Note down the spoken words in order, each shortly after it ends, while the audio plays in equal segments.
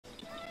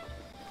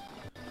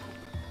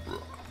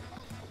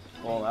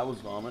Well, that was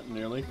vomit,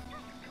 nearly.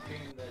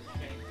 Being that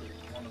Shanks is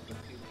one of the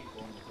few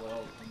people in the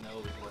world who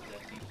knows what's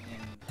at the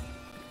end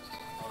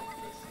of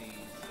the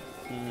seas.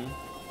 Mm-hmm.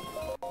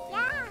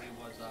 He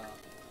was on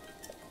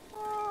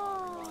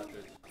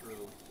Roger's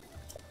crew.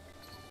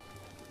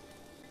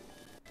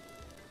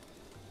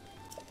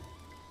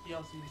 He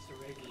also used to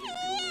regularly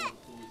duel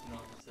who is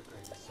known as the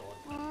greatest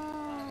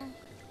swordsman.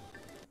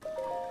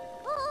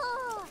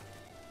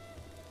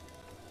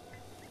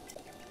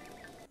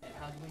 And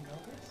how do we know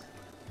this?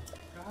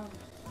 Around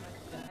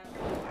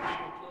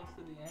close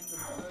to the end of the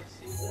first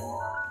season,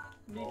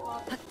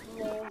 Mihawk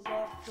rolls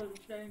up to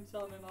Shanks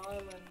on an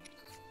island.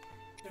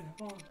 And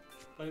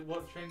but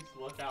what Shanks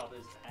look out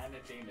is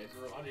panicking and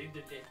running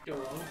to get to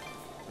him.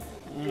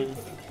 He put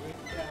a drink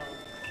down.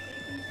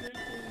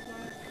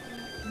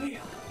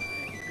 Mihawk!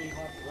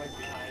 Mihawk's right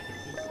behind him,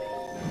 just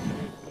standing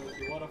there. Goes,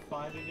 you want to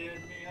fight again,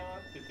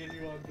 Mihawk?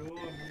 Continue on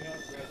dueling.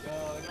 Mihawk's like, no,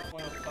 I don't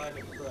want to fight a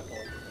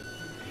cripple.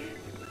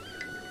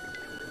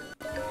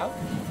 How?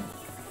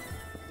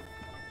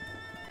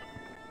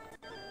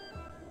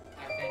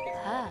 I think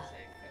it's not a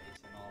safe face,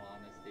 in all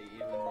honesty.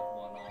 Even with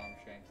one arm,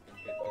 Shanks can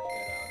get the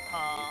shit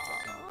out of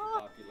 8% of the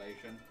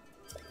population.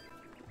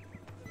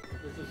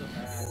 This is a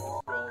man who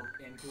strolled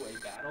into a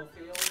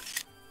battlefield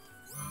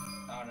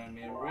on a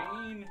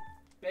marine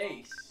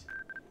base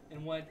and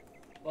went,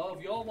 well,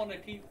 if y'all want to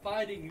keep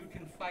fighting, you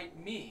can fight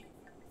me.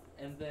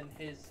 And then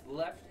his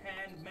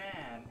left-hand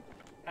man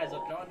has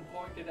a gun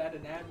pointed at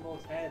an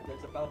admiral's head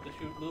that's about to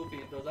shoot Luffy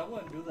and goes, I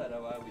wouldn't do that if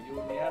I were you.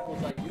 And the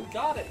admiral's like, you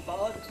got it,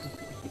 bud.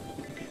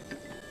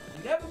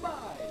 Never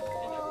mind. And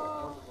everyone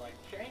else is like,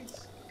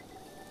 Shanks,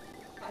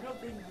 I don't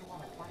think we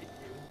want to fight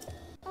you.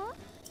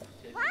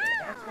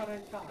 That's what I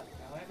thought.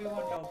 Now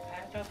everyone go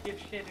pack up your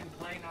shit and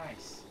play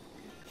nice.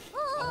 I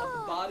want the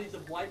bodies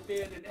of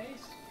Whitebeard and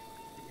Ace.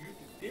 You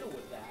can deal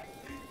with that.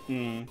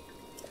 Hmm.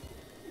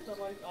 So I'm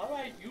like,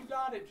 alright, you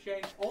got it,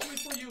 Shanks. Only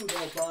for you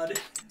though, bud.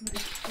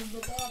 In the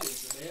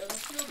bodies, and they have a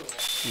funeral.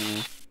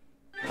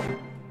 I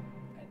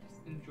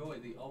just enjoy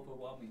the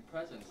overwhelming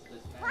presence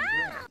this man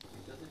brings.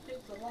 Because it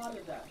takes a lot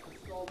of that to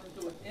stroll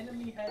into an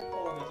enemy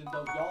headquarters and go,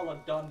 y'all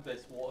are done with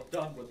this war.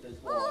 And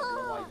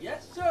you're like,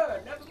 yes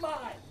sir, never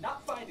mind.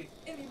 Not fighting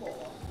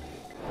anymore.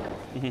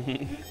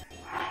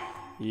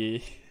 Yeah,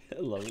 I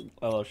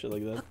love shit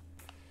like that.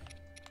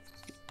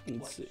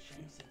 What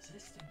Shanks'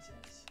 existence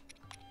is.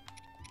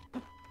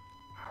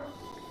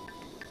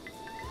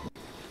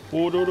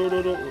 Oh, no.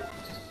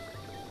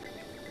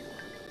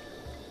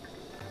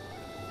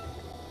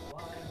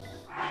 Why?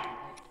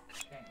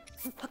 Shanks.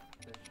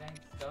 But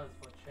Shanks does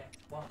what Shanks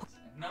wants,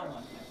 and no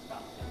one can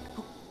stop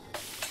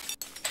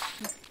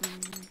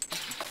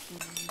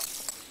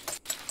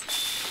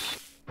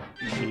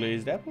him.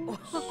 Glazed apples?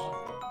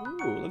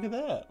 Ooh, look at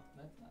that.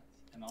 That's nice.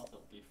 And also,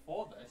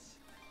 before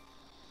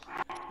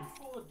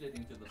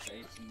getting to the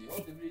base, and the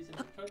only reason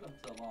it took him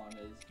so long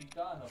is he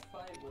got in a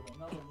fight with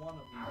another one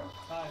of these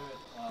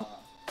pirate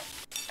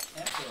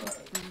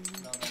emperors,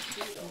 known as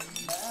Tito.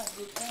 Man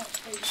who can't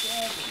take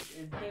damage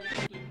is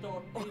basically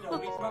told Tito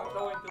he's not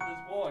going to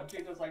this war. And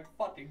Tito's like,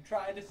 fucking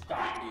try to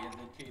stop me, and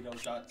then Tito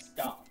got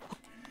stopped.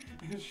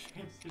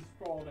 Shanks just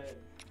rolled in.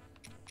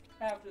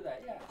 After that,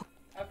 yeah.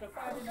 After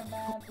fighting a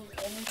man who's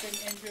only been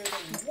injured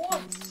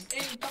once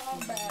in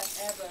combat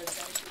ever,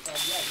 Shanks is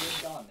like, yeah, you're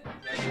done. And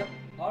he's like, yep,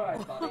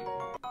 alright, buddy.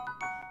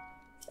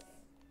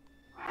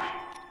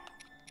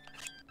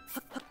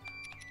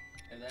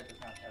 And that does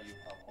not tell you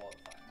how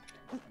horrifying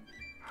Shanks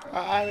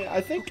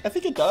can be. I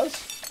think it does.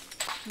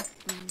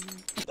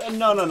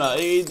 No,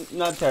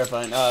 not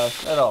terrifying.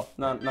 At all.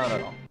 Not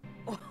at all.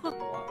 Walk on the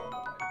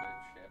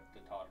Whitebeard's ship to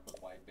talk with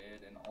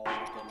Whitebeard, and all of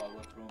the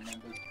lower crew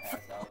members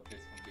pass out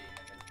just from being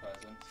in his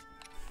presence.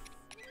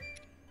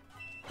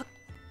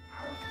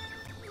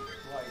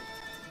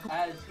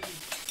 As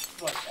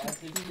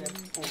his ship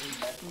fully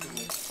met to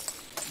it,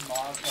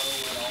 Marco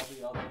and all the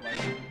other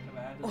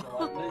commanders are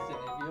like, listen,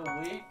 if you're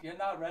weak, you're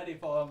not ready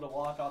for him to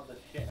walk on the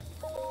ship.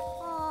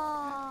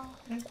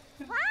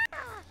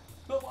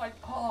 But like,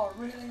 oh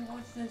really,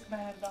 what's this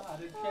man got?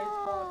 And Shanks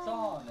starts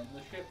on, and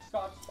the ship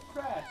starts to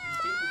crash, and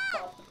people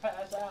start to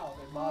pass out,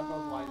 and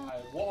Marco's like,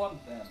 I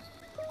warned them.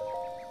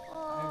 I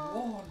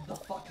warned the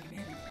fucking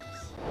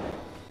idiots.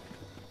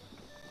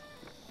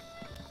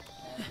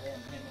 And then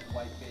him and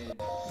Whitebeard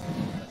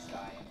split the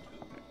sky in two.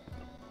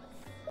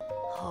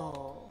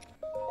 Oh.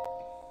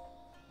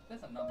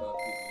 There's a number of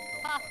people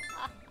who don't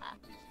like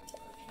these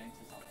Shanks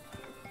is on.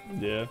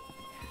 Yeah.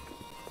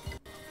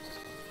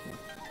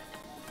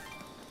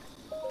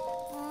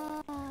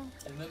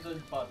 And then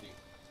there's Buddy,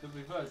 the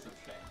reverse of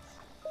Shanks.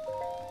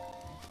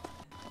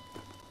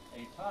 A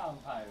clown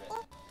pirate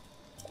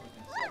who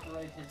can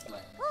separate his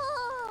legs.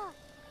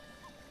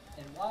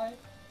 And why?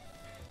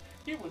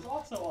 He was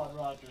also on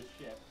Roger's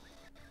ship.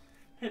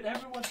 And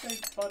everyone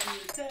thinks Buddy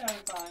is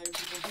terrified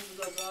because he was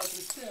on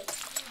Roger's ship.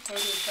 But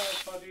in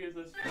fact, Buddy is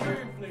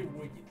extremely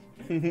weak.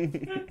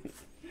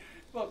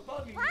 But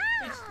Buddy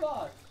is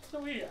smart,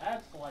 so he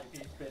acts like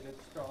he's big and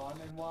strong,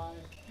 and why?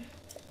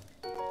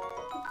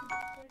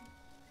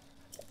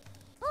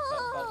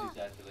 But Buddy's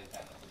actually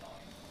kind of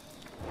annoying.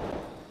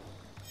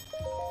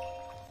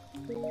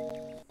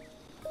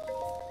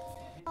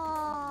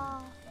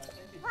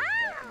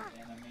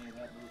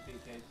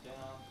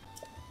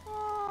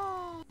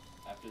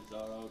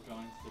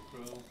 the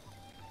crew.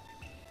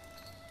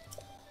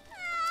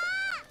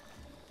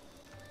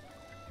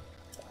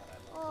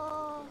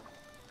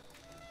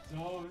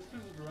 So, this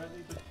is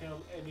ready to kill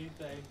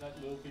anything that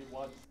Luffy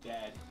wants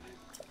dead.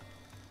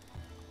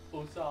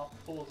 Usopp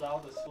pulls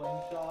out a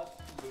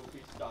slingshot,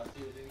 Luffy starts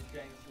using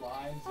Shank's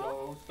line,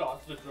 Zoro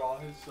starts to draw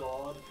his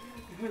sword,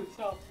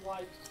 Usopp's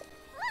like...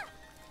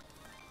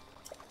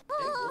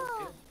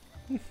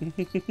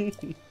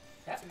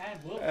 That man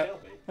will kill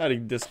me. How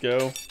did this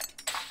go?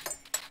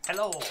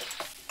 Hello!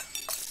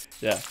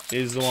 Yeah,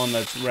 he's the one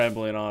that's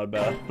rambling on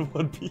about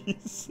One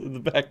Piece in the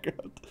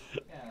background.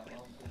 Yeah,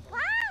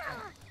 well,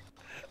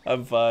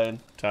 I'm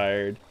fine.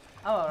 Tired.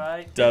 I'm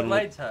alright. Done His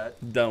legs hurt.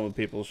 Done with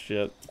people's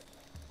shit.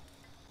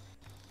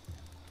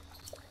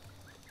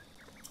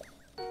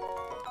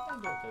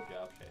 I'm doing a good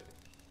job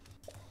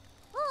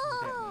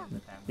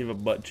shaving. You have a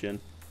butt chin.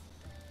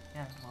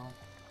 Yeah, well.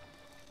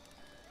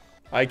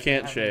 I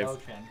can't have shave. no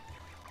chin.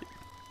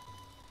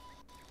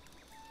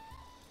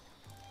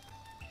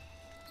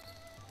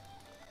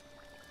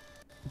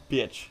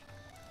 Bitch.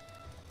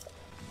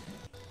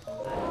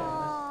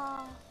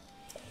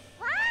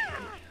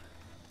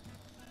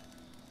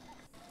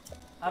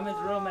 I'm his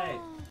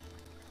roommate.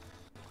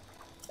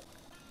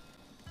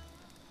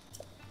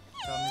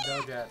 Call me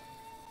Dogat.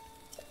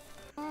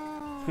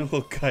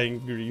 Little guy in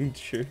green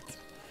shirt.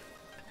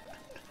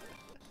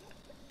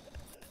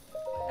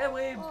 Hey,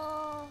 weeb.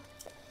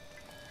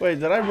 Wait,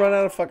 did I run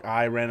out of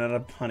I ran out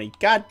of honey.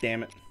 God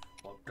damn it.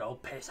 Well, go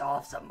piss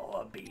off some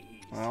more bees.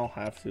 I'll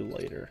have to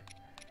later.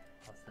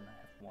 Austin, I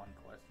have one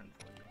question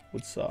for you.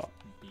 What's up?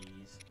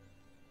 Bees.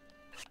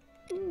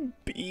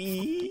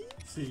 Bees?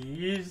 Bees?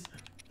 Bees.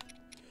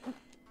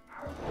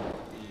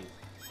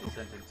 A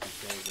sentence you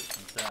say with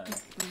concern.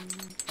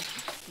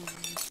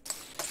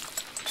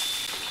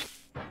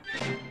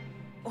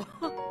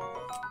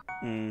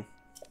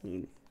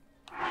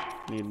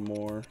 Need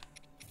more.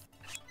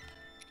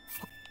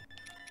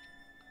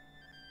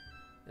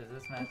 Is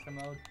this master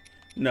mode?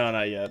 No,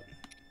 not yet.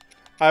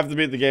 I have to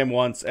beat the game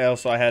once.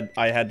 Also, I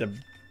had to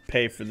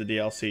pay for the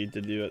DLC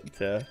to do it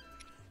to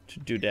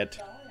do that.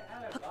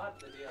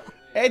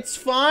 It's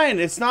fine.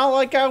 It's not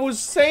like I was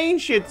saying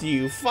shit to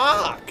you.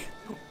 Fuck.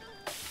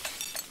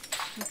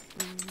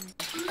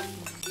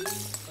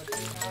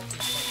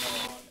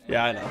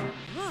 Yeah, I know.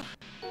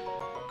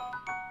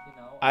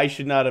 I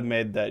should not have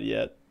made that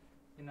yet.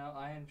 You know,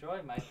 I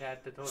enjoy my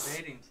tactical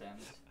dating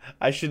sims.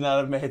 I should not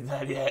have made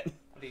that yet.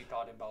 What are you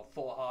talking about?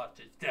 4 hearts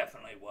is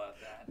definitely worth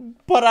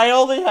that. But I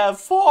only have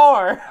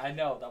 4. I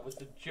know, that was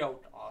a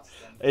joke,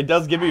 Austin. It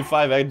does give me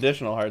 5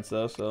 additional hearts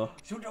though, so.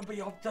 Should I be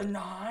up to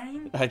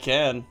 9? I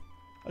can.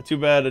 Too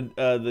bad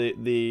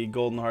the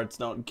golden hearts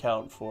don't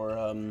count for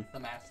the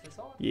master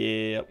sword?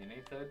 Yep. You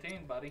need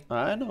 13, buddy.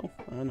 I know.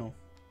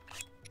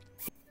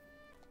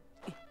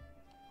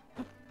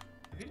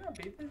 Have you not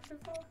beat this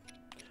before?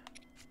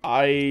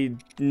 I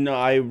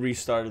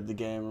restarted the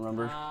game,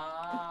 remember?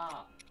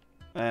 Ah.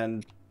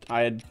 And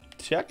I had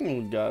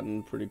technically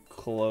gotten pretty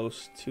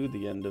close to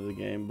the end of the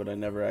game, but I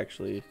never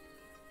actually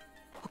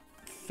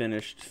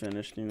finished,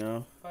 you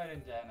know?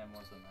 Fighting Janem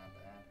wasn't that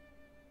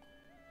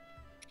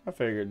bad. I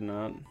figured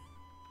not.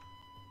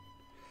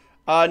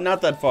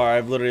 Not that far.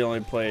 I've literally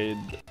only played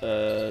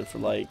for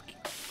like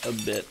a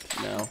bit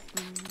now.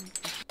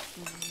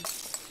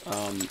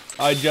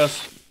 I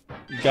just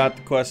got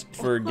the quest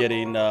for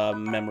getting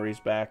memories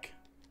back.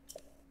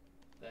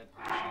 That's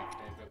my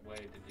favorite way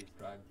to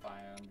describe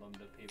Fire Emblem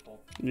to people.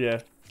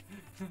 Yeah.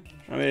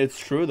 I mean, it's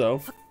true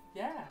though.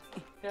 Yeah,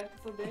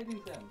 tactical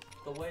dating sims,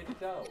 the way to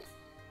go.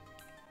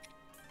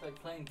 It's like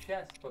playing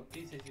chess, but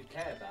pieces you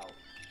care about.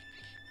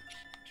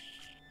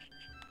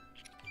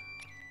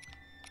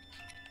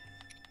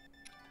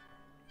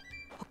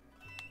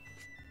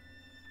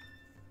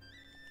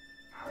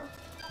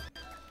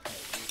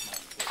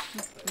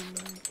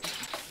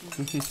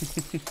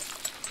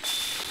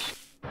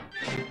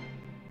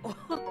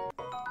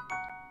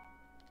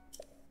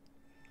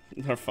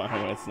 They're fine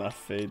when it's not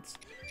Fates.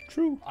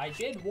 True. I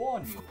did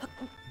warn you.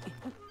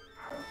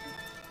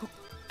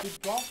 Did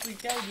Joffrey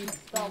tell you to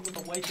start with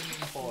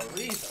awakening for a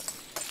reason?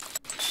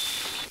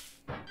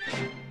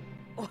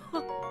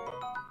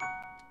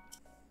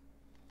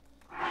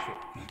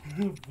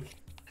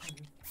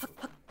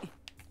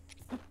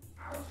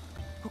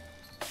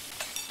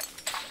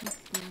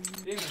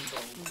 Demon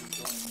Souls is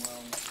going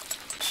well.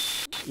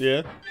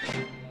 Yeah.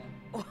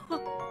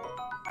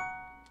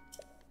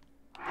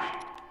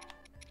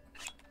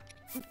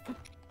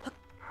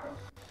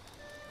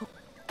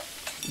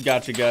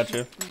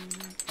 Gotcha.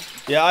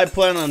 Yeah, I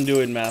plan on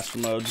doing master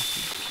mode.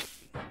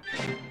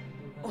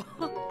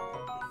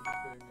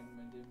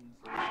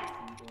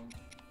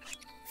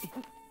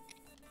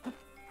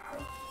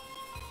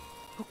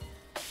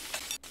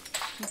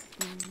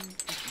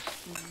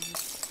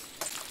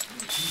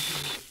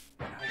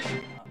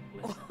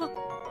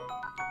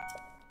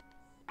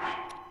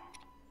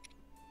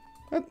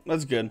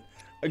 That's good.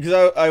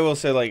 Because I will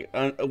say, like,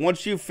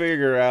 once you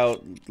figure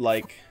out,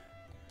 like,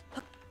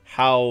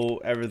 how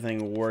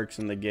everything works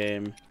in the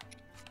game,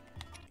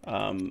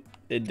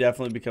 it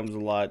definitely becomes a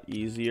lot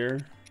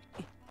easier.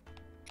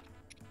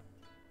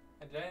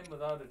 A game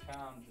without a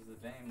challenge is a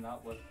game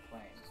not worth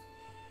playing.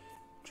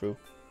 True.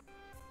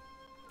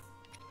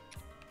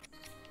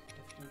 If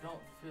you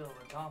don't feel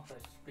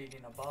accomplished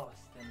beating a boss,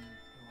 then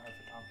you have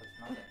accomplished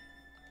nothing.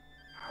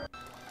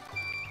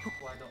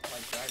 Why don't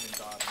like Dragon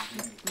God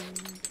and Demon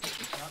Souls?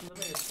 It's not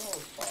really a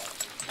Souls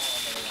boss, it's more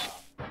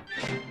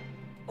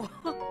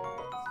of a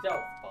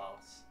stealth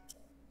boss.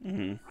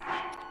 Mm-hmm.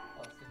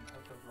 Austin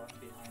had to run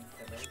behind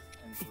pillars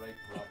and break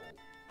rubble.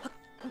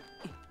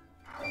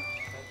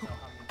 That's not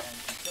how many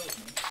times he killed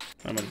me.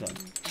 How many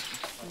times?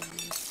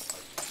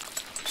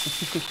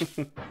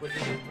 Which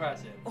is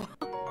impressive.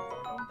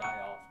 Don't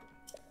die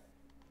often.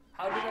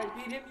 How did I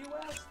beat him, you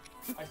ask?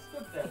 I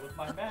stood there with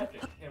my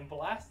magic and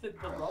blasted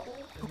the rubble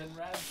and then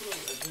ran through,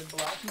 and then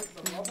blasted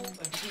the rubble and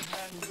then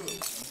ran through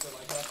until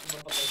I got to the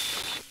ballista.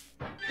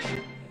 And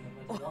then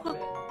there's one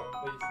bit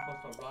where you're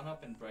supposed to run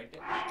up and break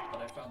it,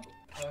 but I found the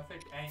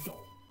perfect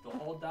angle to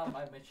hold down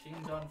my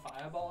machine gun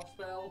fireball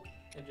spell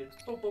and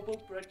just boop boop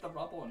boop break the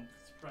rubble and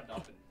sprint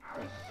up and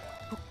bring it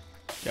down.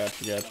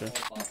 Gotcha.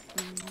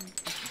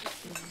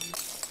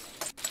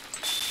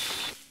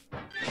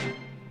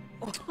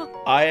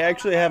 I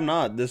actually have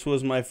not. This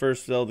was my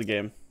first Zelda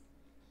game.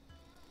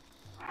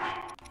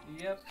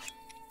 Yep.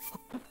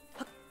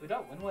 We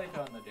got Wind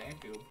Waker on the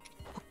GameCube.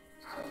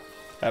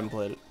 Haven't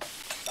played it.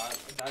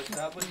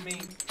 That was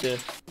me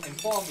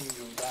informing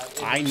you that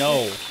it I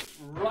know.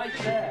 right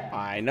there.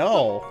 I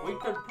know. We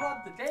could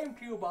plug the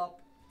GameCube up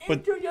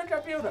into your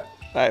computer.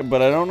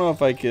 But I don't know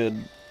if I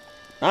could.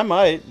 I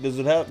might. Does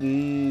it have?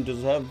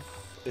 Does it have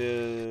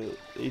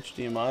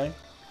HDMI?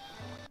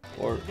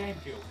 Or It's a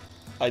GameCube.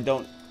 I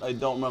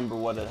don't remember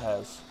what it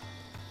has.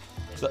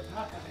 It does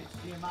not have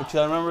HDMI. Because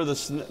I remember the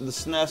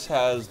SNES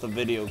has the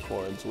video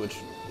cords, which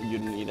you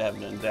need to have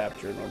an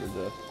adapter in order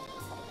to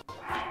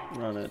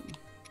run it.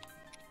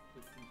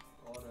 We can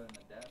order an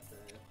adapter,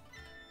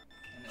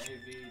 an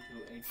AV to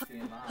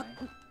HDMI.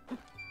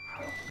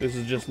 This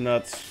is just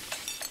nuts.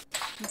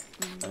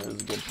 That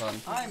is a good pun.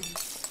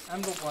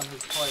 I'm the one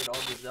who's played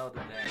all the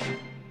Zelda games.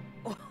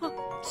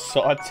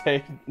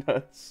 Sauteed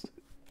nuts.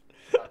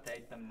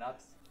 Sauteed them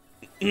nuts.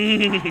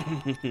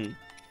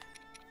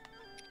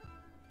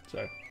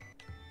 Sorry.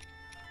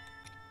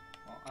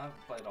 Well, I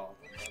haven't played all of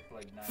them, but I've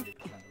played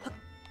 90% of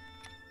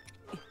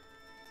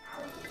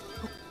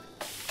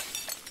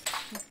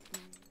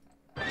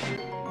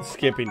them.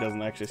 Skipping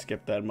doesn't actually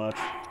skip that much.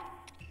 Yeah.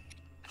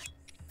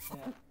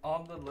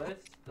 On the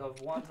list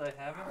of ones I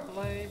haven't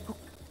played,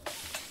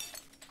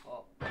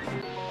 well,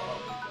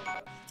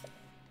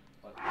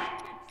 but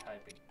keep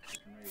typing. You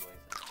can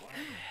rewaste it. What?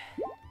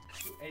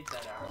 You ate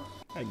that out.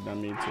 I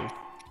don't need to.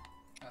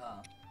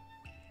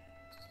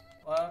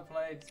 Well, I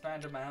played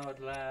Phantom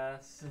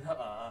Hourglass,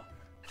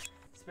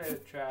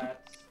 Spirit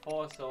Tracks,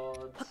 Four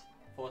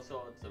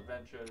Swords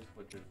Adventures,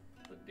 which is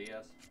the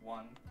DS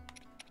one.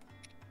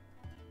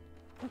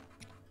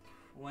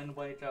 Wind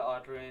Waker,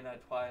 Ocarina,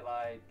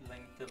 Twilight,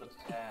 Link to the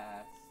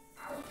Past.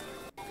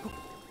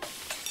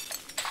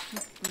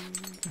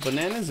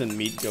 Bananas and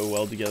meat go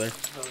well together.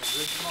 The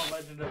original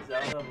Legend of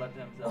Zelda,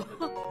 Legend of Zelda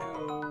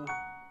 2.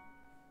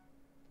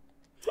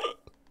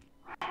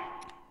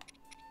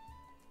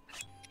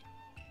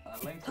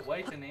 Link's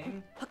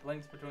Awakening,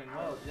 Links Between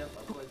Worlds, yep,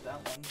 I played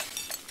that one.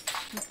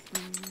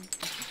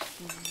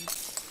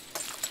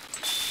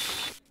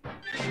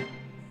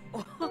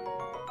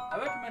 I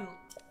recommend,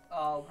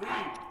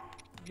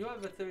 you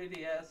have a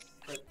 3DS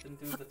that can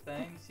do the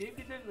thing, see if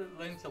you did the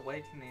Link's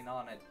Awakening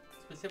on it.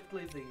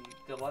 Specifically the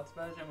deluxe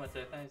version, which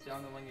I think is the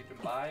only one you can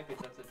buy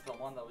because it's the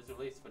one that was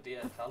released for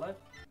DS Color.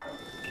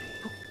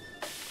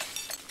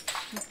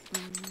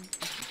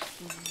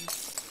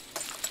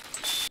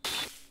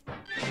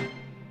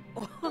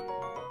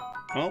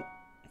 Oh.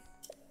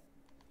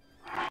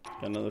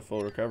 Got another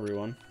full recovery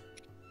one.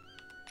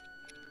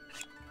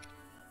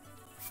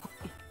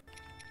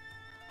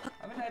 I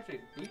haven't actually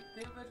beat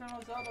the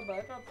original Zelda, but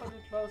I got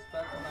pretty close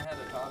back when I had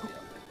a copy of it.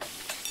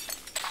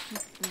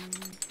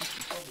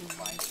 Probably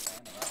find it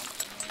laying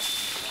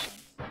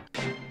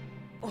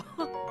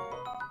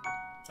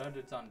around. Heard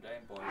it's on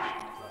Game Boy, so I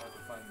had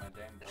to find my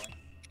Game Boy.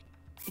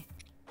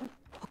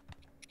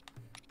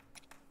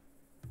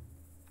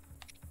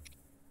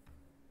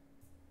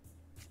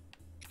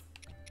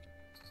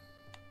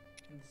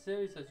 The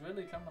series has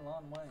really come a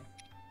long way.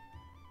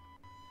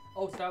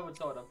 Oh, Skyward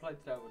Sword. I played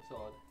Skyward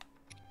Sword.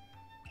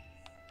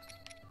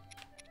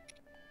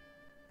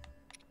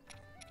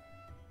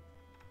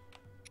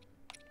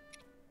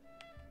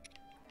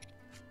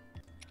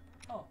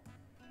 Oh,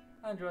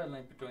 I enjoy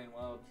Link Between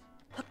Worlds.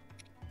 I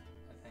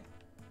think.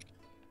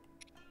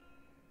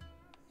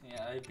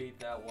 Yeah, I beat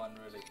that one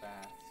really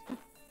fast.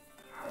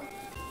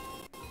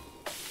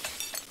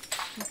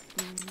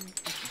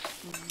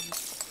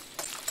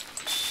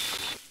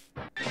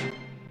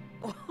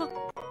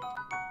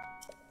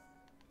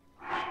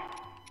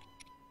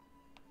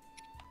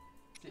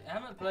 See, I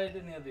haven't played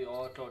any of the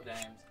Auto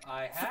games.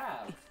 I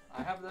have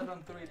that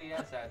on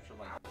 3DS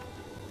actually.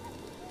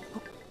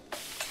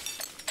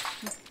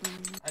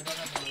 I don't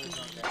have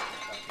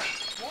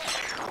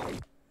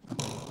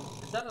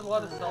a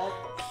lot of salt?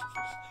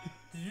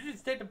 Did you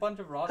just take a bunch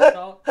of rock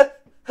salt? Did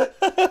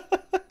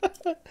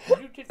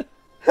you just...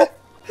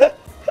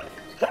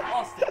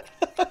 Austin!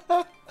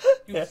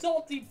 You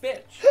salty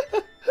bitch!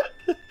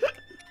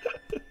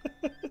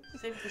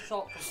 Save the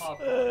salt for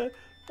popcorn.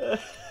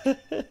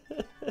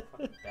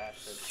 Fucking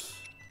bastard.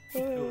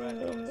 Too right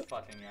was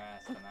fucking your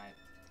ass tonight.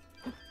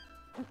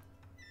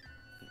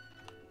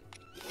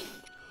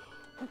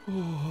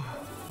 Oh,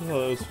 that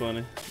was funny.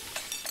 You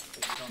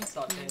don't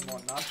saute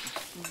more nuts?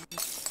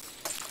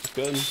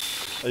 Good.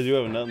 I do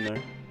have a nut in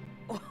there.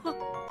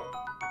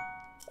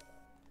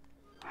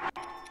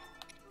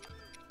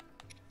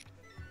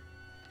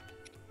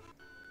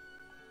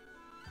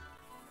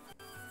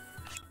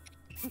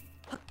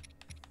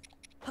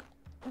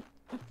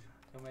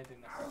 You're making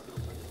this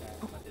super sad,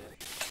 my dish.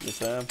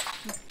 Yes, I am.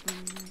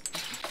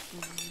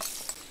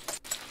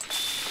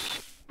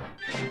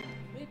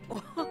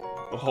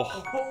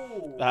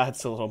 Oh,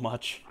 that's a little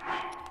much.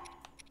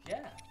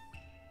 Yeah.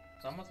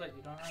 It's almost like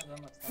you don't have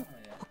that much time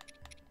yet.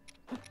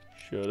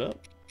 Shut up.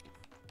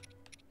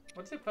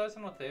 What's your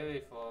personal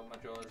theory for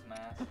Majora's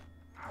Mask?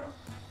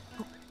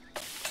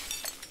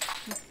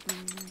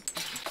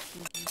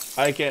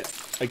 I can't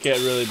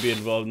really be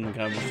involved in the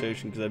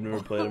conversation because I've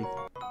never played him.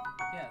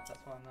 Yeah, that's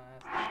why I'm not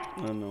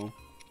asking. I don't know.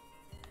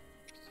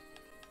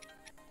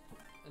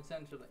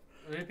 Essentially.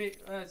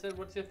 Repeat. I said,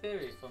 what's your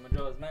theory for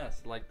Majora's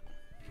Mask? Like,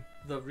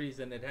 the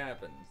reason it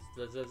happens.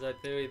 There's a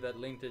theory that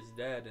Link is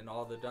dead and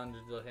all the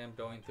dungeons are him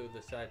going through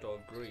the cycle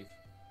of grief.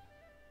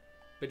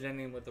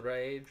 Beginning with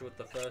Rage, with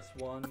the first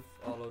one,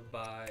 followed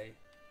by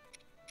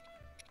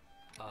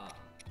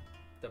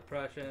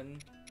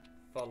Depression,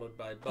 followed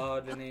by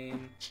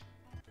Bargaining,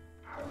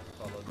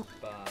 followed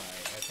by,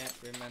 I can't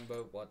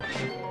remember what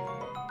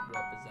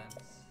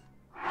represents.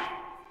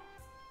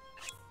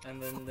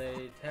 And then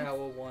the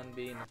Tower one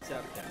being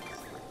Acceptance.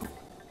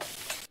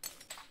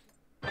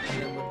 And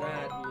then with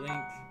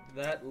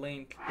that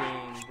Link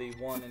being the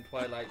one in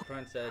Twilight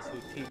Princess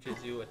who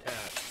teaches you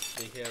attacks,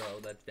 the hero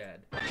that's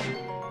dead.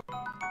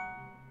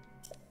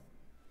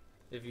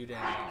 If you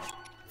didn't know.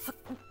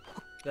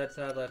 That's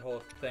how that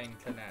whole thing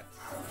connects.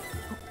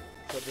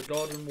 So the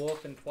Golden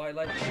Wolf in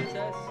Twilight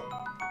Princess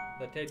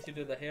that takes you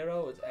to the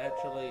hero is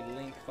actually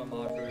Link from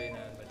Ocarina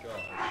and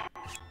Majora's.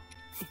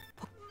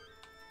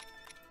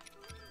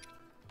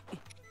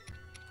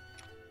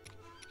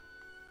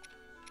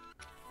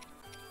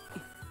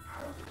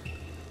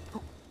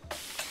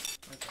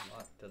 That's a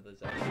lot to the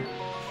Zelda.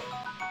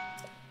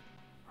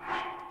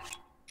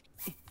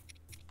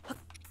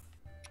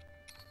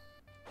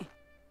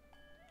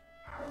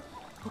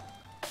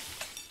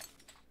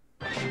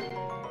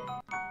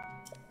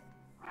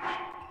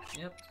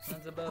 Yep,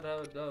 that's about how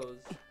it goes.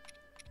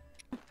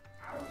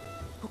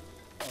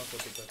 Also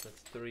because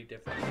it's 3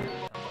 different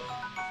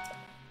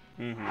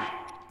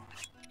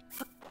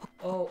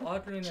Oh,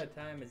 Ocarina of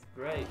Time is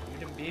great. You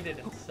can beat it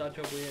in such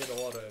a weird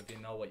order if you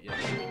know what you're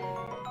doing.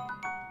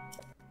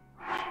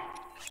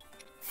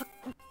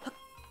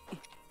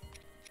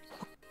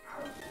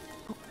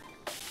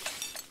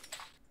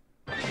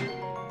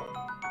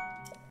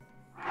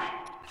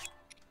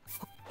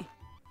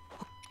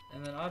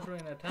 And then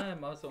Ocarina of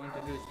Time also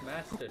introduced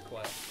Master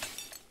Quest.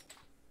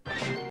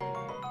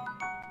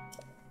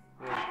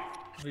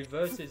 Which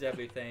reverses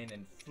everything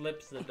and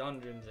flips the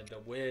dungeons into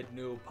weird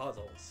new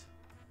puzzles.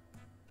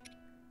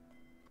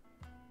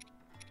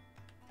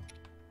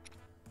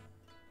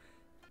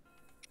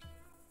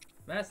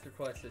 Master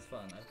Quest is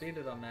fun. I beat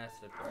it on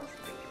Master Quest.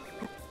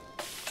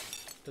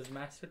 Does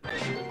Master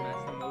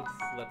Mode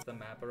flip the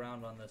map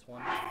around on this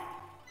one?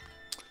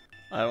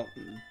 I don't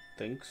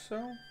think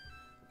so.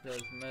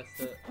 Does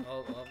all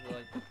of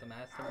like the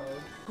Master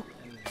Mode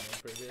and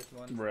the previous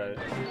ones? Right.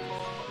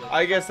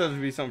 I guess that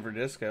would be something for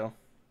Disco.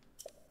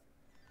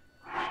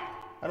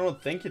 I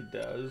don't think it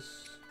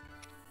does.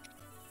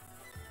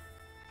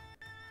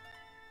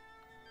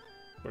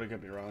 But I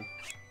could be wrong.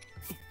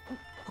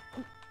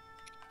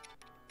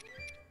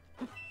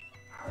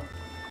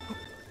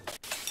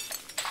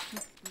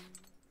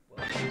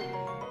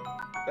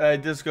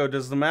 Disco,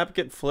 does the map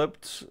get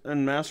flipped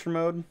in Master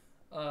Mode?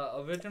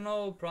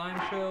 Original Prime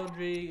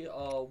Trilogy,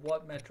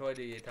 what Metroid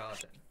are you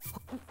talking?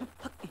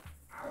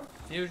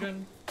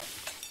 Fusion?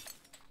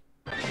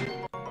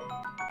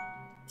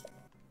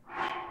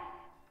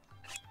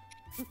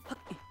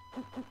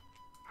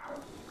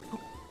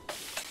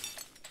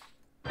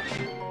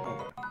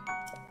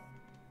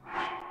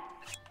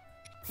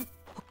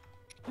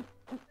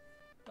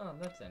 Oh,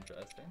 that's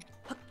interesting.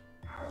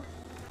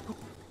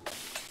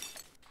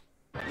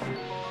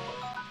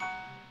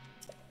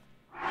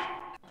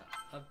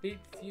 I beat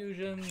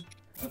Fusion,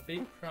 I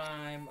beat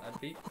Prime, I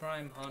beat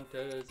Prime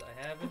Hunters.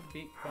 I haven't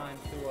beat Prime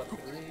 2 or 3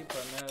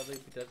 primarily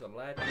because of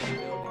lack of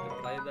ability to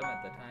play them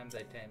at the time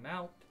they came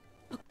out.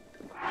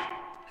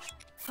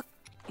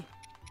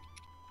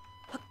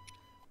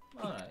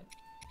 Alright.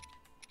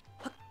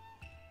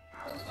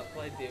 I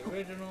played the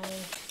original.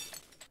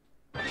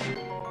 I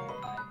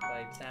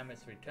played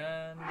Samus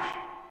Returns.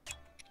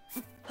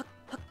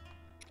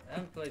 I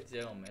haven't played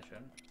Zero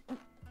Mission.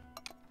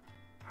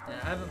 Yeah,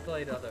 I haven't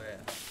played other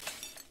yet.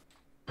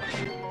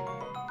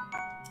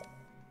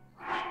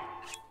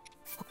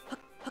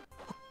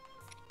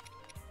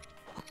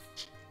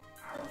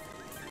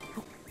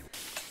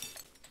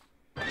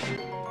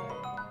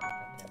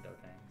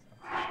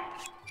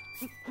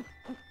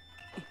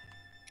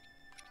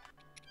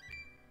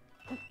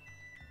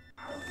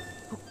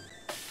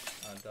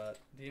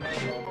 Do you know what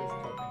all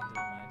these tokens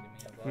reminded me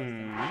of last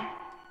time?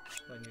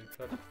 When you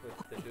cooked with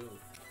the dude.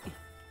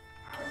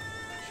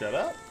 Shut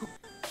up. The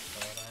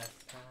last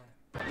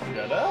time.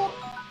 Shut up.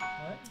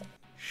 What?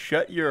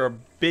 Shut your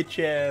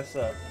bitch ass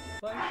up.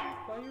 Why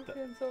you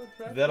getting so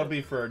aggressive? That'll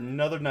be for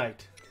another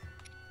night.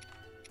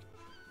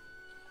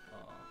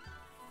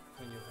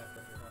 When you have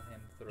to run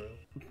him through.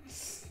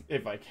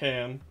 If I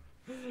can.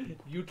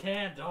 You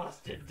can't,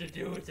 Austin. The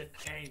dude's a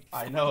tank.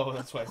 I know,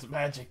 that's why it's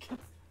magic.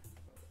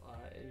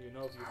 You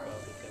know if you fail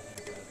the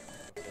second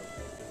test,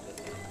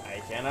 I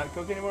cannot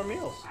cook any more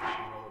meals. you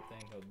know what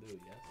thing he'll do,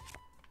 yes?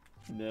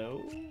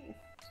 No.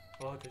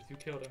 Oh, because you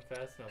killed him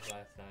fast enough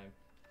last time.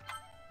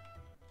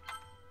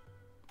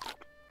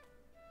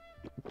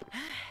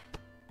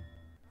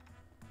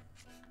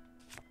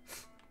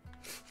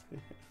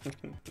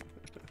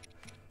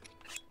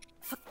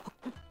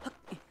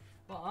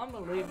 Well, I'm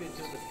gonna leave it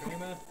to the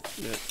streamer.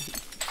 Yeah.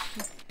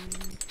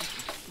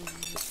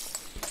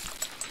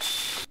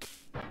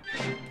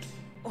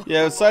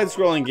 Yeah,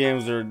 side-scrolling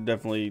games are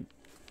definitely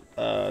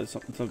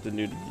something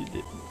new to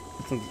do.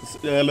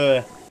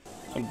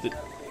 Something,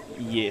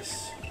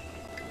 yes.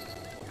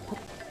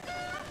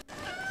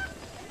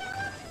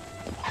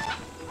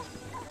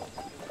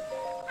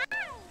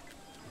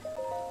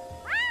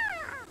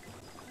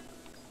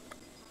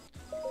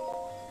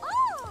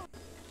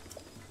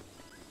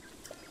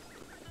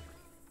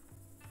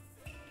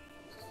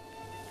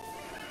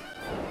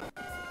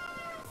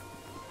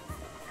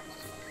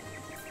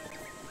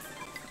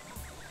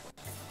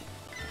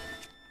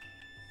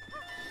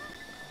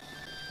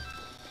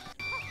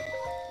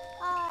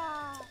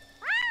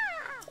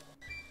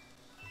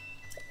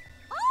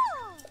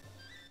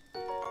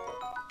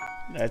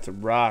 That's a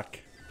rock,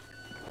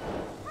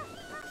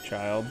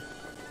 child.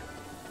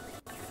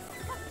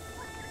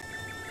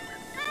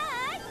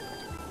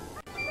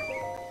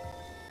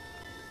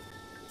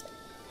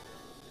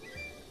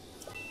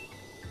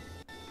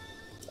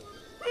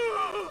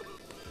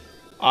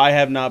 I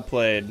have not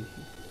played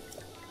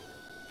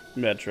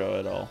Metro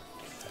at all.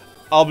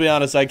 I'll be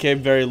honest, I came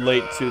very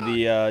late to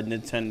the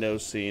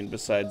Nintendo scene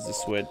besides the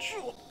Switch.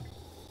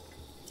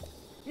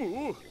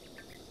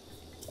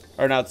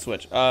 Or not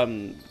Switch,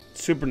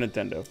 Super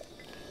Nintendo,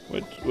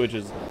 which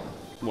is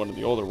one of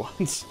the older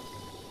ones.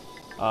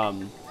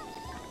 And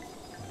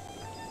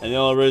the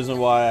only reason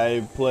why I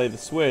play the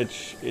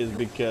Switch is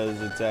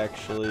because it's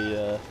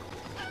actually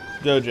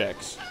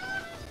Dojax.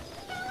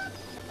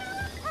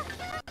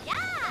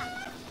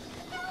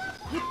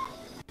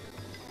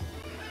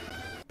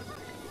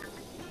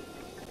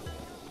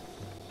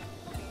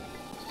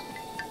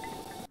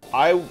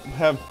 I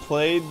have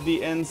played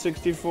the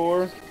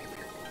N64.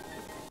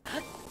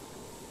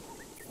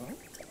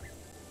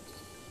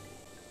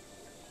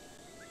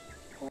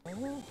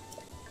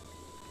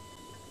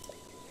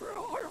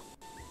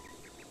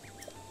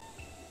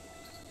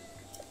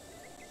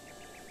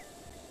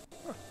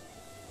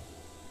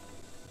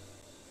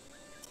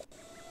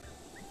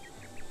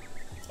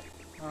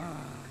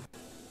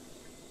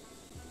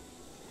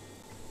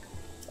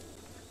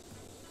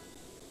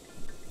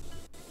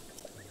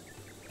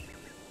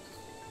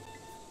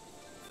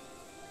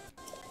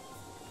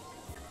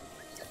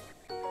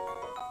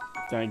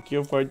 Thank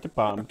you for the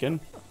pumpkin.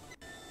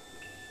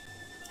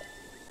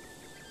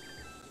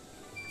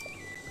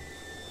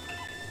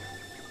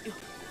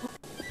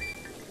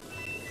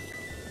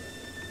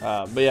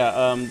 But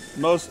yeah,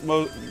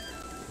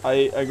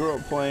 I grew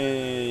up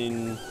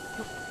playing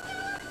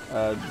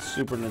the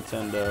Super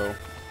Nintendo,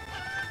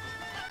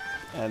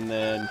 and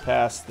then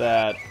past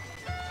that,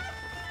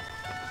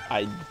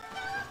 I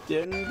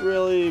didn't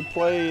really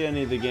play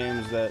any of the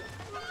games that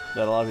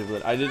a lot of people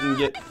did. I didn't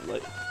get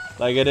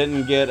like I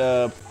didn't get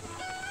a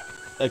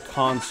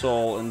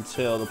console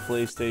until the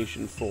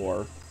PlayStation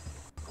 4,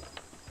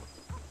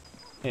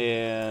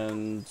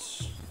 and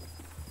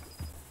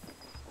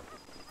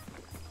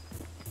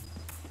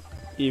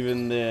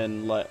even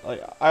then,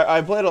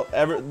 I played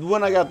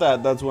when I got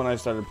that. That's when I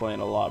started playing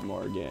a lot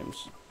more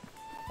games.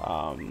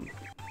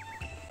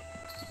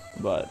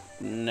 But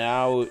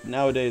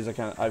nowadays I've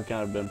kind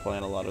of been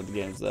playing a lot of the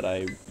games that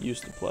I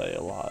used to play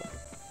a lot.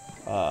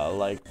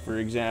 Like for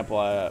example,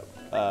 I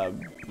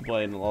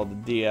playing all the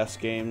DS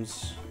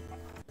games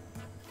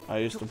I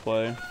used to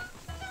play.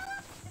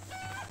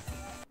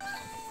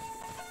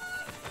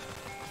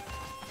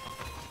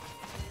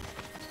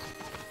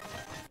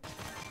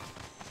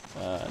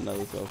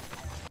 Another stuff.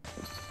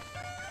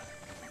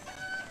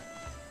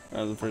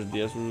 The first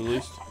DS was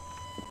released.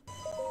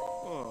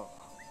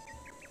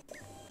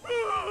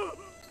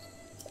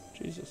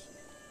 Jesus.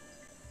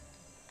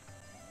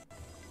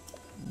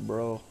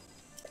 Bro,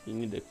 you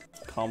need to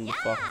calm the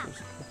fuck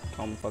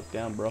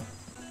down, bro.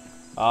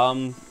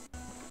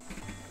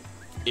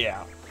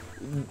 Yeah.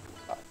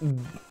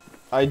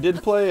 I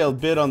did play a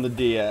bit on the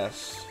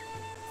DS.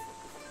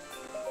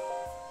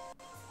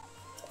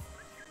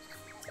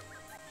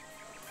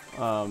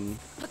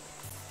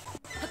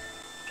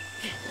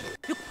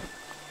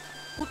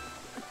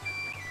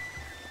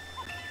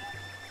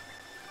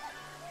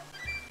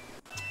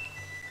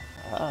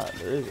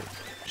 There is a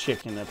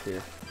chicken up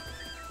here.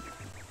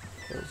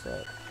 Where's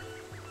that?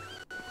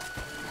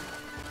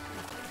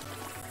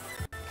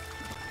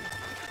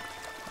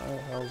 Where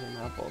the hell's an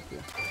apple up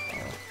here?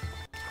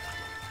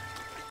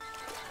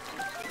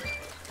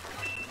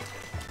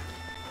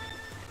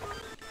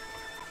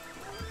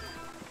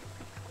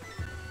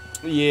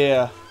 Oh.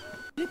 Yeah.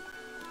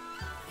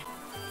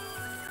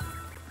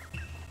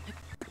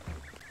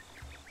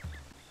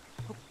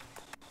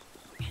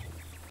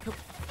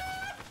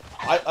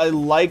 I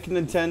like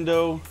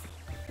Nintendo,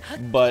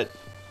 but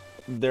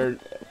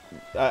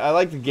I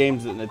like the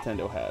games that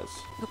Nintendo has.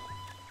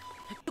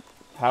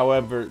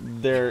 However,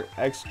 their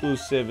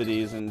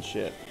exclusivities and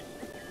shit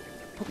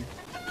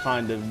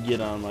kind of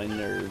get on my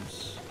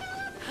nerves.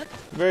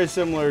 Very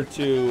similar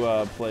to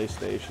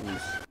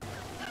PlayStation's.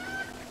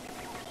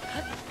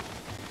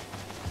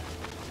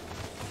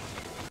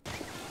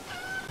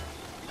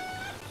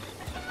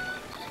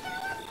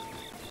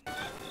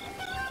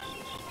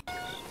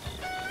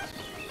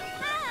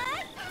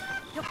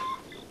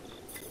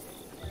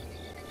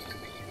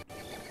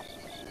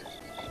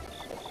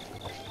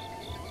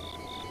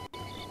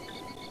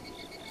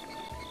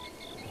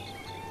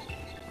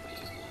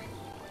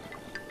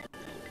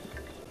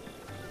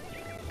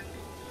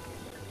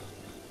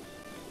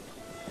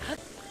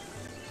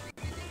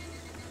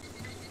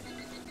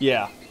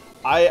 Yeah,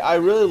 I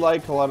really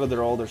like a lot of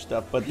their older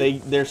stuff, but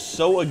they're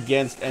so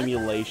against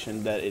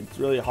emulation that it's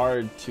really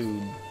hard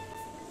to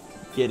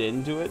get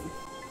into it.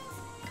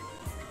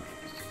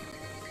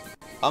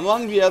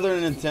 Among the other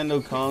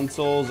Nintendo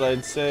consoles,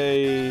 I'd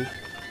say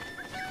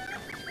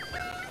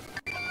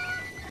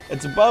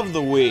it's above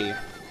the Wii,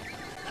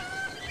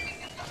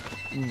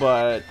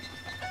 but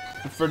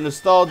for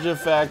nostalgia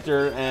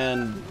factor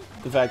and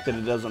the fact that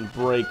it doesn't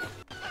break,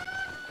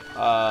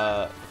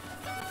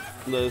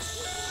 the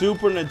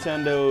Super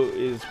Nintendo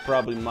is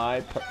probably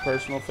my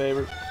personal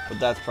favorite, but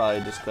that's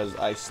probably just because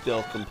I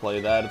still can play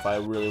that if I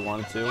really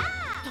wanted to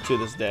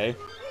this day.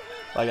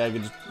 Like, I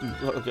could just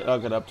hook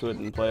it up to it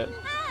and play it.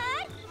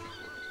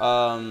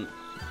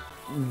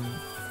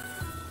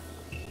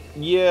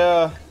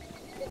 Yeah,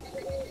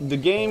 the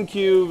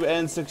GameCube,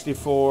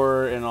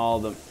 N64, and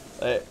all of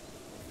them,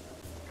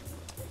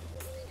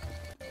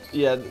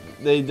 yeah,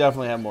 they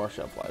definitely have more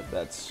shelf life.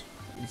 It's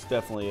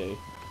definitely a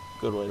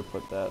good way to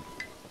put that.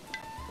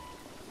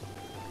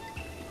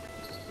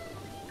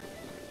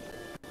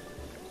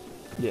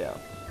 Yeah.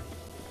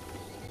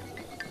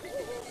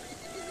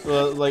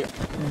 Well, like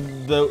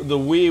the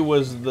Wii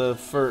was the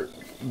first.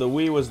 The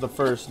Wii was the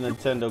first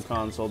Nintendo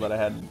console that I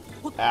had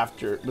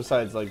after,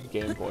 besides like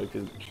Game Boy,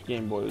 because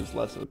Game Boy was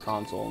less of a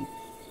console,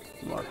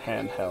 more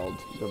handheld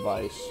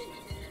device.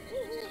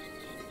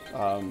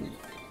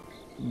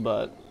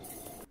 But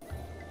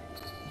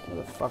where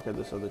the fuck is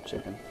this other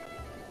chicken?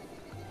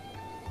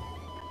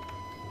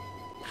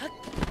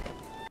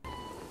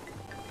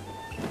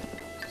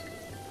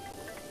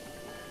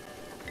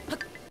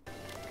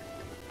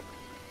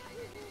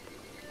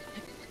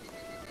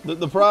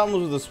 The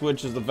problem with the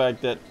Switch is the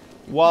fact that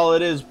while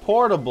it is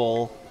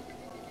portable,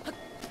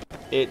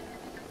 it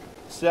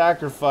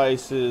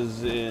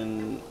sacrifices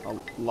in a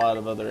lot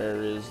of other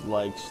areas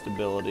like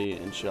stability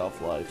and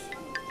shelf life.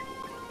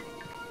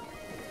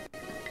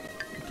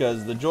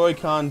 Because the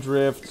Joy-Con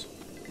drift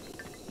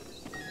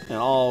and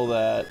all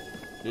that,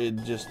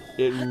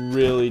 it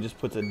really just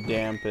puts a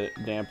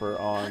damper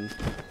on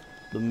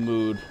the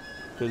mood.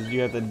 Because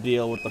you have to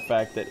deal with the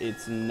fact that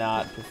it's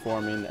not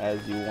performing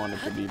as you want it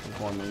to be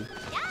performing.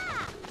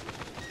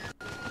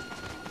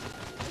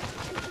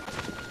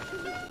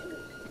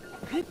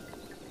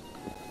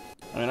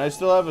 I mean, I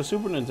still have a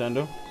Super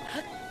Nintendo.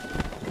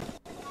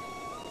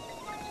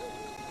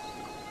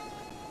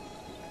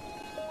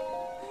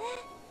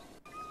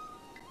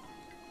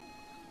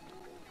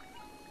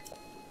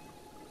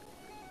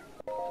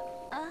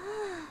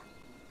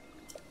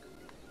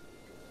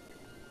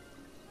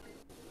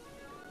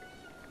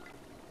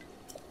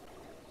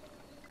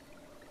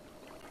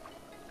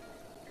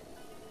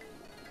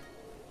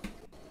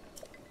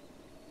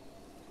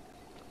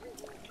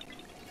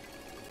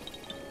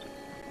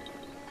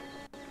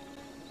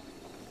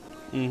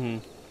 Mm-hmm.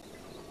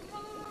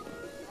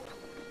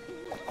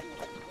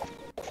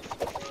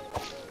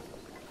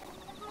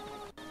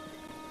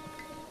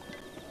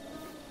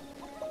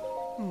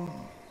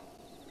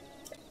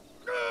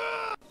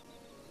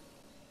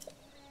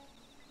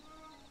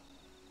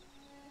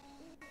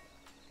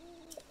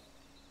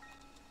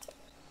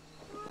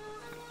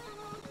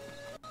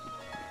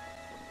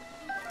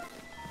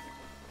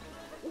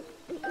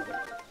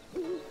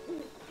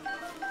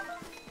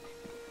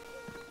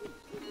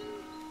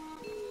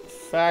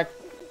 Fuck,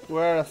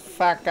 where the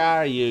fuck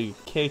are you, you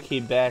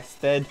kooky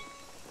bastard?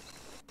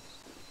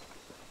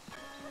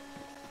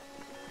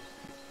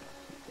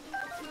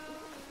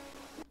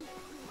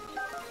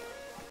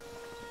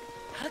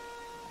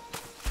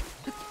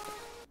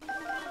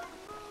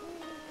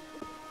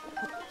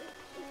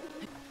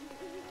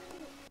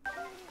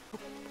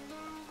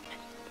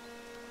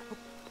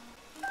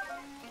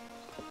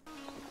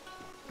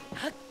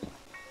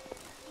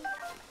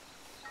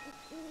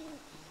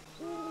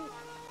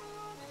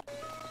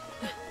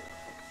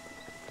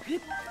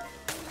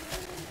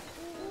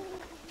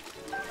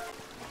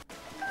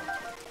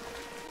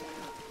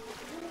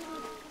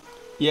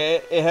 Yeah,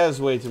 it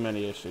has way too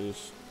many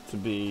issues to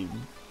be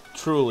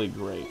truly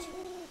great.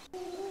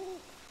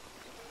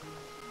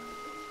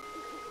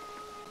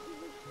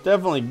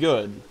 Definitely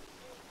good.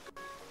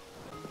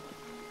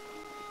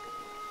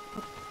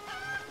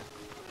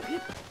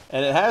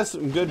 And it has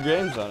some good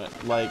games on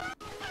it, like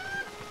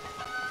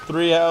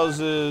Three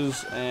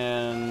Houses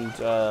and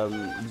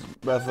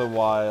Breath of the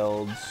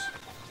Wilds.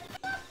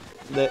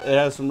 It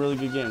has some really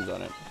good games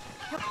on it.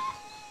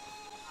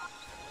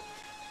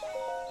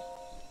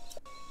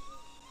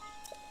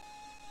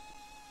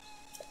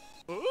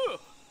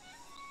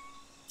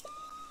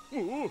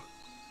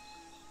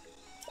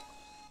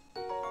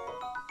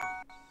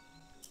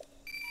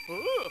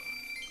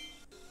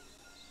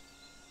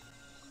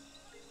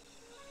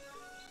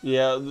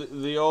 Yeah,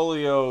 the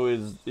Olio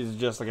is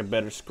just like a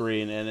better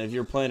screen, and if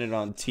you're playing it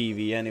on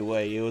TV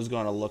anyway, it was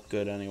gonna look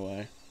good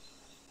anyway.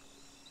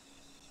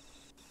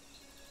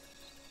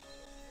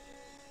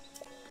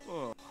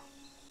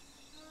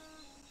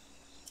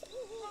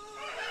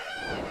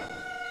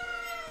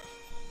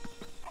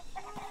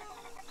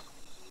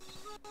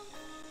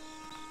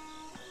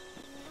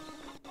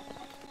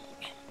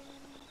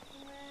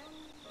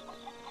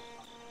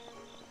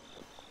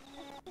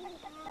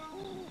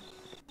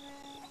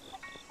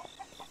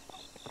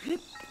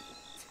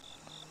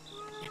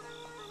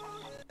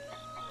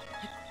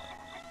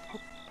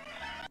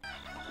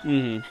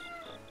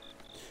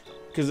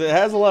 Because it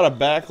has a lot of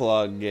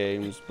backlog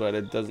games, but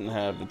it doesn't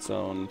have its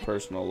own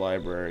personal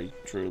library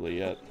truly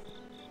yet.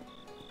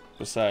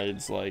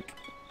 Besides, like,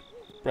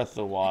 Breath of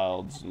the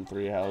Wilds and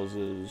Three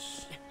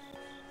Houses,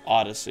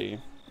 Odyssey.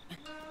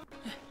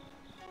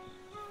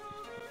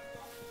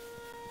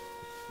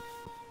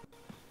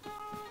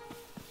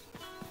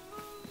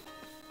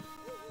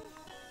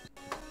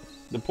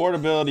 The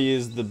portability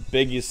is the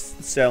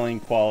biggest selling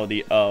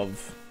quality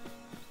of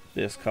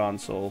this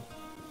console.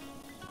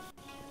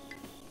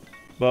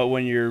 But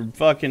when your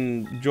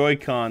fucking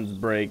Joy-Cons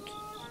break,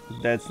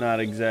 that's not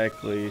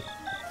exactly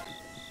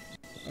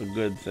a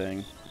good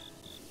thing.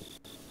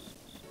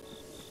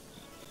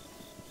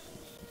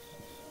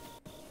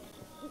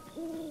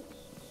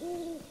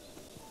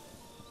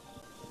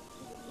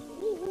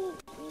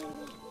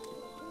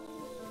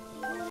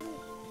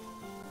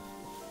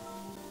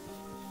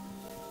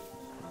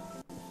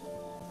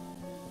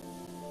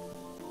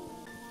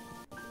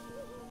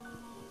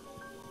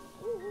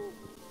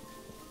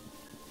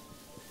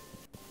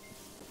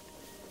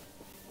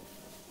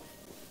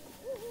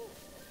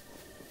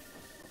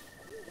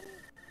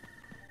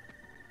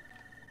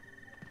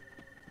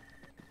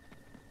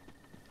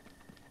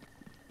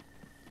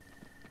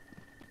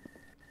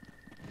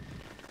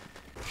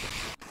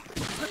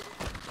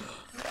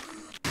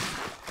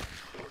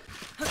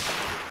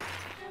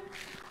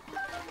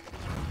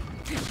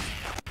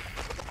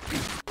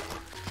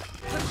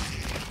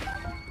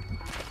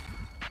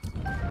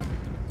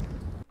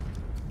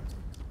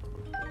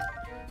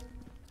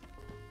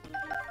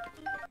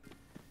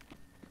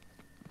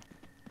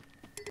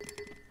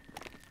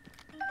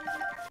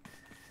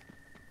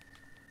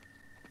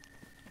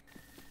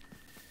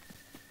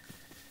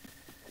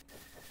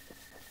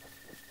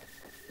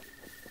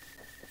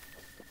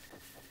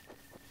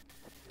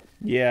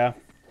 Yeah.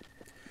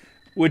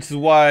 Which is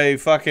why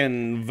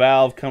fucking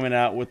Valve coming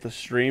out with the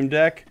Stream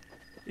Deck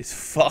is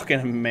fucking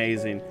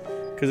amazing.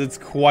 Because it's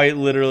quite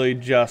literally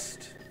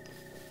just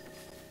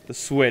the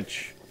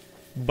Switch,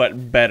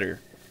 but better.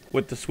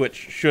 What the Switch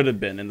should have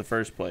been in the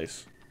first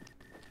place.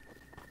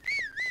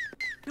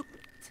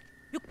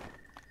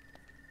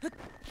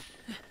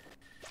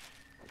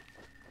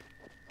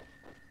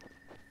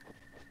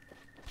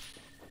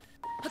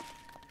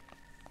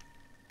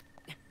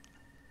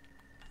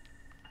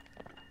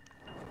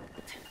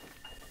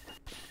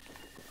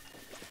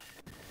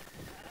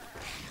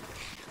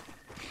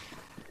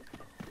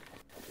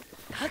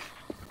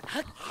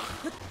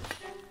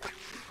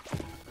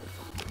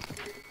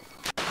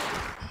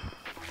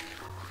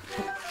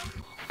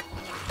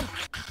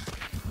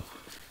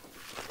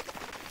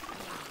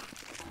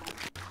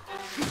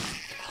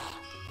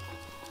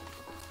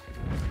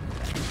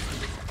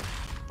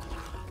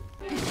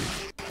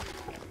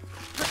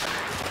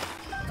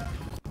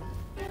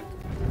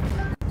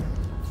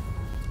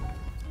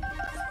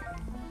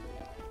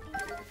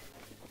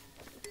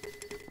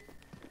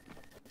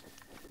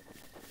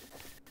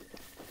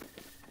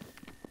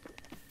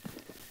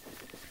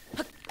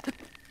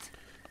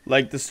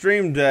 Like, the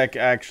Stream Deck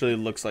actually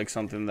looks like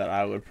something that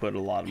I would put a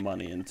lot of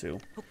money into.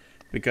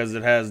 Because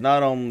it has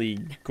not only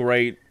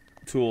great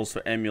tools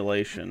for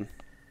emulation,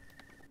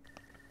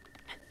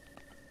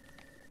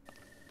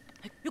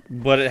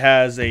 but it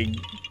has a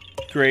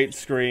great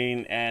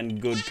screen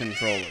and good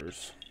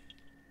controllers.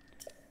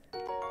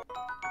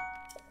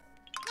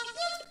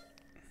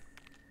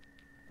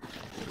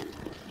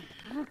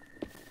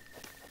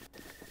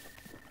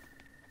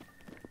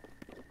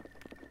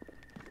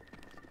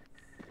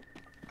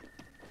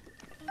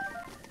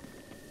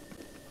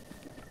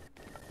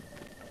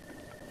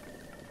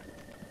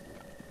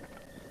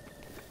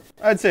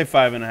 I'd say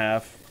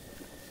 5.5.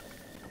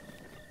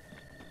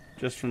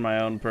 Just from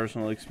my own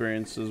personal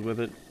experiences with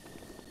it.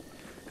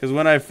 Because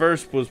when I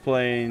first was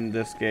playing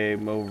this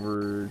game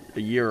over a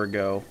year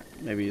ago,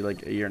 maybe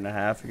like a year and a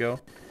half ago,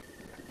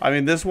 I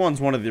mean, this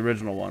one's one of the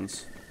original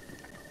ones.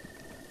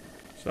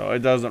 So it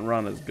doesn't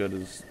run as good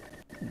as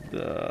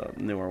the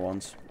newer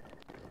ones.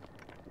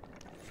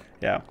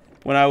 Yeah.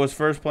 When I was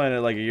first playing it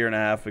like a year and a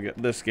half ago,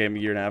 this game a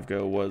year and a half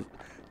ago,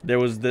 there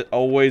was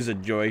always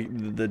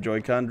the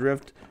Joy-Con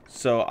drift.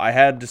 So I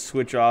had to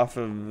switch off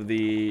of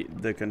the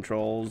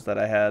controls that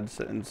I had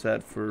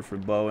set for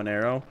bow and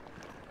arrow.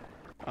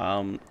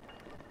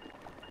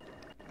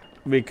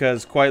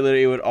 Because quite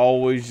literally it would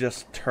always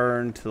just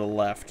turn to the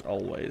left,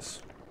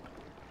 always.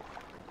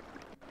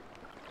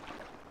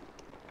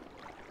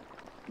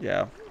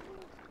 Yeah.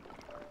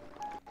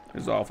 It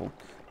was awful.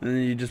 And then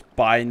you just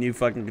buy a new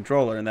fucking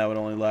controller, and that would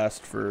only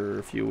last for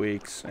a few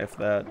weeks, if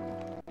that.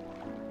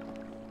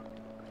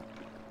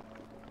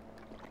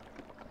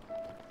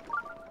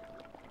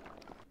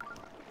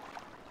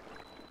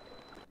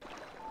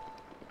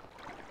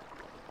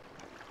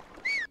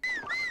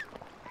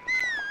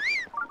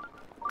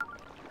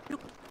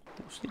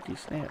 Sneaky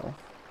snail.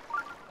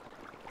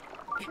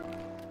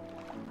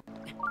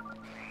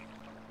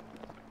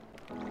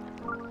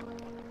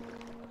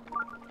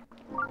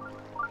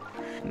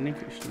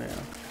 Sneaky snail.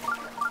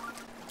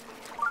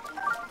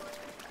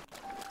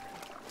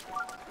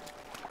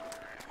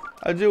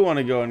 I do want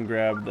to go and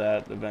grab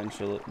that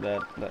eventually,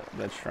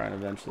 that shrine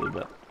eventually,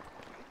 but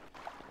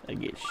I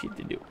get shit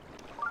to do.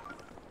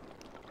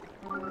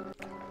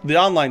 The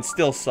online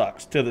still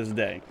sucks to this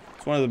day.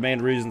 It's one of the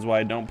main reasons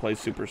why I don't play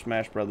Super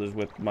Smash Brothers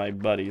with my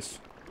buddies.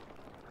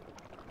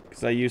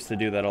 Because I used to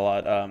do that a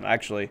lot.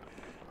 Actually,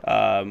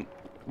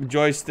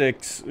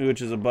 Joysticks,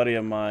 which is a buddy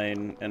of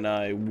mine, and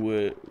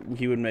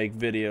he would make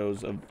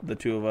videos of the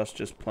two of us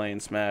just playing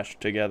Smash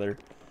together.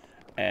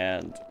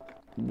 And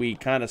we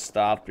kind of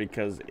stopped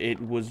because it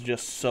was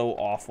just so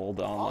awful,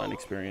 the online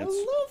experience.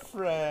 Hello,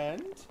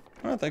 friend.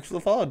 Oh, thanks for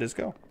the follow,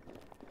 Disco.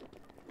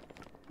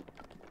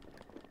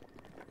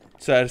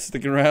 Sad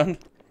sticking around.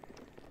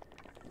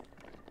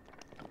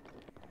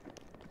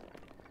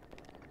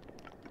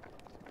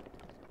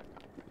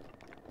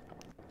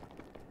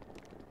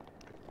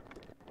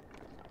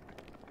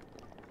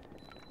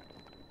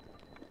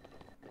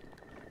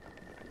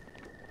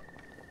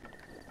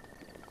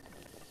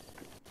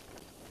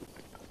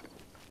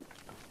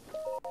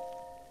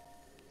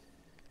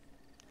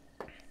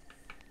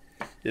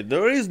 Yeah,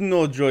 there is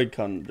no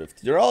Joy-Con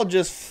drift. You're all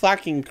just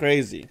fucking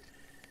crazy.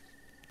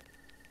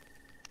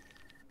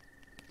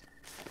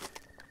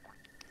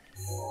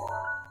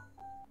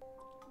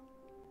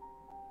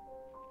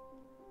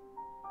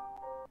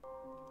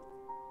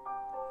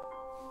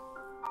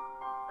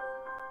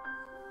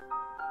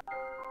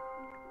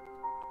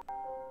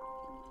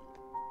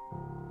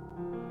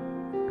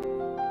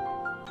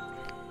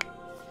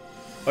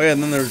 Oh yeah,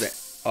 and then there's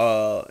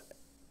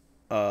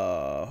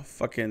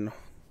fucking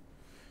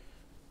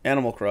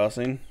Animal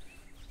Crossing,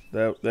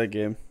 that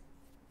game.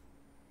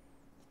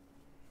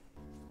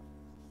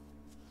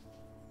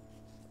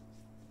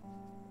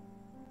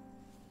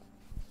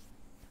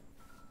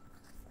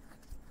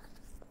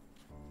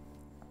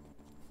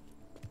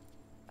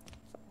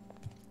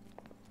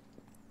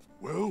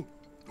 Well,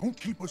 don't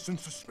keep us in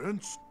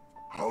suspense.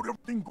 How'd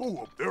everything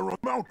go up there on the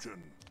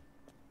mountain?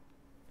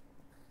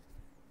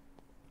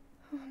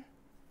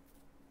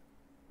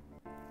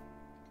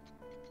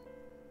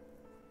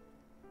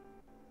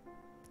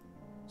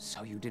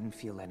 So you didn't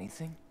feel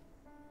anything?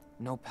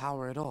 No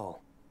power at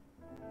all?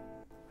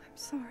 I'm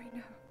sorry,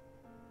 no.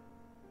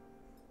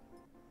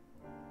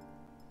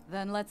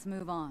 Then let's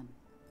move on.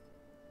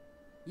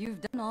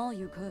 You've done all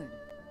you could.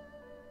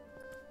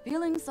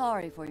 Feeling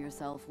sorry for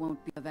yourself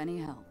won't be of any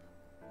help.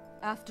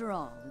 After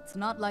all, it's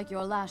not like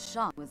your last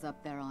shot was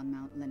up there on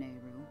Mount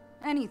Lanayru.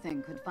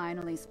 Anything could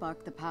finally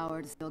spark the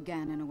power to steal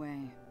Ganon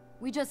away.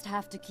 We just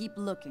have to keep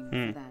looking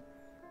for that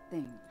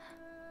thing.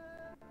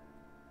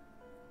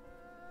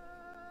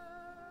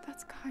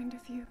 That's kind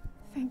of you.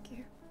 Thank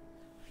you.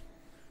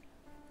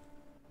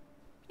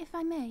 If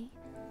I may,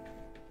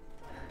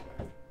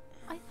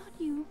 I thought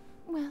you...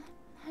 well,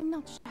 I'm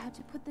not sure how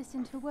to put this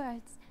into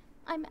words.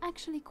 I'm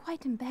actually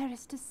quite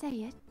embarrassed to say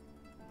it.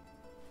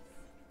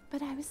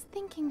 But I was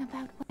thinking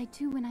about what I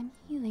do when I'm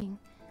healing.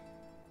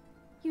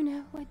 You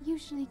know, what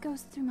usually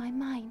goes through my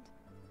mind.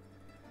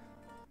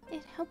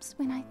 It helps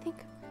when I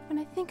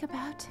think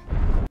about...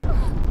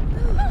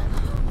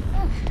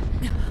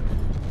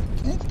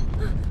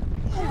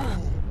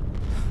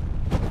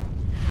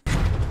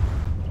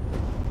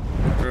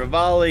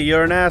 Revali,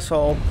 you're an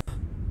asshole.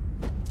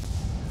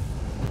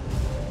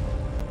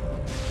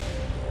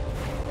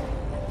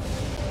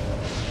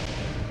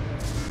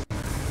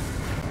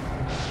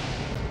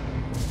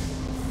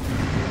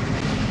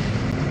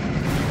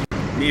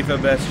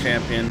 Nifa, best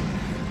champion.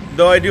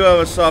 Though I do have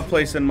a soft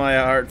place in my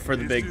heart for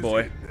the big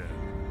boy.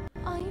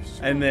 Are you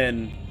sure? And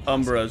then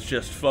Umbra's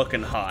just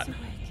fucking hot.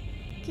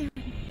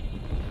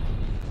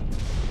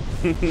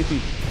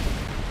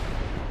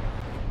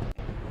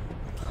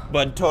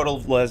 But total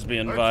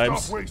lesbian Let's vibes.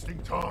 stop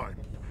wasting time.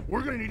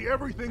 We're gonna need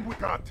everything we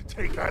got to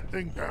take that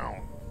thing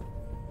down.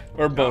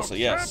 Or Bosa,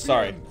 yes,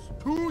 sorry.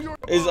 Champions, to your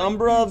Is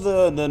Umbra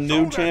the new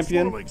Show that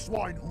champion? swirling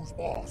swine who's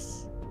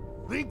boss.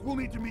 Link will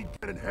need to meet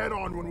Ganon head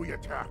on when we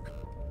attack.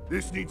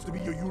 This needs to be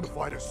a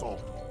unified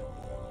assault.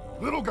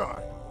 Little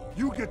guy,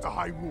 you get to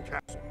Hyrule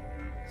Castle.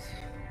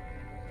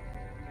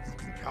 You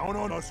can count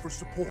on us for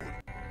support,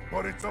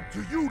 but it's up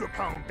to you to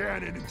pound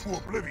Ganon into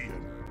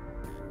oblivion.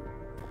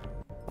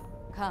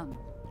 Come,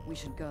 we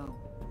should go.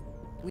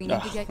 We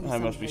need to get you I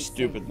must be someplace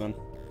stupid safe. then.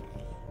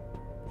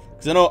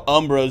 Because I know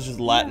Umbra is just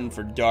Latin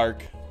for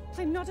dark.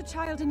 I'm not a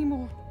child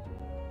anymore.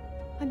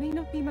 I may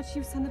not be much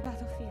use on the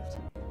battlefield,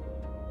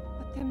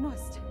 but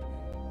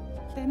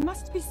there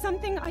must be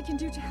something I can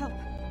do to help.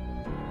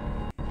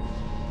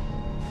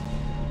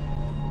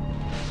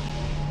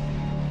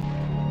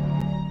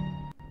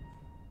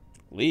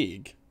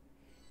 League?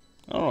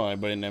 I don't know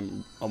anybody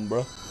named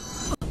Umbra.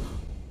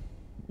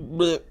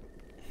 Blech.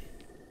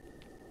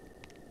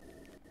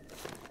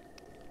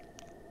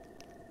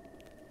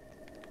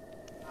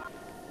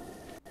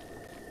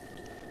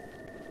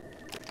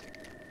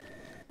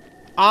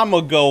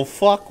 I'ma go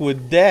fuck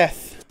with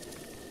death.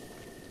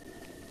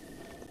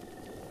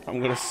 I'm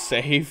gonna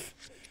save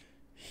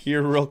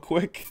here real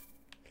quick.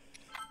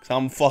 Cause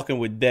I'm fucking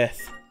with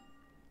death.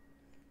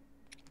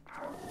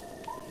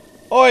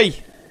 Oi!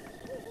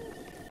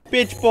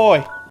 Bitch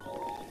boy!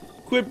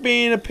 Quit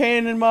being a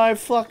pain in my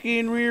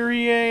fucking rear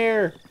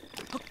air!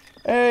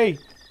 Hey!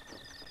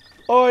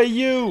 Oi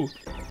you!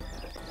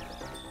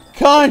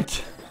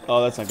 Cunt!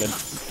 Oh, that's not good.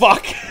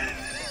 Fuck!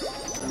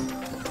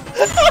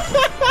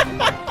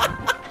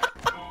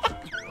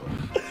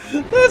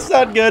 That's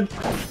not good.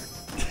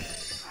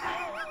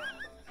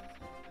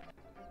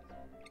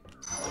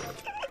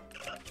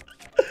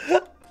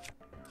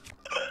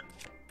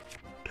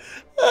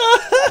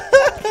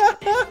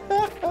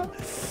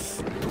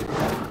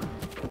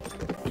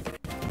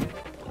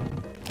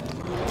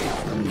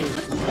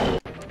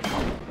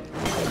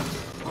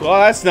 Well,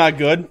 that's not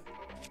good.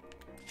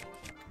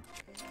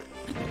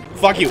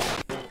 Fuck you.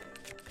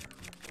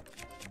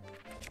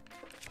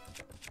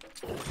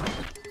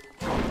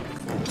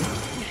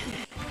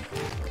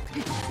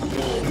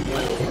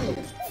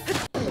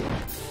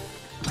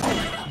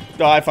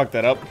 Oh, I fucked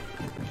that up.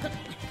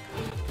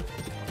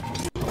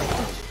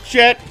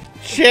 Shit!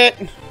 Shit!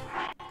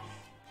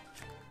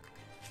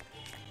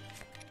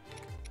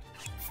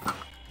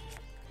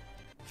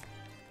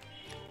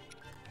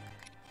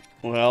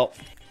 Well,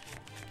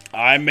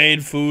 I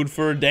made food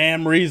for a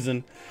damn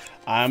reason.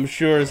 I'm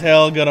sure as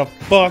hell gonna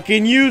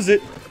fucking use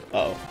it.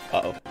 Uh-oh.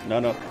 Uh-oh. No,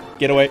 no.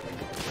 Get away.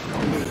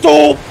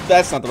 Oh!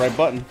 That's not the right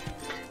button.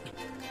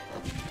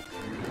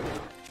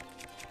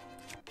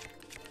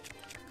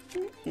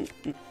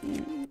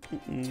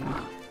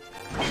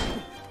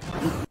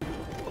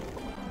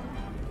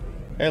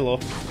 Hello.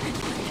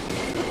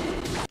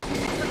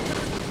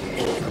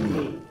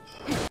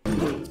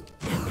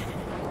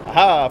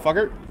 Aha,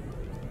 fucker.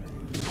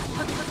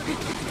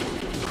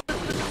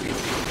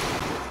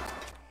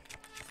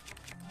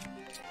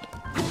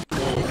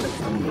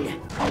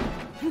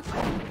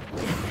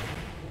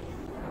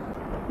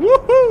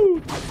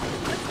 Woohoo!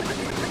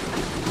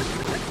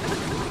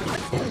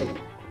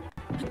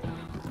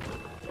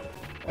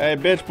 Hey,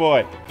 bitch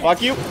boy.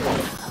 Fuck you.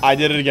 I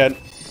did it again.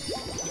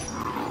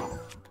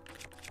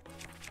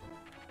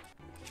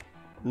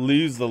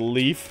 Lose the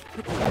leaf.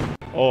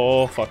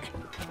 Oh, fuck.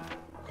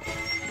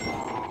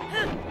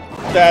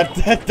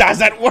 That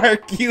doesn't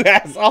work, you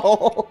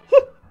asshole.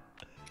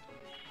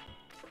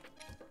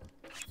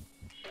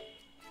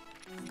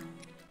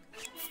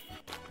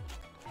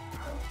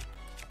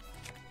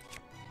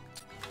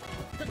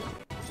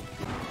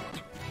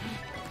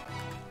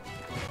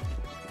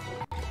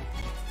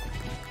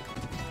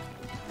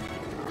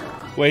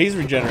 Wait, he's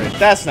regenerated.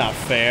 That's not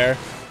fair.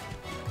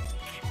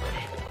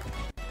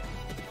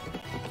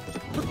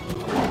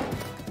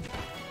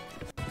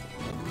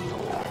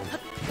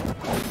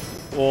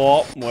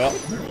 Oh, well.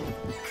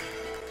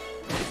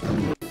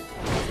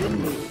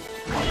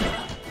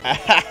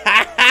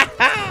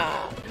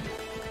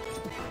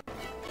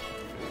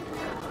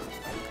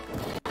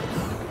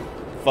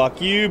 Fuck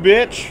you,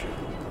 bitch.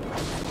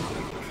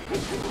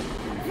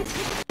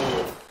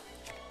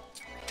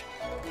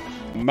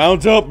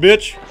 Mount up,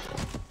 bitch.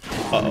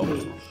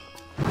 Uh-oh.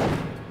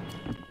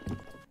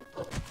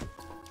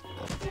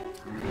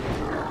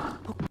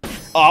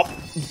 Oh,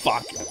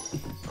 fuck.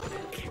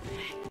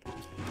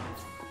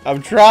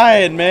 I'm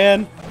trying,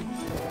 man.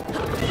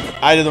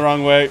 I did the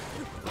wrong way.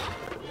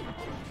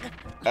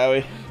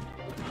 Owie.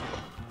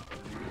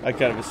 I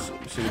kind of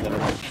assumed that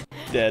I'm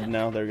dead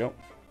now. There we go.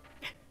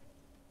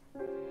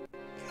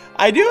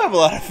 I do have a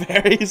lot of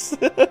fairies.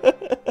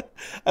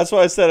 That's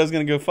why I said I was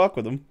going to go fuck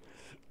with them.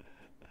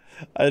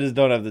 I just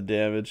don't have the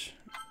damage.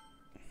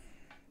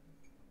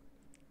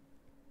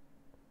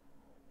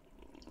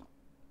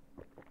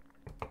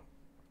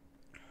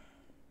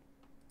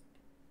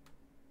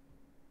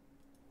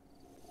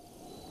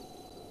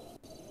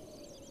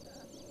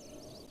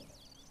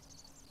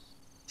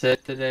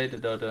 Sit today to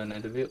go to an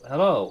interview.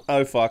 Hello.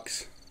 Oh,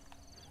 fucks.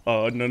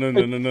 Oh, no.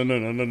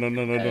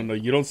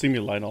 You don't see me,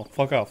 Lionel.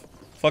 Fuck off.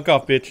 Fuck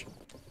off, bitch.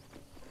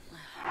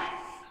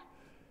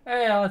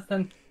 Hey,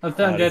 Austin. I was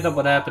telling Jacob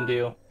what happened to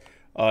you.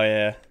 Oh,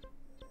 yeah.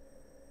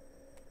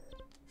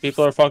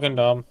 People are fucking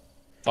dumb.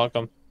 Fuck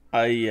them.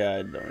 I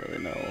don't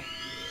really know.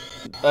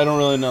 I don't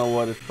really know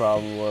what his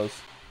problem was.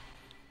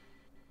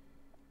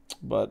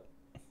 But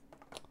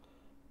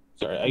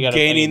Sorry, I gotta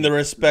gaining the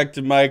respect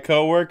of my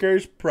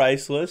coworkers,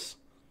 priceless.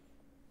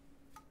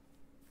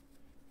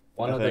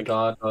 One of the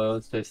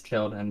gargoyles just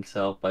killed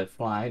himself by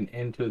flying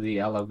into the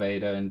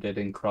elevator and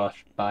getting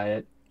crushed by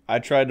it. I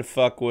tried to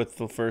fuck with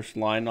the first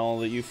Lionel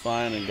that you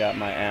find and got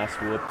my ass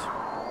whooped.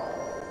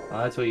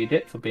 Well, that's what you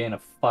did for being a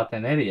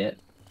fucking idiot.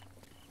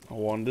 I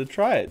wanted to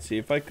try it, see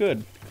if I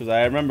could. Because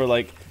I remember,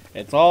 like,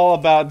 it's all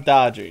about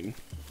dodging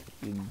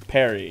and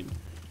parrying.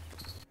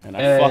 And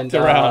I fucked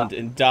around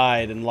and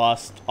died and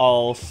lost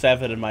all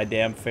 7 of my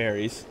damn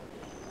fairies.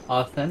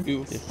 Austin?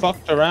 You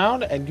fucked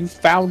around and you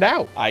found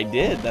out. I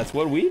did. That's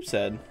what Weeb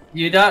said.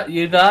 You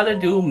gotta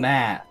do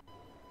math.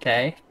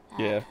 Okay?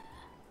 Yeah.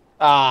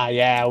 Ah,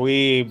 yeah,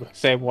 we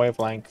same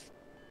wavelength.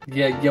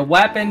 Yeah, your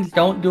weapons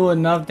don't do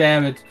enough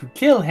damage to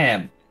kill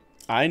him.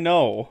 I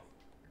know.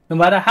 No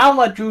matter how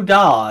much you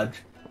dodge,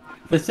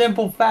 the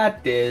simple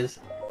fact is,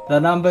 the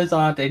numbers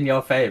aren't in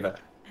your favor.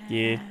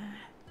 Yeah.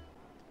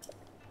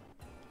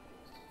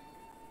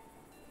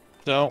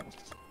 So,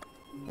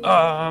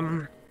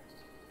 I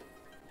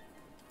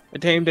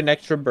tamed an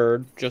extra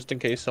bird just in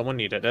case someone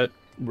needed it.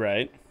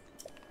 Right.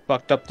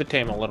 Fucked up the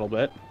tame a little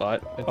bit,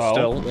 but it's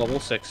still level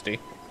 60.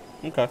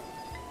 Okay.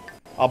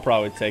 I'll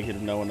probably take it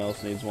if no one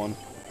else needs one.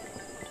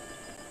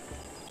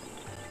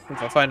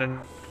 If I find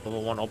a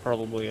level 1, I'll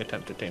probably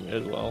attempt to tame it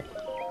as well.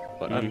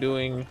 But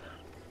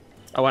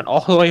I went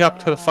all the way up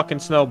to the fucking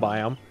snow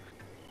biome,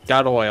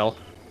 got oil,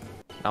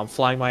 now I'm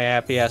flying my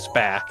happy ass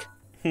back.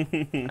 I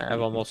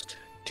have almost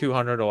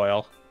 200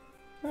 oil.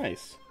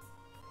 Nice.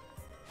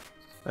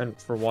 And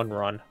for one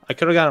run. I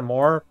could have gotten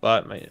more,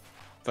 but I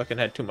fucking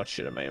had too much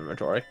shit in my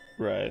inventory.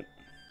 Right.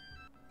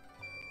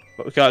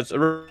 But because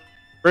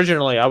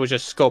originally I was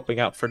just scoping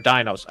out for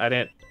dinos, I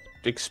didn't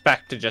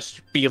expect to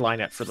just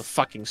beeline it for the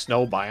fucking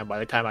snow biome. By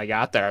the time I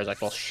got there, I was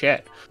like, well,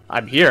 shit,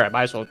 I'm here. I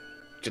might as well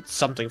get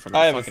something from the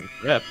fucking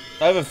trip.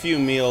 I have a few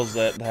meals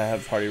that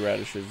have hardy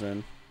radishes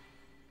in.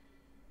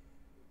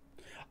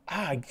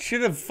 I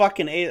should have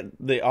fucking ate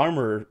the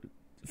armor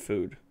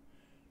food.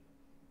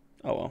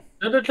 Oh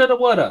well. Shoulda,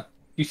 woulda.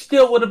 You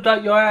still would have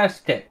got your ass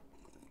kicked.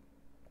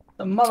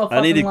 The motherfucking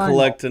I need to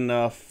collect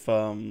enough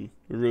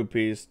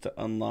rupees to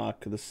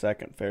unlock the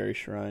second fairy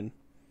shrine.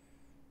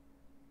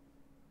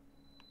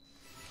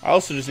 I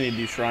also just need to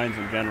do shrines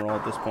in general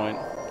at this point.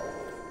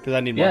 Because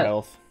I need more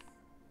health.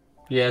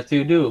 Yes,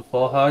 you do.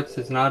 4 hearts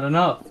is not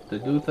enough to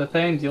do the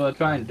things you are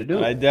trying to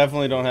do. I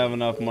definitely don't have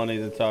enough money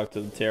to talk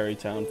to the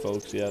Terrytown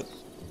folks yet.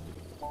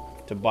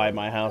 To buy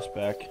my house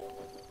back.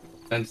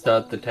 And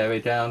start the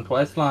Terrytown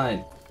quest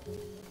line.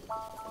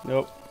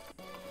 Nope.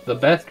 The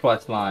best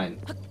quest line.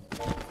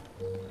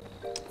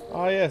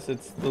 Oh yes,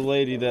 it's the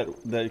lady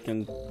that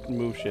can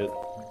move shit.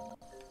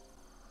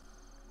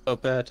 So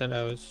Pat and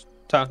I was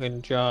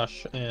talking to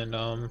Josh, and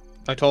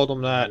I told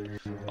him that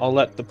I'll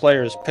let the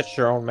players pitch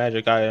their own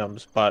magic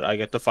items, but I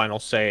get the final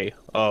say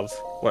of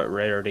what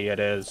rarity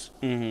it is.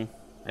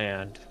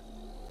 And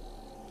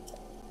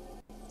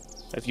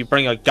if you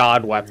bring a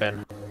god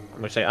weapon, I'm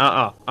gonna say,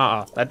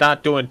 that's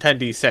not doing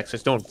 10d6,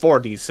 it's doing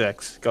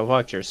 4d6. Go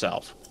fuck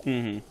yourself.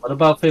 What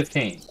about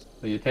 15?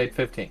 Will you take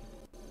 15?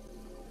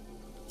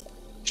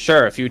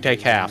 Sure, if you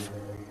take half.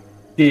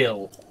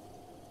 Deal.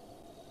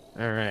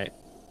 Alright.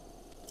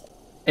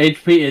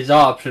 HP is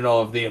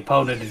optional if the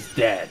opponent is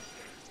dead.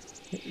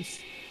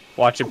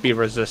 Watch it be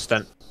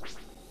resistant.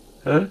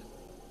 Huh?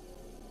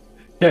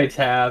 Takes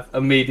half,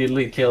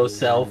 immediately kills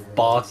self,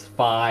 boss,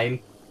 fine.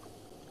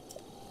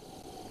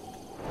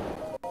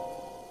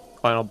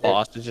 Final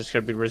boss is just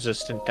gonna be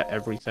resistant to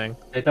everything.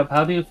 Jacob,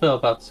 how do you feel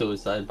about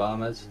suicide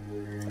bombers?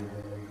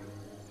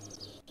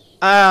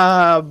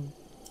 I'm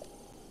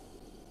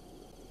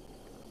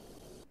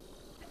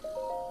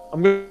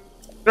gonna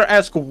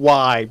ask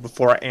why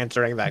before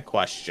answering that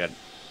question.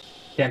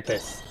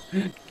 Tempest.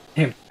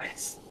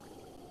 Tempest.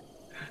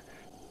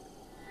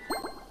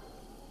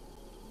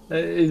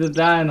 He's a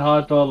dying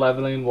hardcore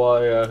leveling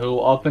warrior who,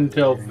 up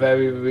until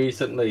very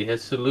recently,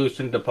 his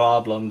solution to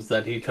problems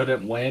that he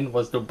couldn't win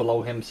was to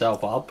blow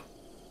himself up.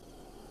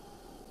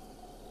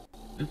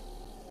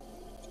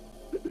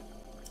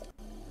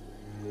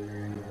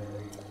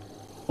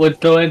 Which,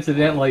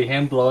 coincidentally,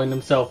 him blowing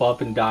himself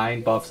up and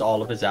dying buffs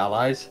all of his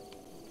allies.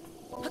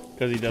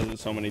 Because he does it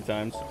so many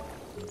times.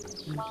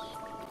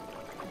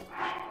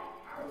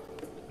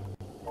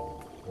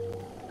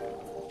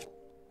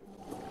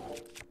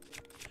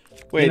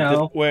 Wait,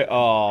 wait,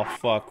 oh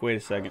fuck, wait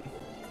a second.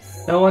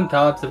 No one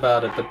talks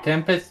about it, but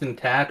Tempest and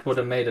Tat would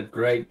have made a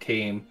great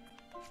team.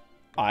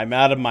 I'm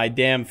out of my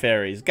damn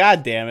fairies.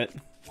 God damn it.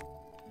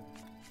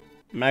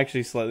 I'm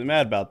actually slightly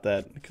mad about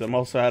that, because I'm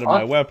also out of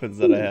my weapons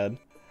that I had.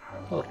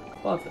 Oh,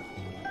 fuck it.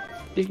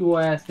 Stick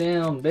your ass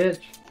down, bitch.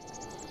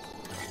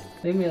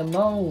 Leave me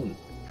alone.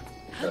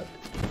 You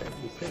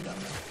stay down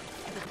there.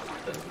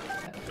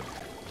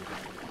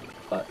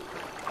 But,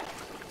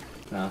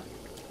 nah.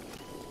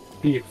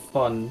 Be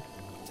fun.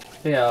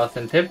 Yeah,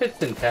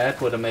 Tempest and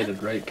Tat would have made a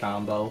great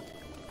combo.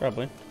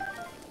 Probably.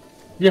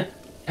 Yeah,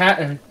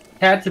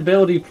 Tat's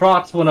ability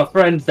procs when a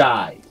friend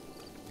dies.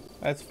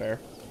 That's fair.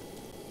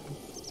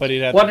 But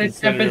he'd have What to is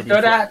consider Tempest him a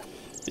good at?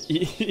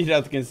 He'd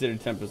have to consider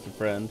Tempest a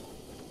friend.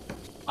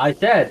 I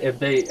said if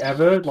they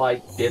ever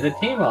like did a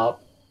team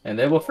up and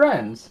they were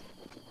friends,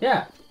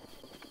 yeah.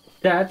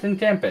 Tat and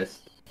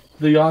Tempest,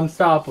 the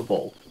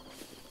unstoppable.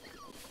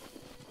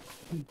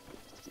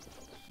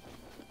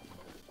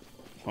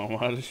 I'm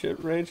out of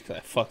shit rage because I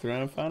fucked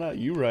around and found out.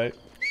 You right.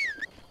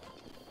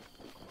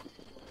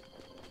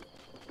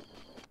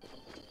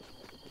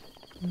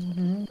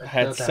 I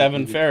had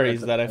 7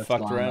 fairies that I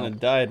fucked around and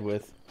died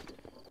with.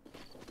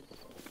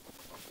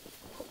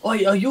 Oh,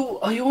 are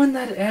you in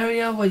that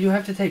area where you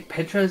have to take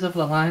pictures of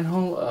the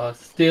Lionel?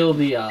 Steal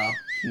the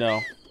No.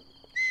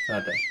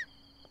 Okay.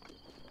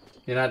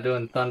 You're not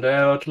doing Thunder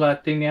Arrow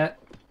collecting yet?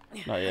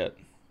 Not yet.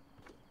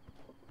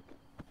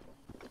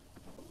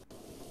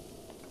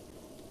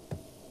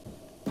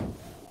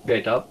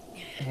 Straight up.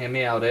 Hear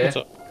me out here.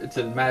 It's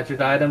a magic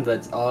item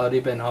that's already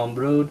been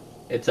homebrewed.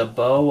 It's a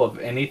bow of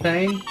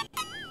anything.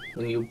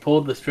 When you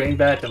pull the string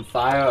back and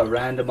fire, a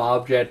random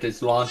object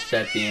is launched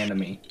at the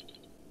enemy.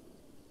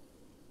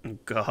 Oh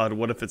God,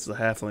 what if it's the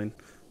halfling?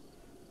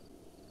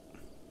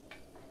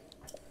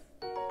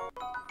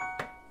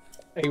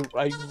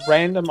 A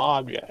random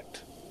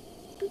object.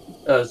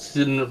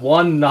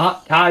 One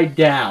not tied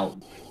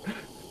down.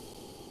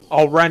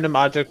 A random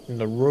object in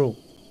the room.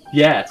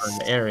 Yes. Or in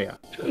the area.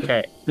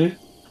 Okay.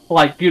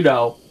 Like, you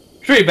know,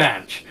 tree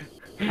bench.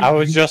 I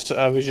was just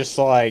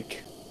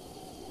like,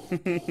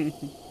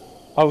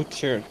 oh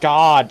dear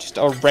God, just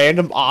a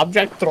random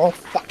object, throw a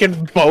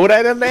fucking boat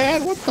at a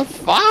man? What the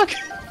fuck?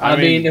 I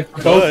mean if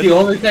boat's the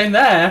only thing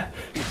there.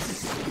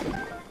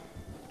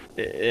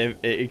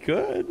 It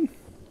could.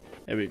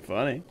 It'd be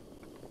funny.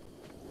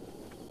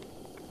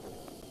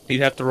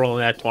 You'd have to roll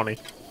in that 20.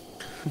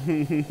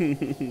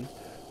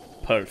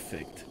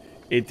 Perfect.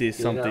 It is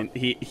something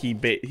he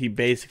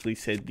basically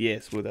said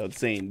yes without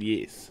saying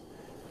yes.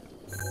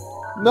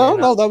 No,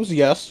 that was a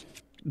yes.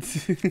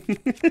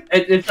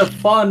 It's a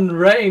fun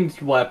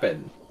ranged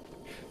weapon.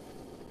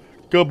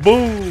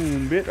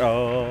 Kaboom! Bit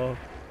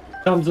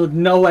comes with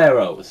no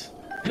arrows.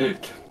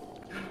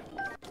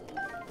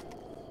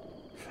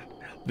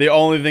 The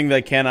only thing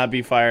that cannot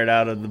be fired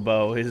out of the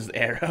bow is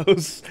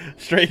arrows.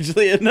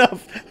 Strangely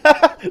enough,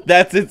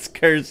 that's its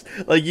curse.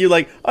 Like you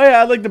like, oh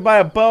yeah, I'd like to buy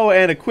a bow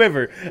and a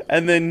quiver,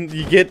 and then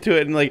you get to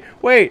it and like,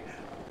 wait,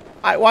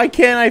 why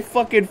can't I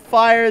fucking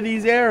fire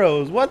these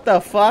arrows? What the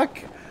fuck?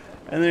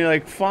 And then you're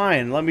like,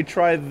 fine, let me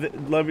try.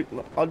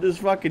 I'll just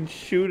fucking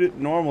shoot it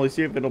normally,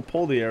 see if it'll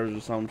pull the arrows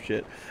or some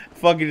shit.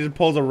 Fucking just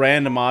pulls a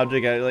random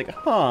object at it, like,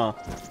 huh?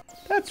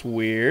 That's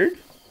weird.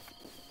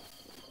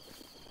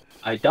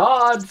 I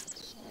dodged.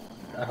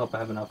 I hope I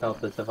have enough health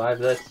to survive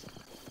this.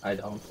 I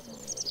don't.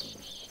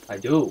 I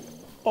do.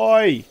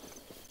 Oi!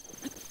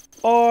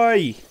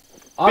 Oi!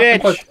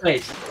 Octopus Bitch!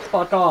 face.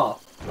 Fuck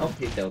off. Oh,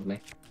 he killed me.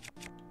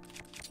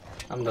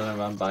 I'm gonna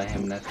run by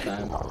him next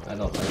time. I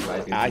don't like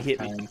fighting this hit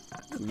time. me.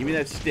 Give me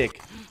that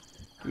stick.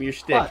 Give me your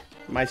stick. What?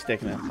 My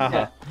stick now.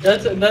 Haha. Yeah,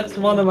 that's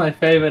one of my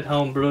favorite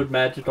homebrewed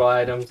magical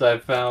items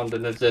I've found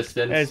in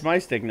existence. Hey, it's my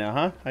stick now,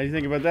 huh? How do you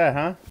think about that,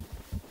 huh?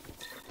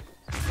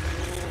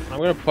 I'm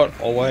gonna put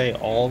away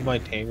all of my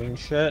taming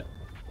shit,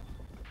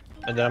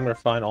 and then I'm gonna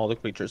find all the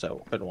creatures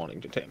I've been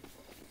wanting to tame.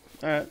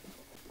 Alright.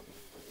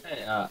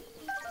 Hey,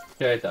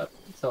 straight up.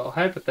 So,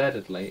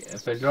 hypothetically,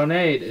 if a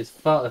grenade is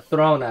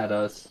thrown at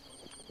us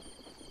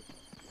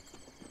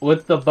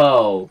with the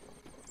bow,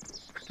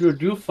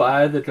 could you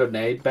fire the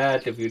grenade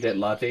back if you get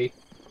lucky?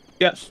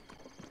 Yes.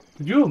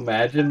 Could you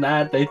imagine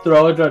that? They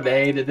throw a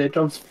grenade and it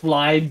comes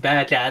flying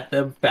back at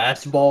them,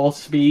 fastball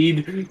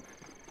speed.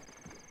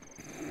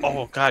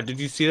 Oh God, did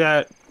you see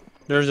that?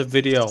 There's a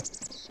video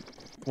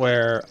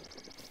where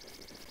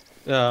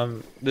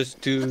this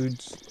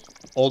dude's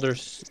older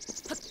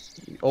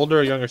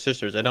or younger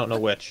sisters, I don't know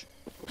which,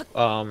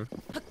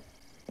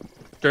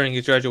 during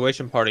his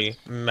graduation party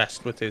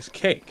messed with his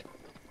cake.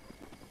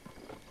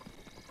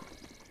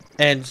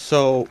 And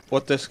so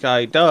what this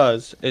guy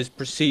does is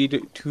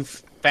proceed to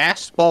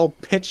fastball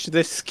pitch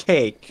this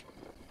cake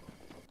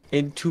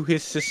into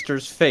his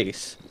sister's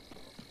face.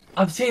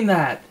 I've seen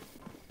that.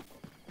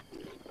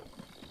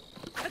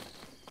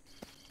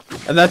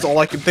 And that's all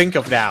I can think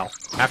of now,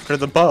 after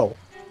the bow.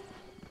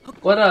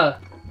 What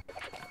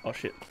Oh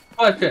shit.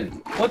 question.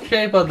 What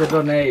shape are the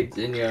grenades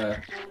in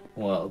your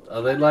world?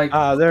 Are they like...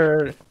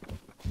 They're...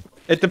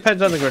 It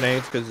depends on the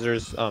grenades, because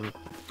there's,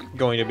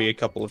 going to be a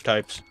couple of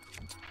types.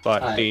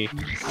 But the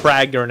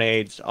frag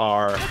grenades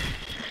are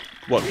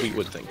what we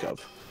would think of.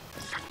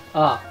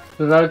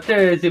 Because I was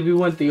curious if you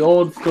went the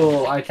old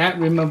school, I can't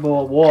remember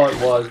what war it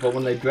was, but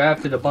when they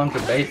drafted a bunch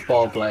of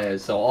baseball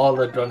players, so all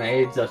the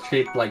grenades are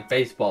shaped like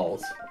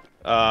baseballs.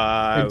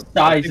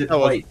 size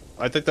and weight.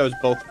 I think that was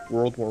both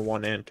World War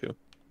I and II.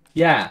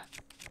 Yeah.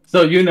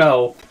 So, you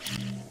know,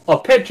 a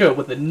pitcher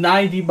with a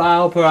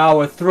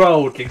 90-mile-per-hour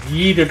throw to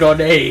yeet a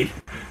grenade.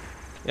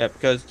 Yeah,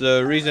 because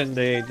the reason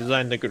they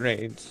designed the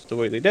grenades the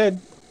way they did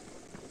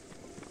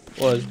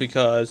was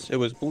because it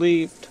was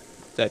believed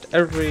that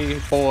every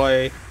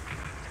boy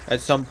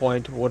at some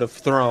point would have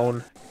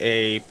thrown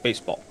a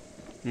baseball.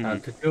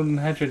 Could you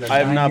imagine I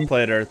have not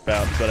played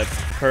Earthbound, but I've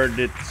heard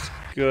it's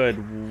good.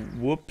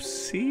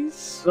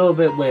 Whoopsies? A little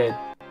bit weird.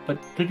 But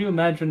could you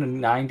imagine a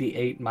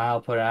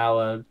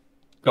 98-mile-per-hour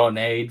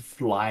grenade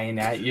flying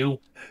at you?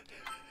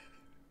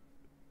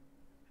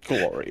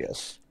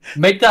 Glorious.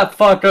 Make that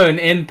fucker an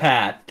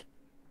impact.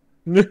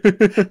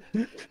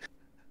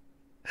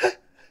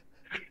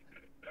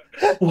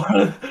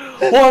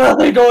 What are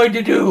they going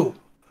to do?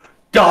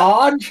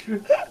 Dodge?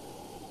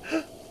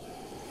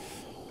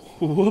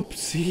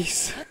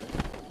 Whoopsies.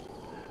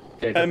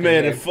 Jacob, I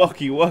made a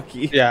fucky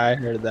wucky. Yeah, I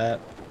heard that.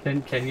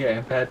 Can your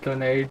impact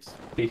grenades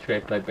be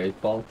shaped like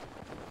baseball?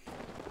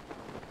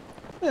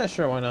 Yeah,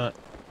 sure, why not?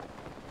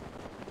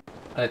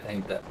 I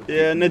think that would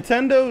Yeah, be...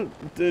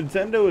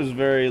 Nintendo is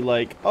very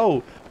like,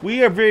 oh,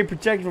 we are very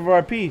protective of our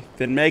IP.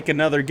 Then make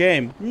another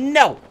game.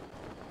 No.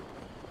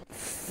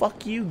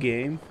 Fuck you,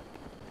 game.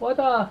 What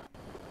was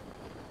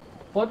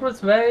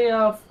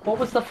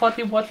the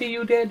fucky wucky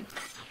you did?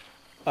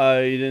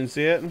 You didn't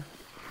see it?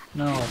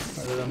 No,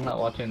 I'm not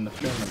watching the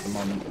stream at the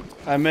moment.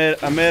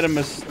 I made a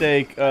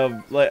mistake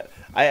of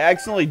I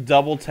accidentally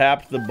double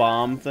tapped the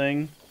bomb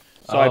thing,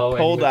 so I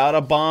pulled out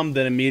a bomb,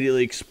 then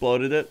immediately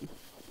exploded it.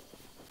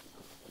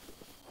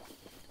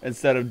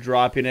 Instead of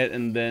dropping it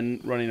and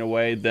then running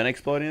away, then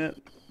exploding it.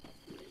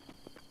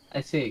 I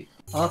see.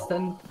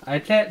 Austin, I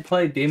can't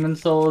play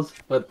Demon's Souls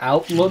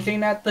without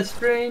looking at the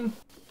stream.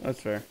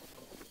 That's fair.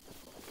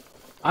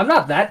 I'm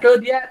not that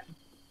good yet.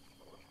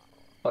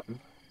 But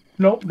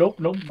nope.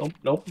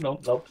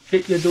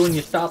 Shit, you're doing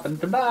your stopping.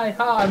 Goodbye.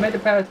 Ha, I made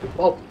it past.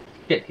 Oh,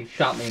 shit, he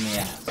shot me in the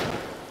ass.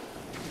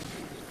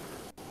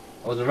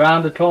 I was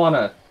around the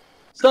corner.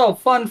 So,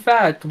 fun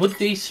fact, with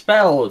these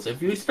spells,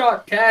 if you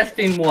start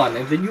casting one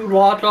and then you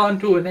lock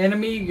onto an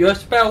enemy, your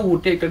spell will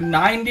take a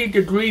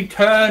 90-degree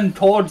turn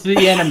towards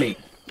the enemy.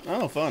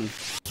 Oh, fun.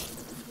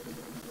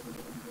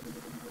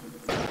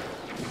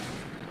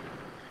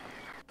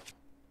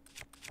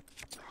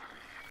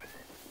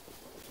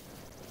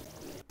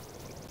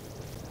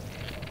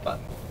 But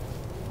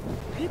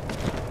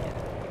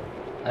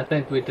I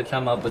think we could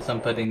come up with some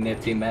pretty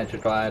nifty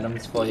magical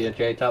items for you,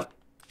 Jacob.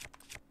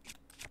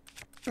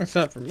 It's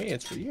not for me,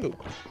 it's for you.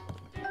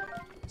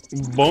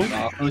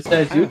 Bonk. Who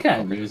says you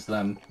can't use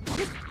them?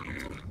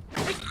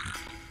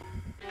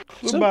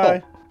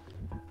 Goodbye.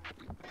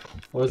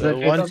 What was that,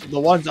 The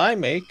ones I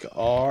make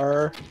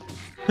are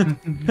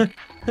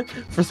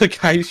for the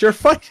guys you're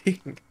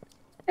fighting.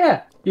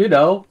 Yeah, you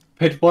know,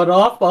 pick one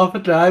off the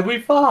time we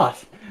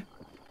fought.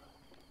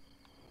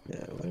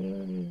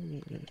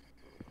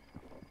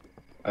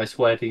 I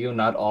swear to you,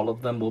 not all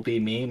of them will be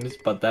memes,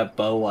 but that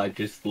bow I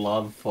just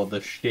love for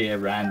the sheer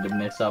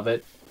randomness of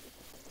it.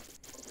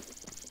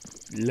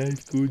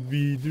 Life could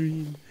be a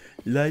dream.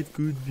 Life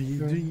could be a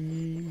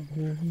dream.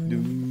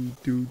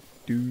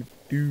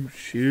 Do,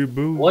 sheer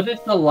boom. What is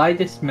the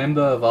lightest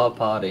member of our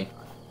party?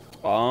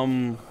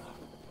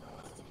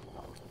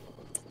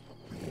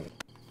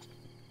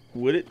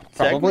 Would it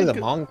Probably the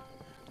technically- monk. I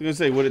was gonna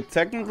say, would it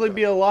technically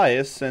be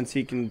Elias since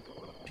he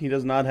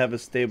does not have a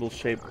stable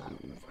shape of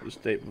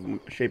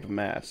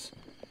mass?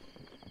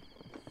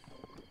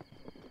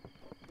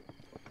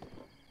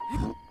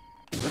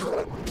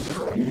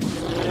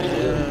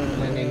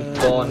 Meaning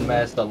Dawn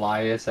Mass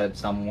Elias at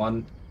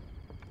someone.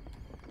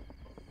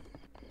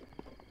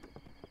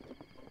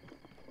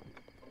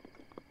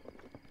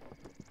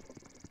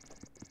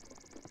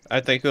 I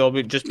think there'll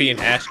just be an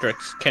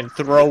asterisk. Can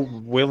throw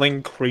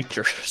willing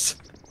creatures.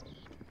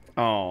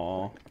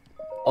 Oh.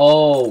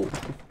 Oh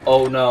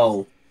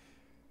no.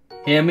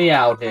 Hear me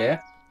out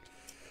here.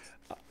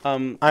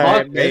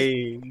 I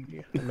may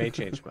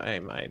change my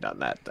mind on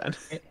that then.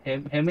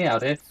 Hear me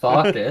out here.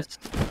 Farkas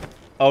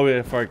Oh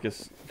yeah,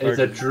 Farkas. is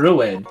a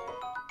druid.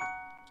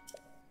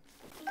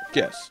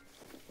 Yes.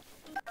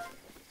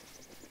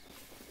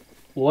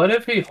 What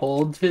if he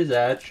holds his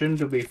action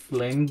to be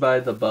flinged by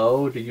the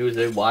bow to use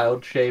a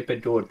wild shape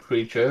into a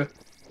creature?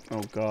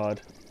 Oh god.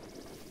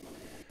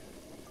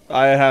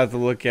 I have to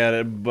look at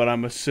it, but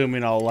I'm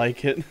assuming I'll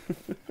like it.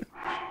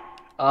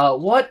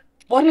 What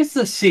is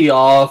the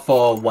CR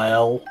for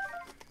well?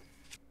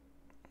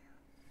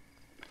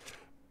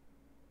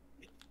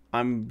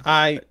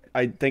 I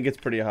think it's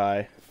pretty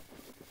high.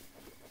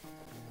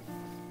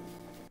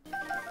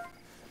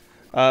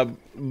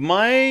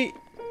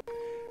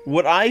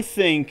 What I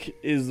think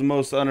is the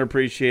most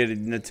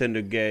unappreciated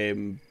Nintendo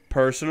game,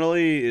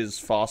 personally, is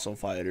Fossil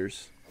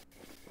Fighters.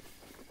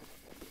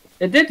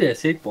 It did a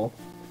sequel.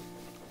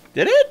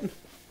 Did it?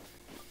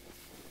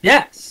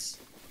 Yes.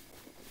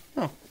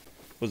 Oh.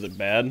 Was it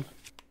bad?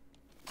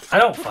 I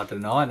don't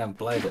fucking know. I never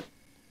played it.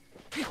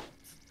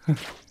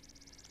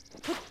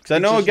 Because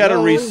Because I know it got a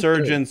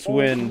resurgence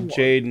when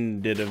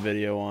Jaden did a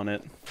video on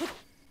it.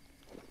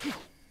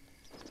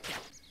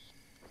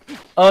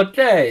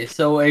 Okay,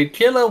 so a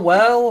killer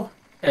whale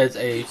has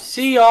a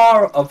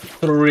CR of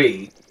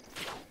 3.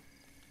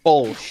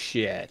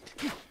 Bullshit.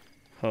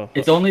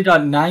 It's only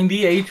got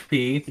 90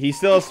 HP. He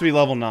still has to be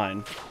level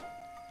 9.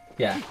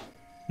 Yeah.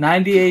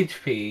 90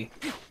 HP.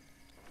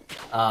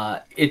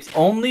 It's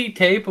only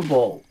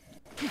capable.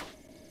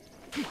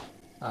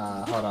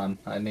 Hold on.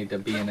 I need to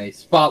be in a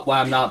spot where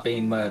I'm not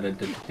being murdered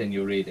to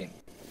continue reading.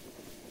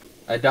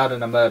 I died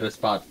in a murder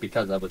spot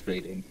because I was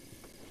reading.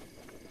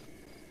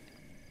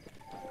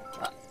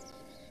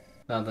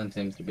 Nothing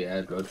seems to be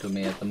aggro to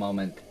me at the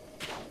moment.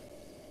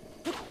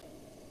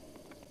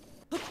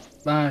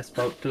 I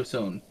spoke too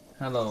soon.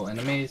 Hello,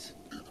 enemies.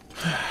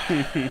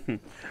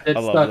 It's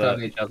stuck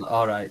on each other.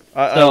 Alright.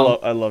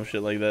 I love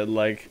shit like that.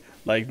 Like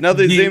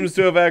nothing seems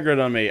to have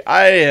aggroed on me.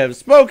 I have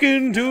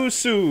spoken too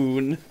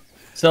soon.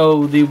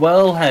 So the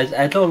well has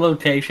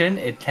echolocation.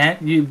 It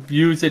can't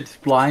use its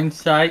blind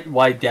sight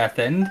while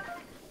deafened.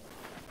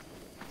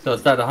 So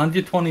it's got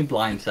 120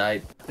 blind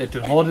sight. It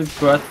can hold its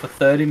breath for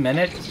 30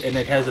 minutes, and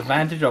it has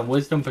advantage on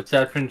wisdom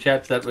perception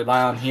checks that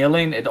rely on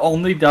healing. It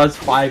only does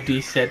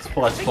 5d6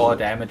 plus 4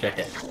 damage a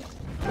hit.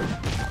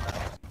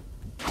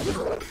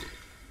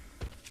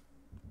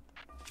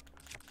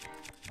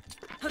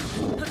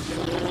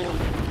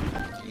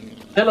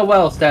 Killer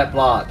whale stat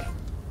block.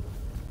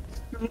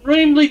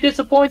 Extremely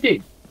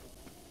disappointing.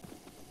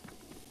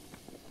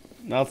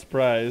 Not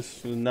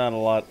surprised. Not a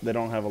lot. They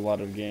don't have a lot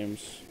of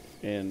games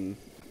in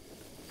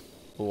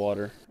the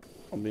water.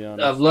 I'll be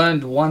honest. I've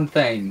learned one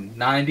thing.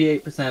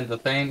 98% of the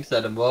things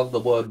that involve the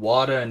word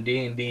water and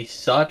D&D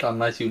suck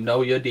unless you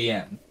know your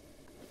DM.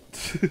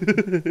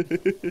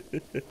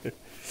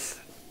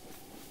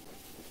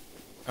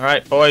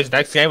 Alright, boys,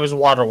 next game is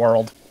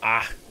Waterworld.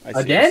 I see.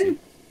 Again?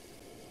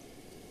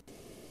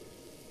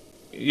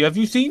 Have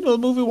you seen the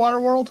movie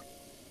Waterworld?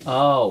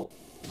 Oh,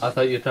 I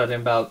thought you were talking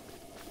about...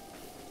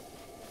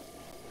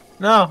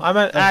 No, I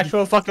meant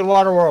actual fucking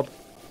Waterworld.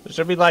 There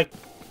should be like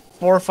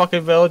 4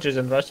 fucking villages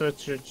and the rest of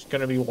it's just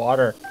gonna be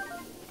water.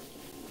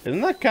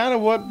 Isn't that kind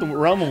of what the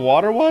Realm of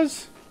Water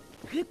was?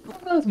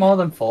 There's more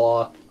than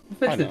 4.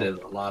 I visited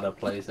a lot of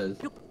places.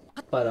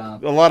 But,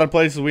 a lot of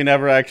places we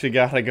never actually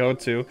got to go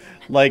to.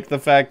 Like the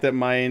fact that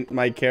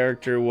my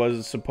character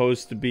was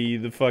supposed to be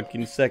the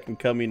fucking second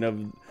coming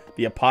of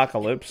the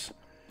apocalypse.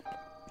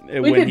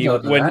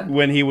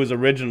 When he was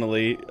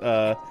originally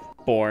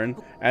born,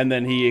 and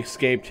then he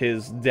escaped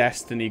his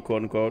destiny,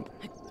 quote unquote,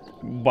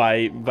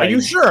 by Are you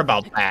sure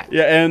about that?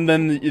 Yeah, and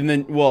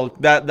then well,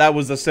 that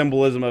was the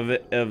symbolism of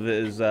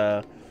his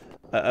of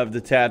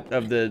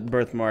the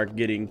birthmark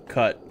getting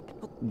cut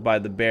by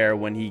the bear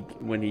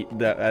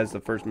as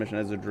the first mission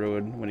as a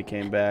druid when he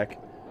came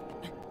back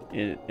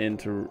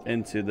into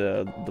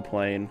the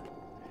plane.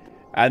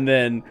 And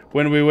then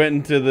when we went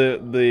into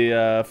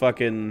the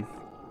fucking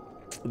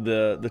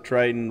the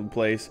Triton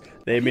place,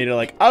 they made it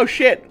like, oh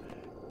shit,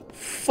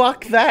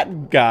 fuck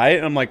that guy.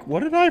 And I'm like,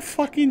 what did I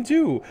fucking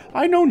do?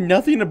 I know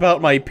nothing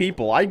about my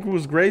people. I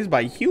was raised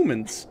by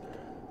humans.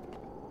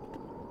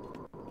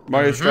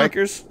 Mario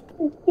Strikers?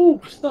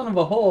 Ooh, son of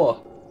a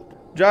whore.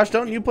 Josh,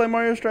 don't you play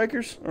Mario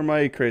Strikers? Or am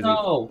I crazy?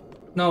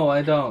 No,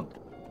 I don't.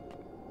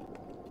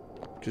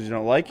 Because you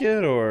don't like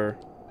it, or?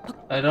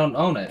 I don't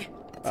own it.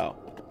 Oh.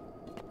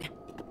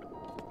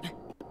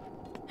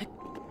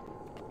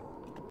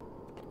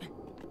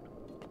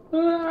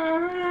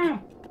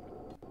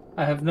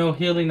 I have no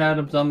healing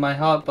items on my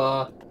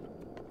hotbar.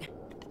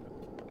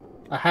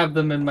 I have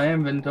them in my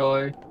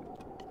inventory.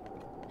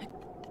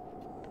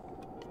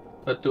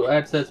 But to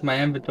access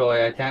my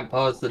inventory, I can't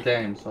pause the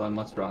game, so I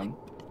must run.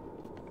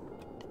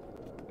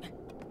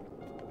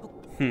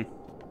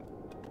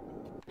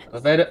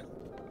 I've made it.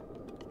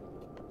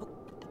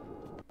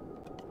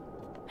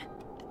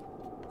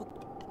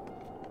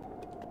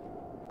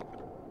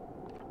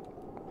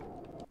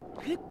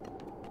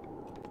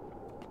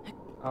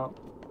 Oh,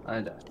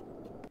 I died.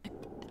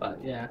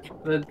 But yeah,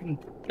 the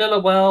killer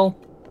whale,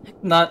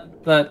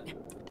 not that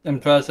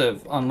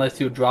impressive unless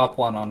you drop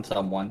one on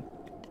someone.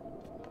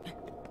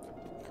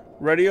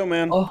 Radio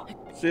man. Oh,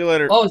 see you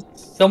later. Oh,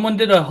 someone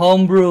did a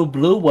homebrew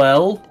blue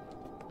whale,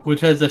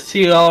 which has a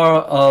CR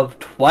of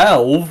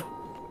 12.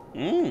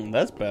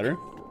 That's better.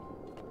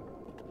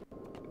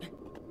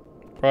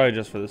 Probably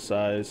just for the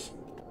size.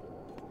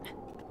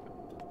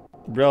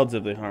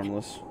 Relatively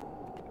harmless.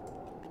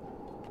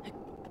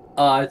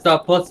 It's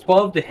got plus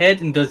 12 to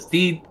hit and does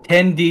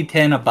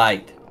 10d10 a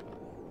bite.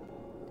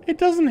 It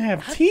doesn't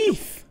have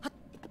teeth.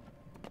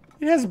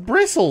 It has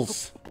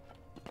bristles.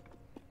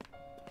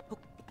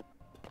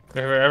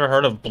 Have you ever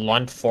heard of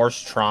blunt force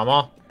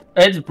trauma?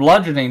 It's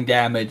bludgeoning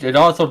damage. It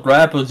also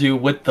grapples you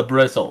with the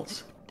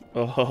bristles.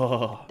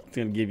 Oh, it's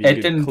gonna give you.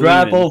 It can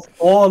grapple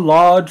 4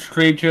 large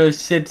creatures,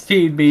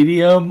 16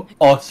 medium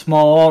or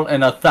small,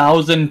 and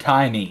 1,000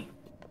 tiny.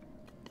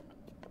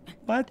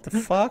 What the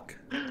fuck?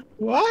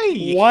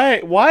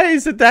 Why? Why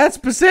is it that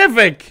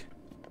specific?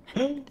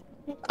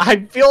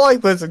 I feel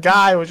like this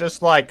guy was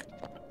just like,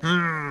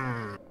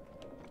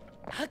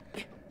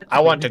 I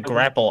want to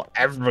grapple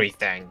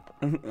everything.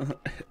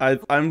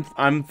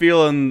 I'm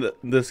feeling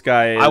this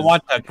guy is... I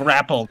want to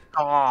grapple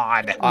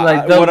God.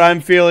 What I'm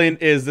feeling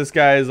is this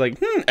guy is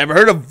like, ever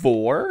heard of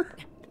Vor?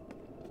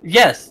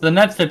 Yes, the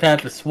next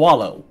attack is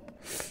Swallow.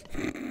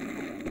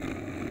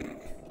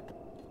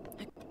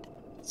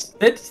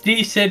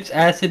 6d6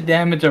 acid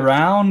damage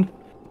around.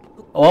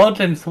 All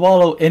can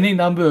swallow any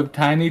number of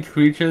tiny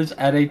creatures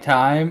at a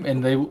time,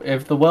 and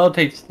if the well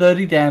takes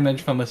 30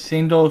 damage from a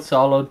single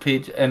swallowed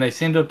creature and a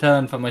single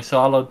turn from a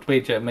swallowed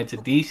creature, it makes a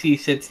DC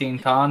 16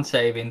 con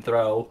saving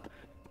throw.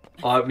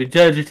 It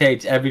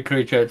regurgitates every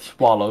creature it's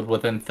swallowed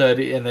within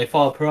 30, and they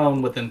fall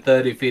prone within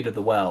 30 feet of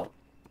the well.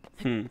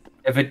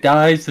 If it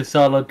dies, the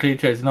swallowed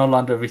creature is no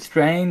longer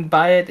restrained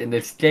by it and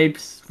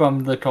escapes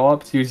from the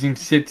corpse using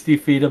 60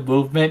 feet of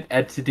movement,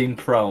 exiting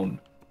prone.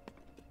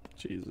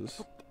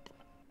 Jesus.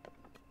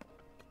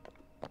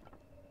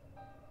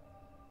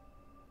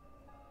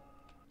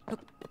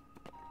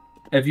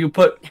 If you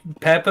put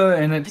pepper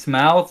in its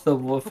mouth,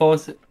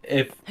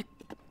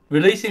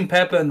 releasing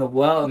pepper in the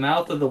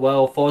mouth of the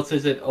well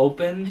forces it to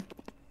open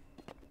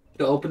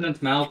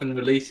its mouth and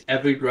release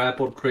every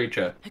grappled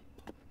creature.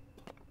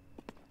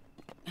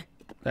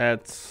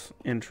 That's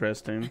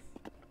interesting.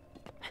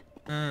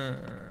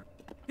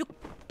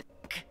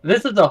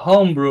 This is a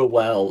homebrew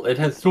well. It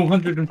has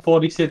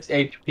 246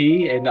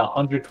 HP and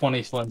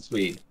 120 swim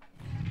speed.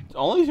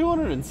 Only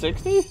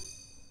 260?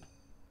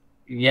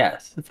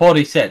 Yes,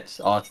 46,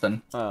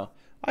 Austin. Oh.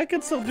 I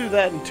could still do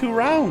that in 2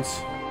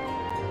 rounds.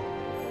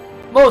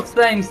 Most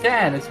things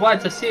can. It's why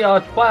it's a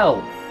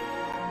CR12.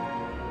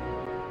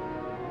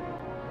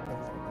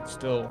 It's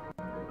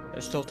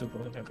still too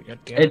good.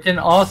 It can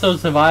also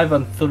survive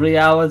on 3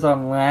 hours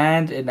on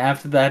land, and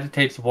after that it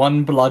takes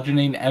 1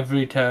 bludgeoning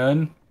every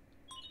turn.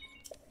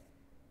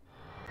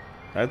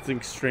 That's an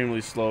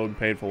extremely slow and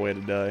painful way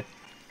to die.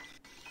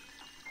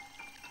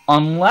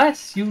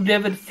 Unless you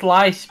give it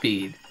fly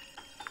speed.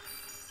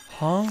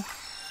 Huh?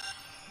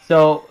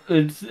 So,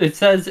 it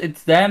says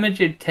its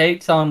damage it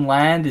takes on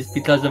land is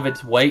because of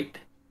its weight.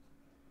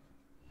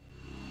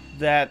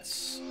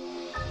 That's...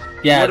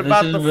 Yeah,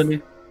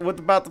 what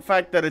about the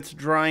fact that it's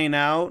drying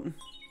out?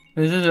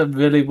 This is a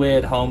really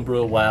weird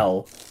homebrew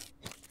well.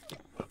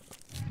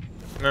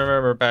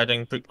 Remember,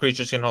 batting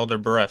creatures can hold their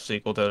breaths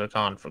equal to their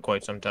con for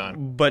quite some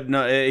time. But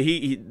no,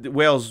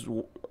 whales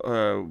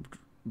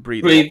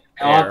breathe air.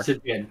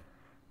 Oxygen.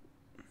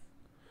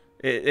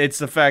 It's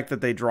the fact that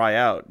they dry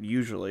out,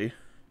 usually.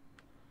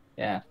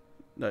 Yeah.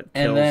 That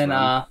and kills then,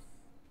 them.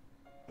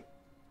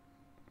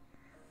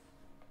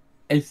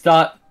 It's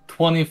got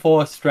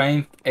 24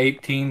 strength,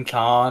 18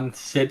 con,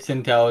 6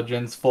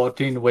 intelligence,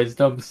 14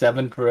 wisdom,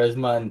 7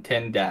 charisma, and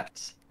 10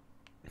 dex.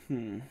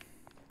 You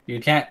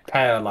can't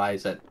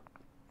paralyze it.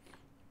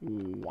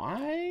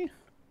 Why?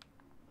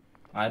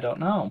 I don't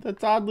know.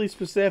 That's oddly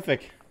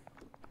specific.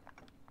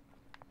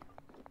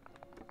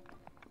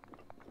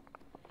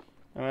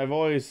 And I've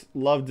always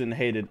loved and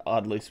hated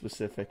oddly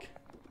specific.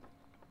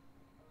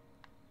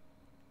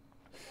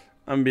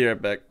 I'm gonna be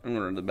right back. I'm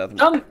gonna run to the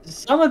bathroom.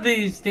 Some of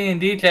these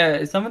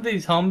D&D some of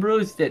these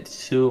homebrews get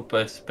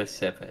super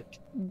specific.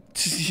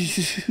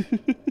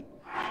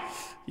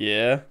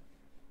 Yeah.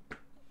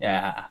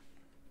 Yeah.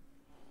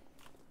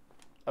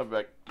 I'm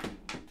back.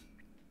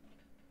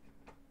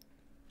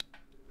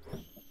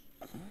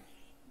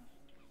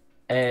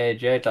 Hey,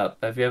 Jacob,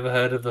 have you ever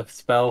heard of the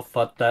spell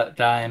Fuck That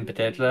Guy in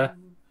particular?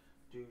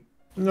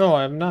 No,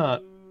 I'm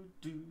not.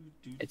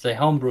 It's a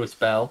homebrew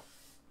spell.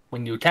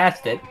 When you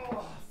cast it,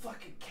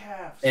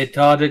 it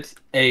targets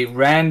a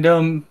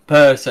random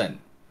person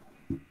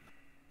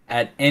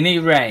at any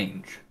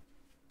range.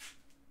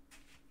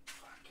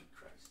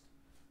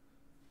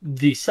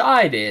 The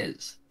side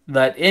is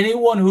that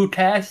anyone who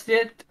casts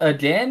it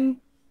again,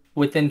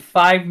 within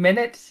 5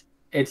 minutes,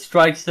 it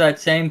strikes that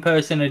same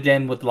person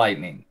again with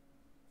lightning.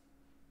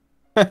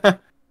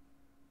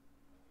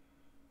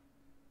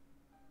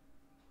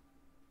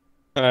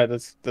 Alright,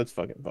 that's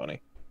fucking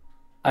funny.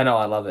 I know,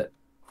 I love it.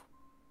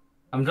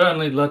 I'm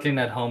currently looking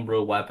at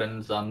homebrew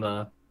weapons on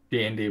the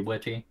D&D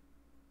wiki.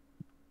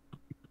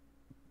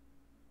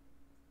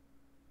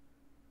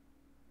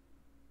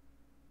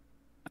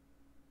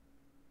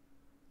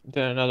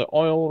 Then another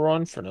oil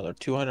run for another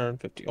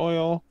 250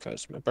 oil,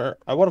 because my bird...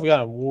 I would have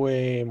gotten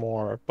way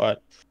more,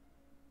 but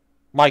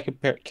my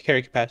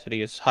carry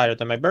capacity is higher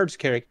than my bird's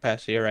carry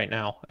capacity right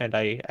now, and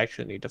I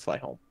actually need to fly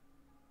home.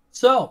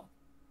 So,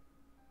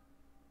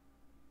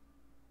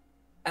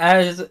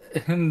 as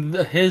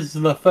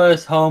the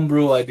first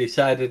homebrew I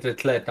decided to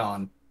click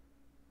on.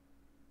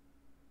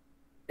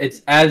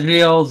 It's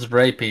Azrael's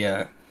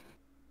Rapier.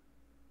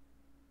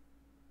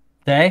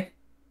 Okay?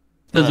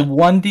 Does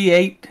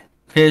 1d8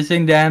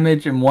 piercing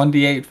damage and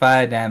 1d8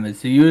 fire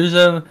damage. The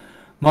user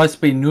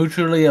must be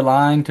neutrally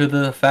aligned to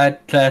the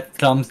fact that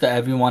comes to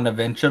everyone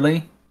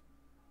eventually.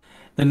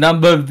 The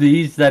number of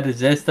these that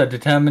exist are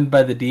determined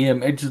by the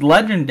DM. It's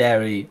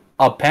legendary,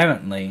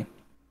 apparently.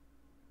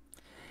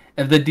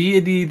 If the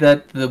deity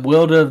that the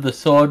wielder of the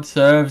sword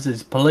serves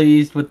is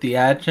pleased with the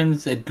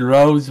actions, it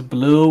glows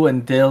blue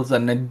and deals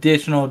an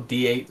additional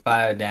d8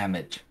 fire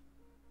damage.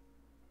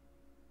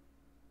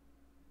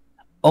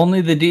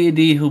 Only the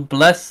deity who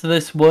blessed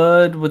this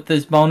word with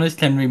this bonus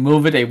can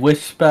remove it. A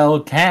wish spell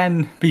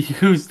can be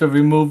used to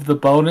remove the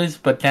bonus,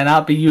 but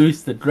cannot be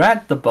used to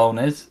grant the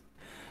bonus.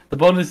 The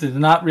bonus is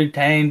not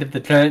retained if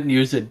the current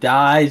user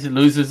dies,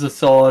 loses a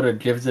sword, or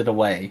gives it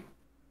away.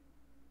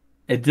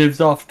 It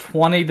gives off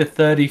 20 to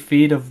 30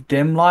 feet of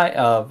dim light,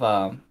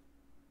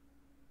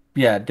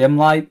 dim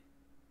light.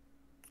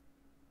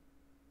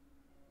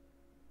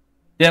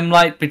 Dim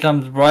light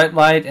becomes bright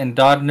light, and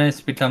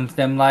darkness becomes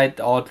dim light.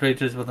 All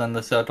creatures within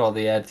the circle of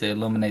the edge to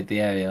illuminate the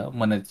area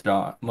when it's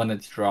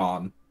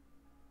drawn.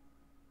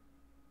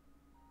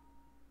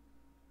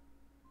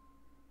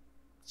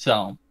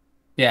 So,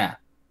 yeah.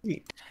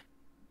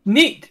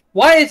 Neat.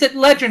 Why is it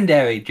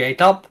legendary,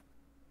 Jacob?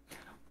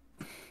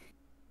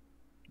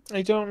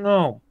 I don't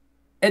know.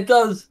 It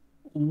does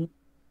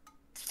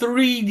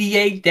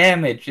 3d8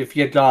 damage if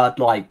your god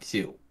likes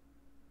you.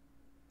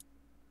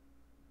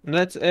 And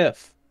that's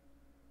if.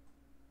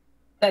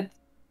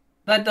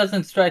 That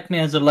doesn't strike me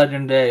as a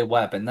legendary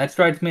weapon. That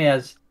strikes me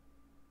as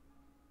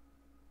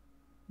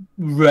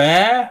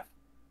rare.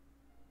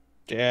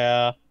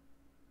 Yeah.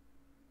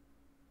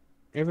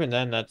 Even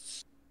then,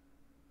 that's...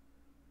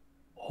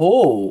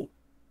 Oh.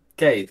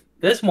 Okay,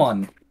 this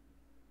one.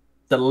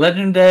 The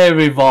legendary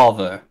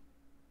revolver.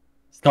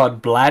 It's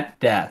called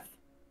Black Death.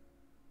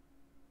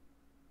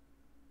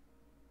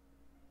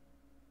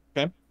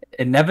 Okay.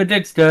 It never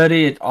gets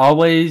dirty. It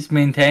always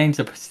maintains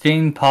a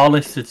pristine,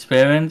 polished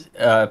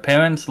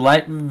appearance.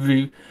 Light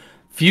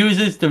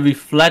refuses to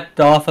reflect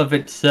off of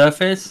its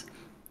surface.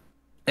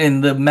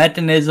 And the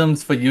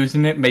mechanisms for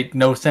using it make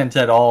no sense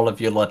at all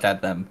if you look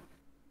at them.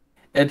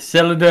 Its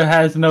cylinder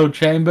has no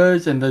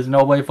chambers, and there's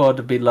no way for it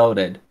to be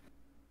loaded.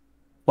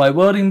 While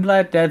wielding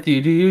Black Death,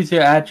 you do use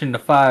your action to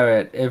fire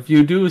it. If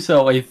you do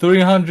so, a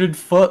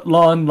 300-foot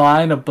long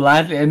line of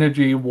black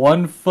energy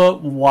 1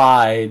 foot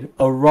wide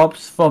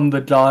erupts from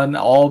the gun.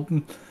 All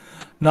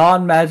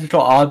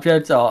non-magical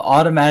objects are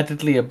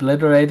automatically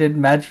obliterated.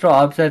 Magical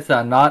objects that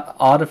are not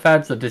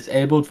artifacts are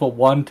disabled for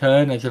 1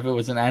 turn as if it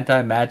was an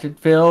anti-magic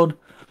field.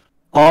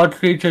 All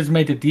creatures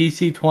make a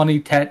DC 20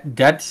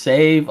 death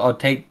save or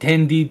take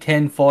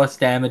 10d10 force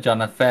damage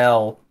on a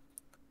fail.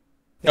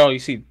 Oh, you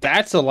see,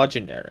 that's a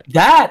legendary.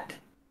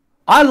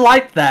 I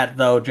like that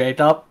though,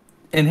 Jacob.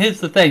 And here's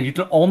the thing, you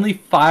can only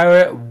fire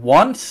it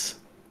once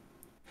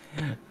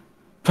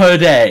per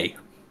day.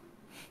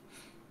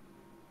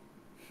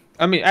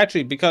 I mean,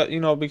 actually, because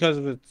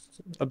of its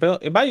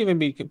ability, it might even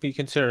be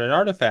considered an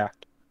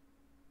artifact.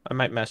 I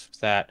might mess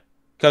with that.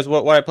 Because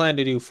what I plan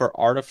to do for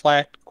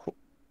artifact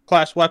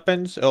class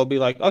weapons, it'll be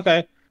like,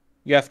 okay,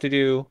 you have to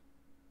do,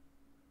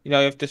 you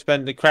have to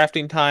spend the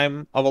crafting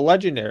time of a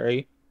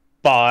legendary,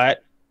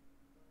 but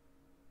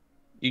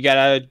you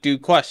gotta do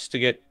quests to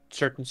get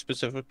certain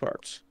specific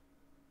parts.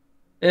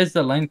 Here's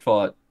the link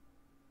for it.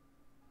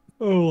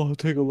 Oh, I'll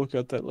take a look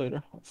at that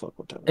later. Oh, fuck,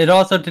 what time? It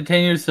also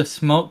continues to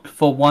smoke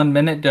for 1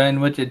 minute, during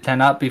which it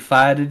cannot be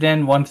fired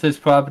again. Once this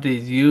property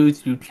is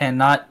used, it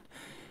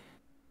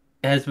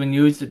has been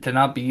used, it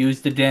cannot be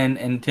used again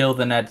until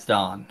the next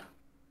dawn.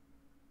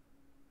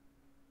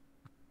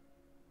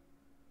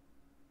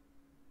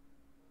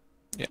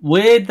 Yeah.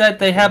 Weird that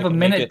they have a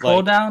minute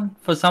cooldown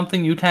for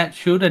something you can't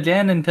shoot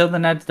again until the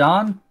next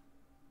dawn.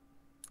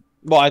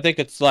 Well, I think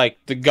it's like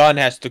the gun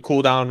has to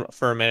cool down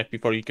for a minute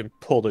before you can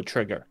pull the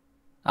trigger.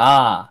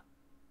 Ah.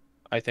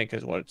 I think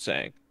is what it's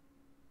saying.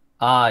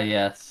 Ah,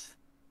 yes.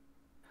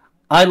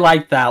 I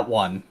like that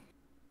one.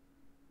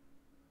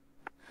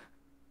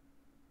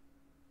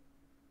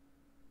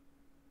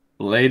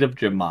 Blade of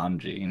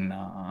Jumanji,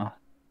 nah.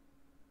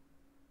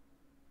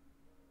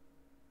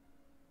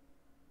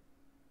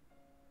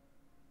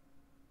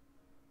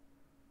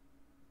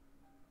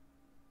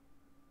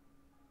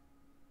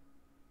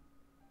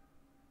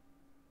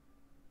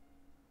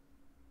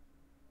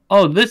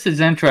 Oh, this is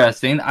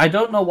interesting. I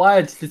don't know why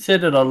it's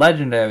considered a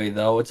legendary,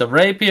 though. It's a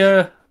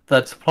rapier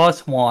that's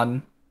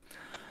 +1.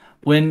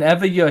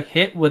 Whenever you're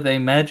hit with a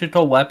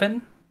magical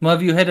weapon,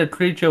 whenever you hit a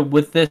creature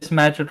with this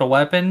magical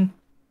weapon,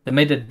 they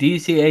made a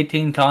DC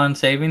 18 con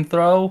saving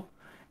throw.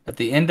 At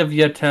the end of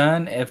your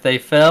turn, if they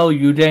fail,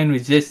 you gain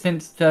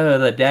resistance to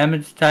the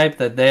damage type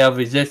that they are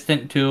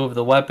resistant to if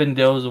the weapon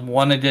deals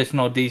 1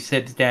 additional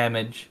D6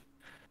 damage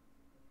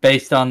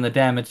based on the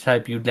damage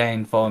type you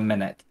gain for a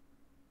minute.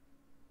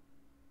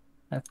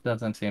 That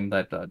doesn't seem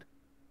that good.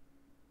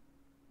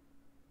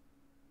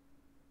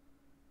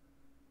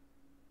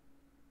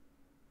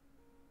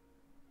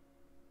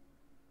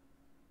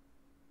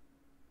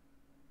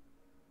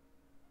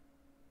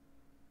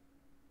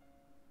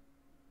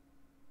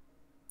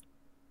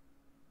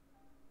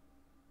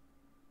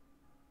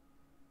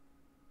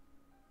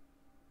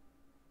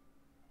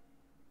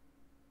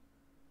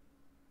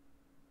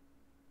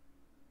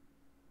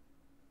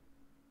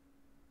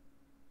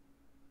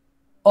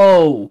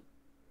 Oh,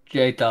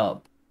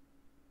 Jacob.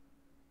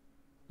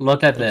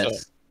 Look at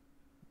this.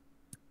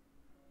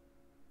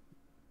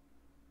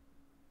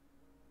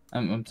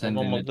 I'm I'm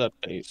sending almost it. at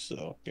base,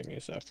 so give me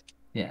a sec.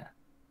 Yeah.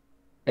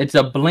 It's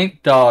a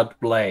blink dot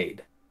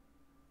blade.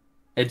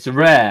 It's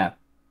rare.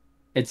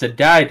 It's a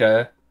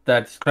dagger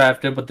that's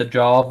crafted with the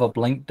jaw of a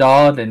blink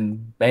dot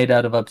and made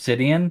out of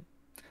obsidian.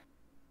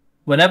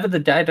 Whenever the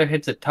dagger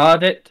hits a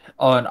target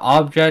or an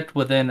object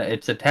within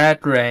its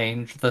attack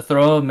range, the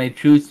thrower may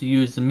choose to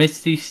use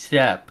Misty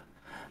Step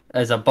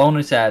as a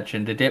bonus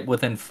action to dip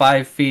within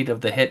 5 feet of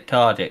the hit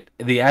target.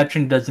 The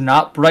action does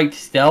not break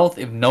stealth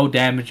if no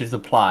damage is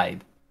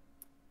applied.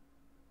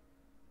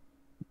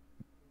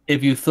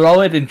 If you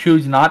throw it and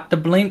choose not to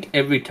blink,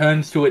 it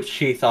returns to its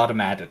sheath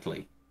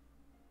automatically.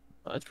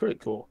 That's pretty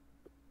cool.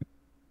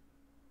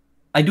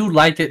 I do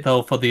like it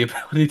though for the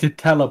ability to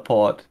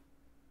teleport.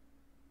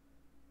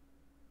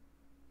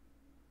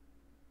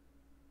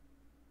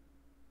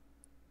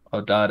 Oh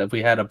god, if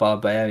we had a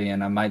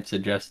barbarian, I might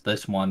suggest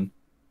this one.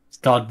 It's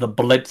called the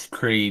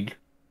Blitzkrieg.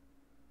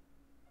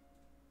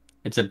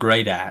 It's a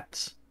great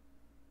axe.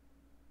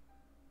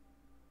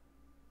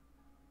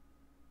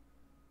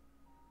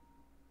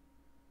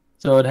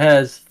 So it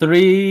has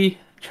 3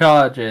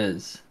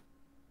 charges.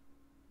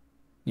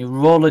 You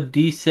roll a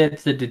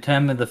d6 to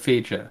determine the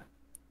feature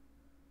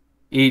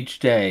each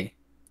day.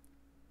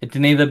 It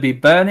can either be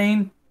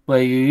burning,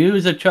 where you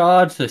use a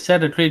charge to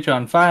set a creature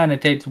on fire and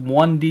it takes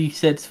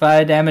 1d6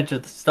 fire damage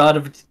at the start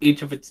of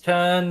each of its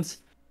turns.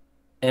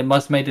 It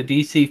must make a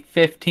DC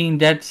 15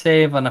 dex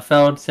save. On a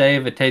failed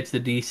save, it takes the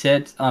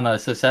d6. On a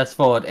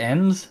successful, it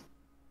ends.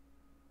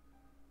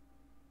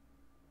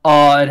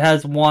 Or it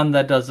has one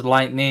that does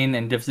lightning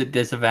and gives it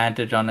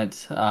disadvantage on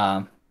its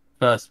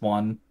first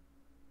one.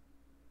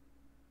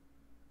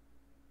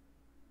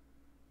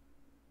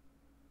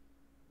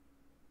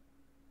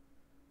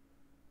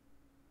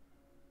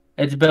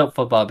 It's built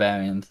for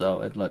barbarians,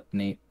 though. It looked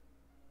neat.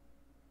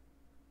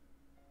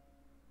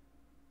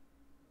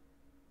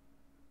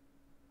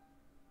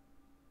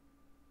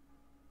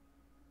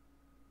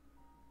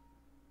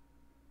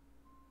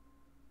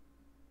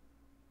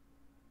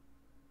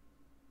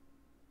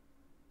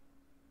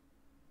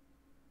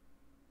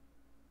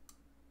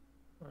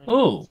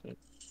 Oh,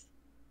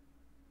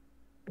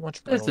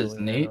 this is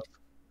neat.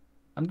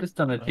 I'm just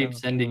gonna keep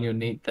sending you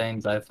neat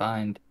things I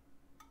find.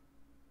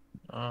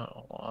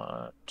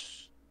 What?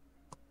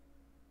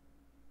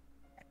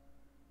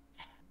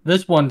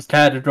 This one's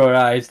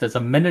categorized as a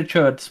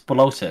miniature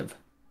explosive.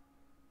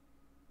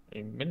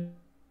 A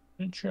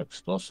miniature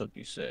explosive,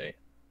 you say?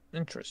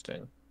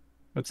 Interesting.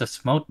 It's a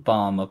smoke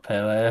bomb of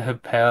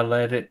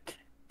paralytic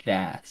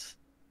gas.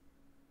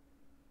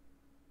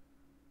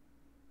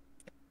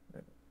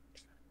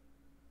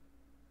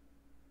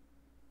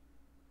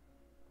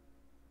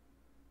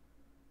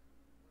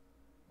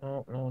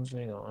 Oh, no one's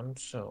getting on,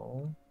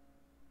 so...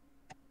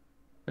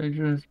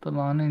 Creatures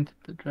belonging to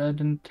the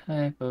dragon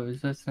type or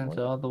resistance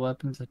to all the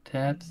weapons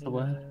attached to the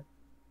weapon.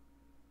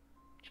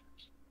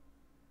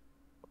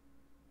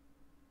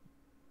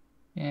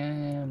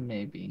 Yeah,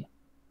 maybe.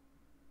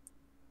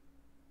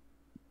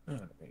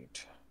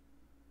 Alright.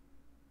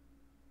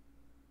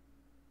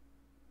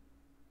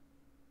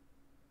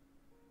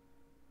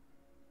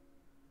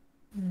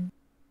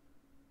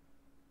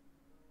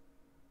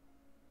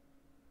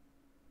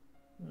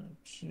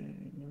 Let's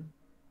see.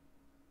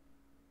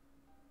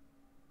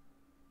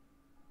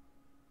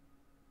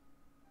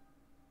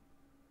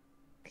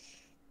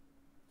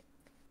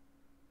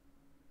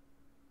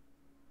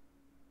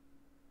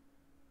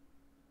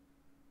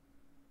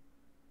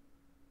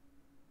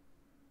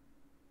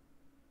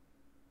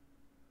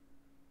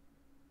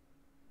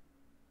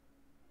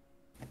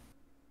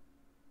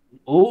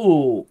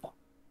 Ooh.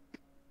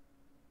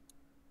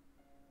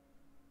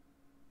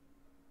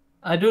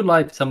 I do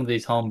like some of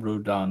these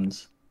homebrew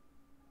guns.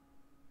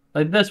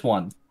 Like this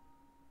one.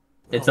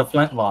 It's a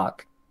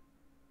flintlock.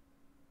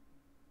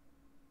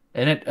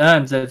 And it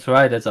earns its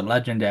right as a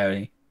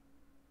legendary.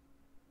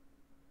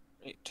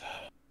 Wait.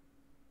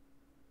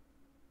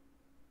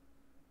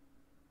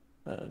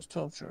 It's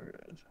 12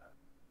 charges.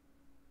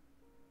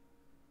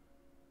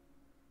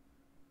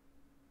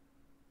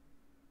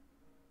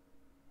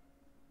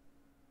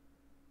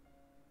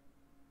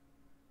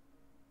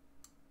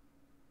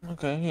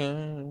 Okay,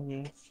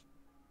 yeah.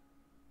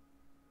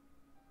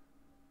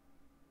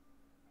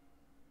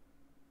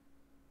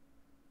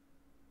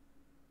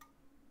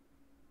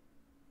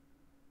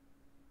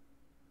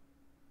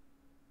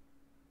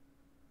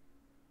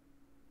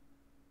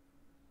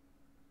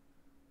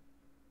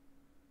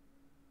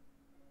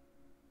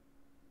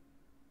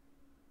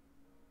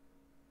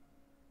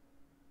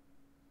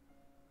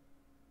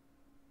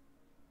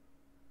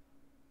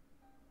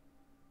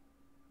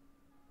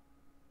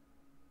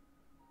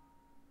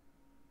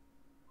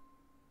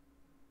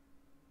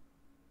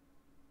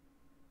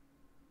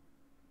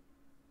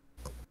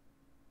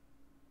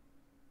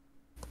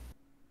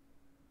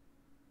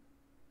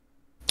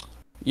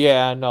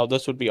 Yeah, no,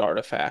 this would be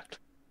artifact.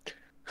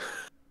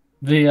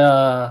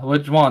 The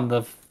which one?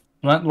 The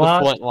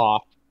flintlock? The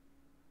flintlock.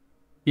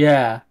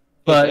 Yeah.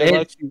 But it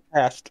lets you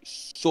cast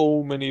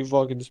so many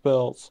fucking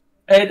spells.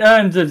 It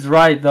earns its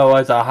right though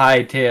as a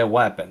high tier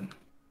weapon.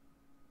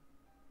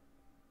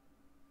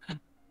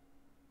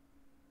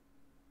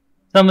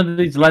 Some of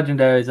these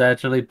legendaries are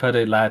actually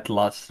pretty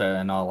lackluster,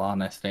 in all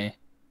honesty.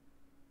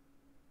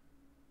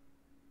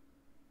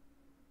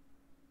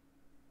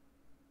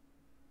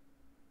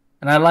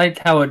 And I like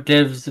how it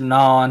gives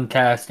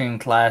non-casting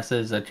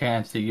classes a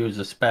chance to use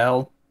a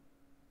spell.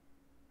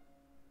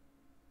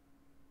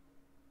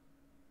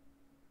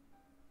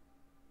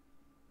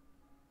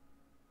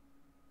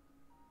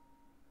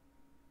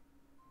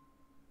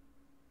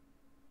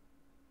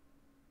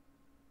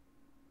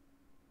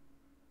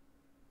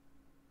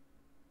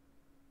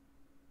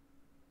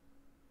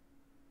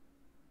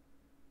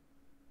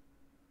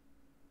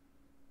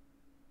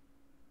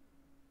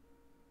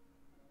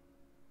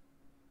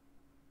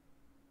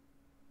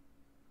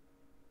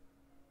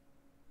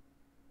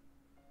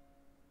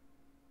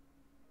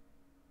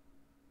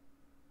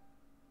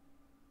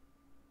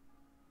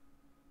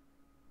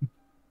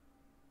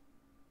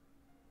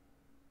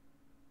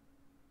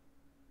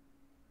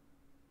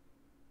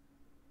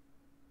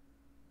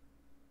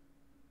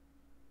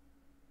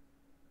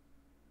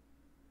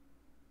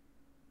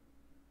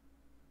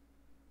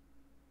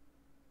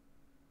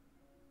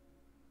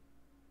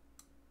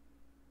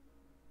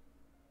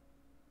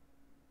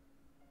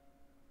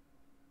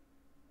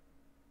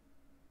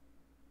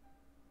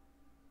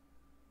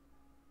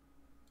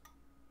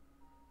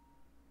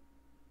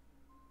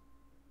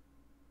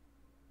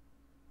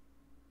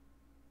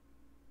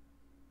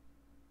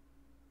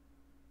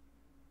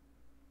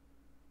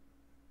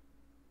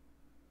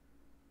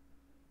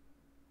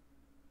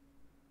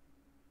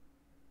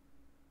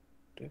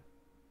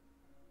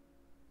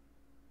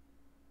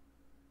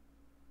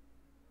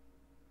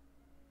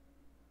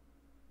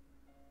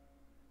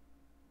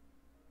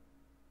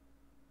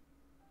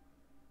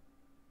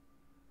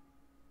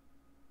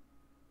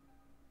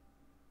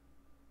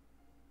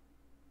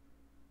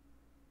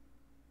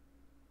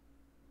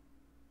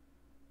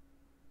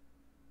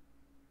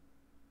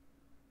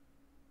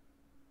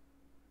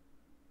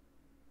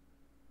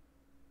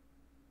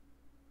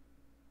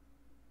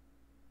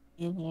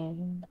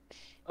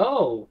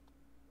 Oh.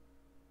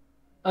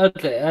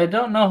 Okay, I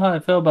don't know how I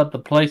feel about the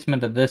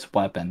placement of this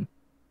weapon.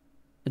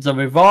 It's a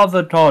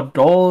revolver called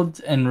Golds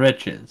and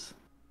Riches.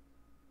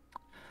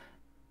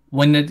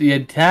 When you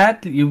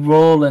attack, you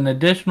roll an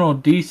additional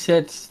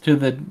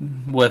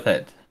d6 with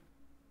it.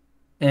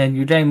 And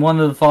you gain one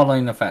of the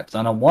following effects.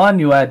 On a 1,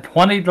 you add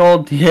 20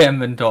 gold to your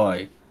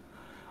inventory.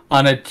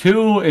 On a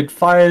 2, it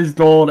fires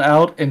gold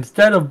out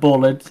instead of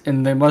bullets,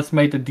 and they must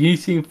make a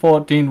DC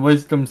 14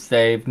 wisdom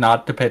save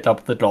not to pick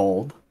up the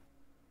gold.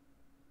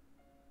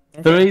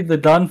 3, the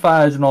gun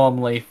fires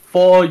normally.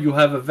 4, you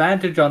have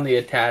advantage on the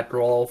attack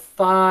roll.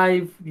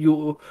 5,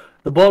 the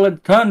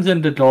bullet turns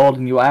into gold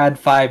and you add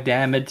 5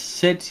 damage.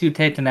 6, you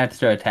take an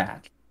extra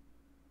attack.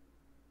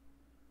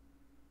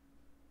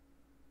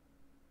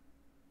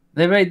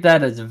 They rate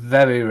that as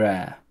very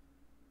rare.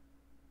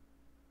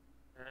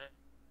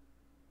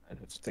 I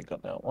have to think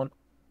on that one.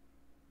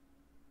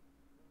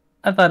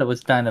 I thought it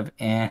was kind of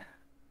eh.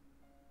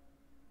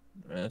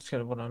 That's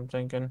kind of what I'm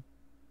thinking.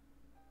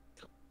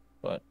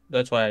 But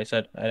that's why I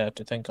said I'd have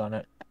to think on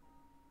it.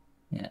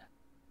 Yeah.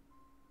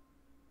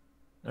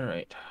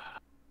 Alright.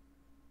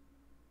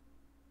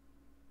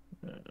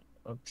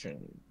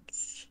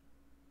 Options.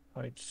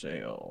 Hide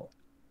sale.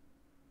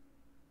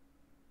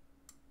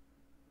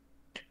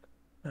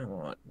 I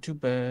want 2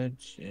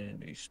 beds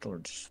and a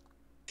storage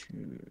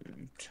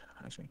chute.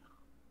 I see.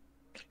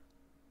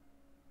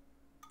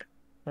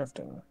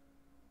 Crafting.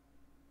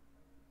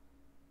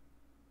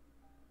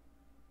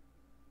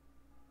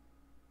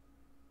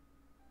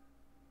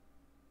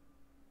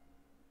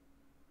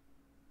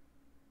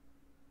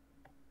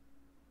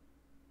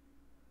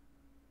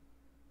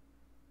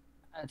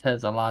 It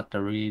has a lot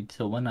to read,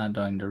 so we're not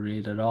going to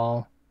read it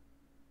all.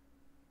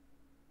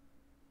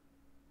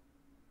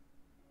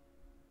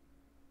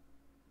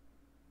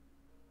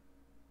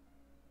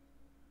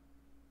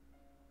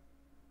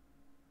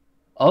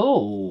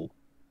 Oh!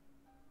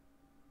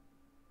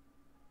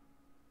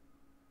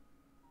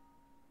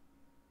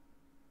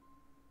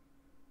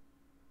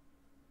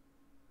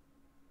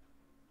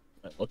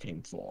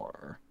 Looking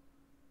for.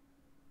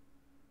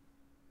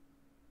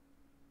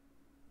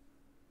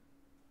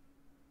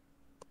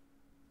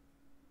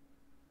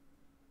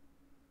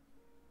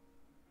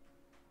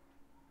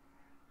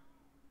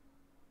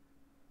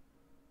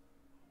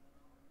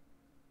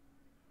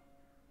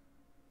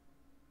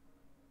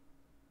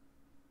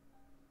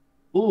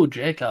 Ooh,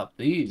 Jacob,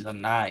 these are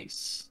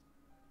nice.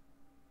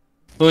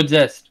 Who's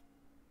this?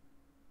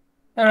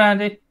 Hey,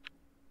 Randy.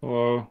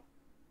 Hello.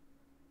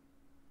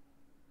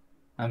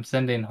 I'm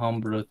sending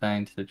homebrew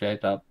thanks to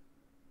Jacob.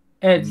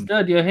 It's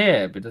good you're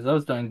here, because I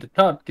was going to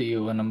talk to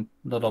you in a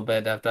little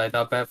bit after I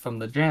got back from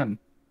the gym.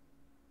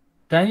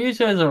 Can I use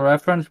it as a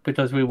reference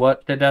because we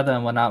work together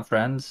and we're not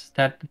friends?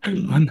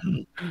 We're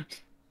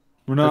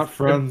not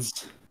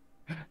friends.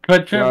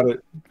 Got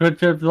it.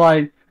 Twitchup's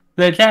like,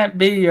 they can't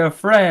be your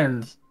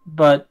friends,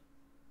 but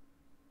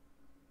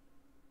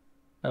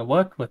I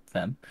work with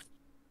them.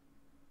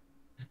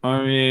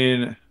 I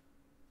mean,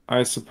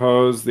 I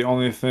suppose the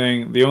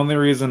only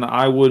reason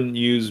I wouldn't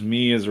use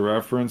me as a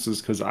reference is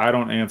because I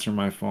don't answer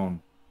my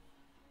phone.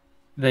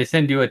 They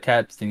send you a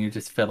text and you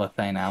just fill a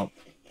thing out.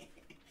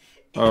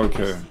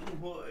 Okay,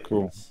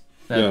 cool.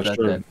 Yeah, That's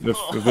sure. it. If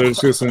they're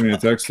just gonna send me a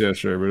text, yeah,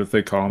 sure. But if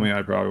they call me,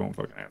 I probably won't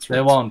fucking answer.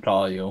 They won't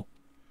call you.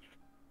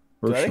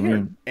 Did Works I for hear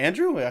me.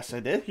 Andrew? Yes,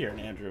 I did hear an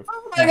Andrew.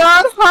 Oh my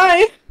god,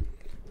 hi!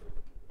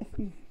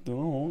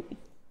 Don't.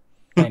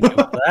 Thank you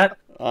for that.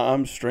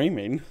 I'm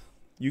streaming.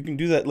 You can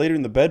do that later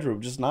in the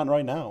bedroom, just not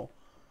right now.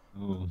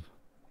 Oh.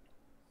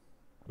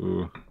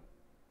 Ooh.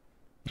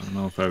 I don't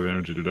know if I have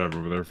energy to dive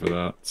over there for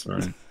that.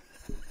 Sorry.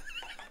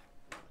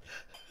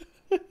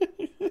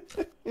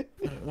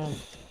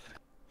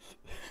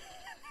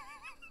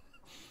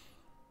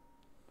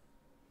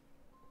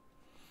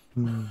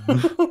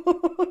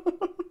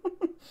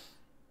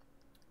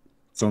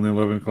 It's only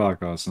 11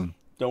 o'clock, Austin.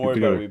 Don't worry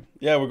about it.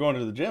 Yeah, we're going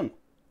to the gym.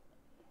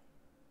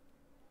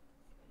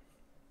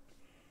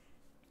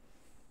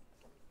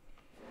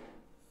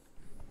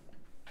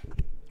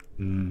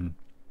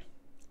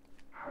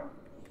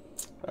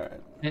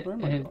 Alright. Where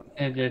am I going?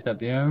 Hey, Jacob,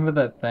 do you remember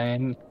that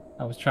thing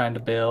I was trying to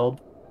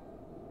build?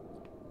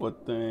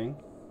 What thing?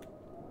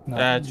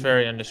 That's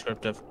very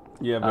indescriptive.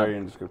 Yeah, very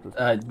indescriptive.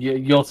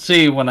 You'll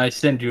see when I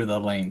send you the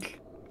link.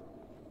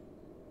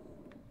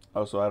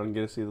 Oh, so I don't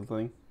get to see the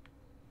thing?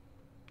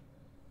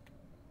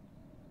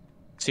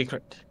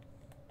 Secret.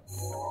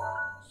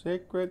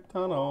 Secret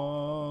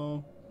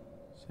tunnel.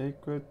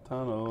 Secret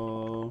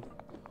tunnel.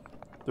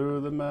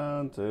 Through the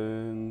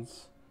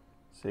mountains.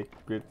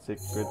 Secret,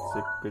 secret,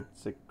 secret,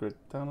 secret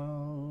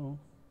tunnel.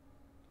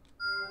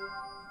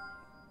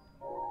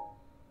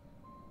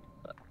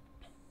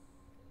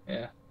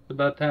 Yeah, it's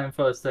about time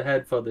for us to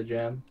head for the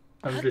gym.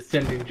 I'm just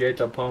sending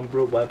Jacob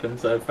homebrew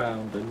weapons I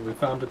found, and we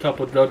found a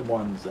couple good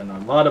ones, and a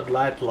lot of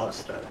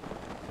lackluster.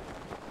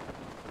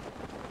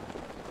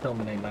 So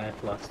many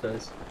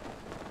lacklusters.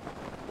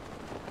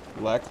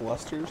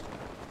 Lacklusters?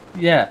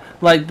 Yeah,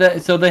 like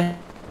so the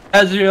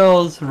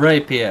Azrael's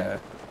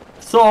Rapier.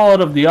 Sword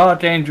of the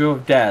Archangel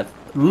of Death.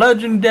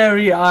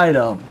 Legendary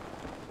item.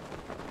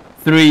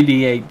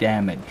 3d8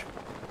 damage.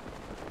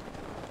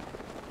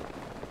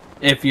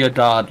 If your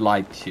god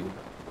likes you.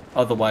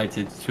 Otherwise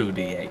it's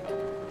 2d8.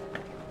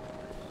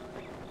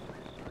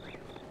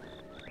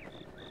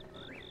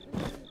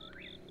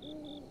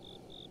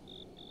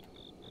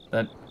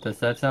 Does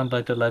that sound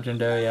like a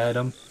legendary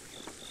item?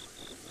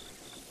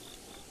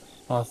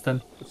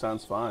 Austin? It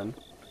sounds fine.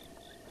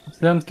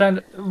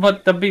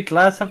 But to be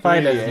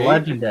classified as 3d8?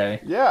 legendary.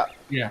 Yeah.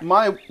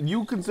 Yeah.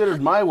 You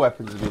considered my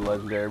weapons to be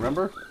legendary,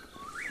 remember?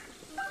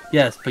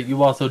 Yes, but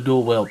you also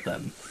dual wield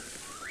them.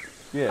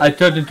 Yeah. I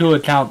took into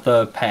account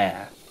the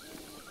pair.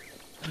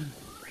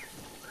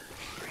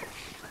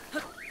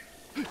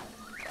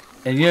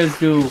 And yours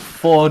do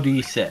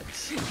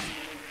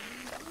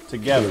 4d6.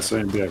 Together. The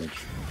same damage.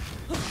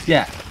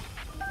 Yeah.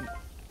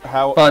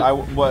 How?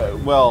 But,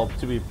 well,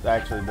 to be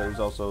actually, there's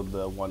also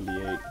the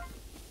 1d8.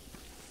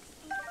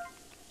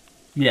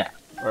 Yeah.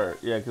 Or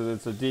yeah, because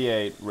it's a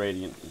d8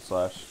 radiant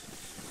slash.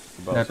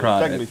 Both. That's So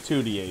right. technically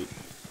 2d8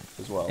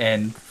 as well.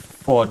 And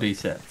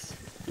 4d6.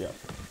 Yeah.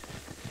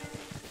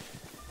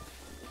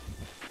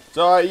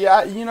 So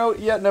yeah,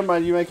 yeah, never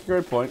mind. You make a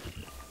great point.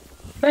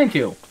 Thank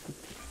you.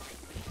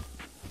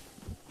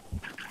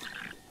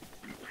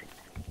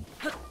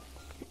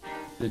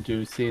 Did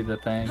you see the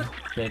thing,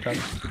 Jacob?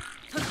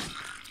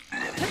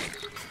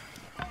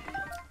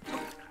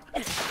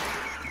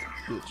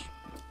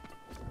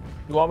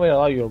 You want me to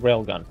allow you a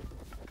railgun?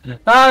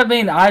 I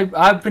mean,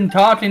 I've been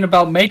talking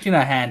about making a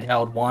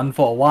handheld one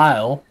for a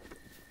while.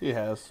 He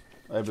has.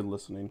 I've been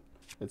listening.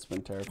 It's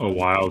been terrifying. A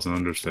while is an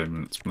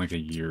understatement. It's been like a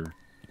year.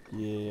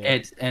 Yeah.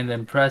 It's an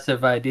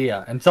impressive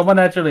idea. And someone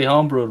actually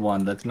homebrewed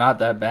one that's not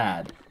that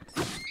bad.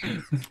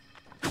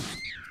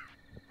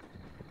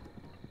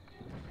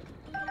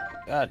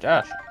 Yeah,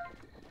 Josh.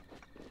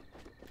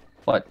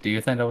 What, do you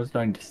think I was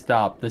going to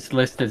stop? This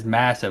list is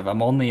massive.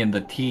 I'm only in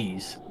the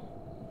T's.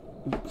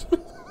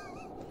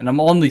 And I'm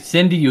only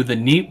sending you the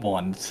neat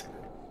ones.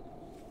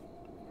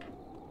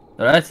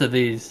 The rest of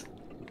these...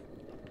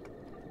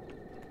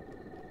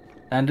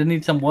 and to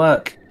need some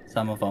work.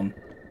 Some of them.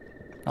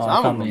 Oh,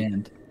 I found the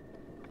end.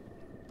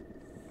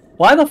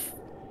 Why the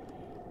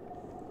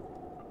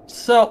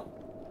So...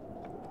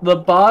 the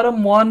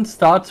bottom one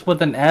starts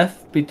with an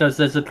F because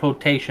there's a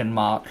quotation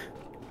mark.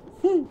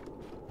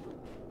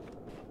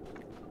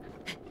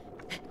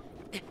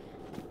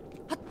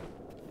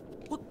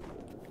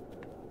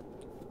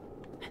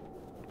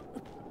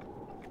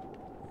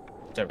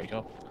 There we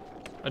go.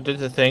 I did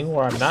the thing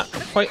where I'm not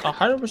quite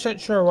 100%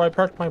 sure where I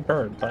parked my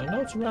bird, but I know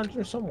it's around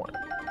here somewhere.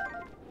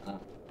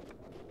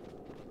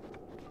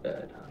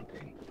 Bird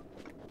hunting.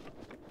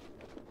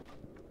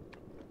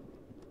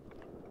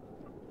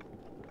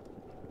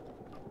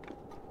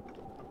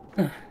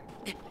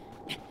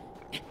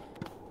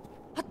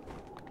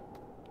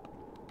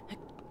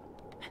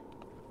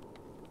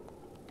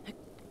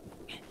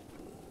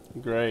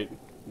 Great.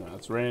 Now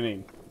it's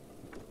raining.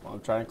 While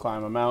I'm trying to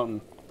climb a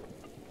mountain.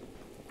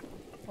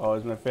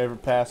 Always my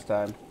favorite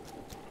pastime.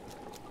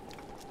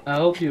 I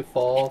hope you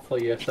fall for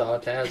your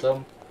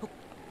sarcasm.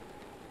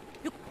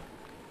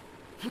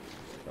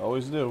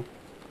 Always do.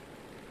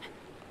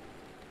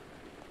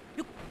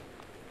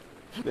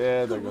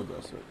 Yeah, there goes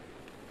that.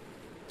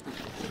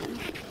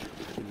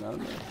 Not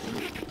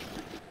enough.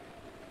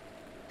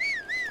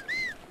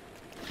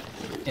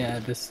 Yeah,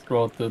 just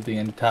scroll through the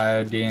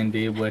entire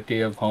D&D wiki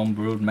of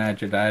homebrewed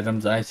magic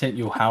items. I sent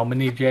you how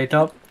many,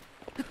 J-Top?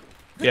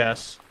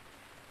 Yes.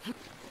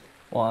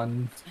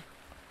 1.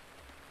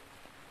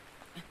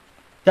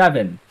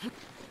 7.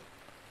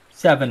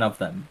 7 of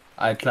them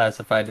I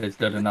classified as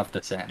good enough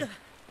to send.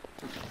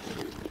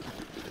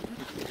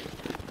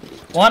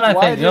 One I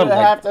Why think did you'll it like.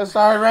 have to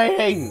start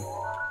raining?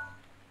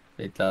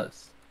 It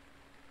does.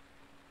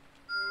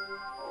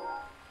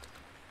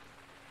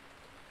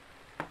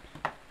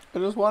 I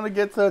just want to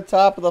get to the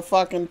top of the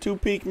fucking Two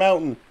Peak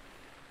Mountain.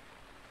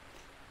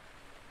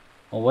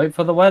 We'll wait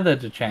for the weather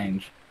to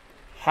change.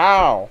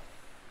 How?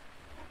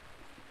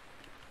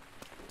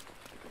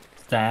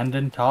 Stand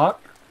and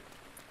talk.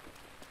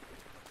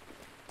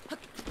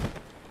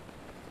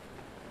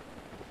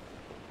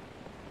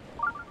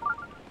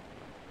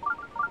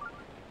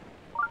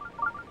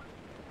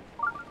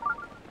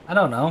 I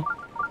don't know.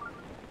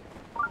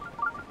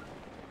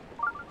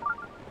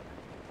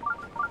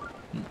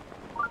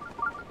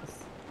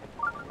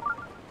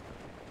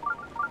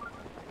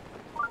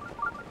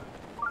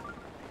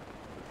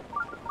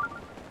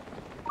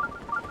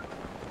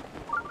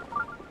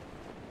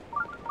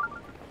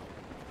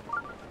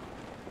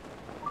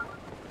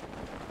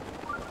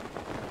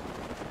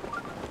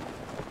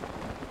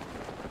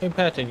 Hey,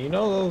 Patton, you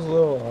know those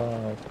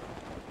little,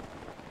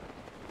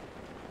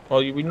 well,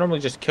 we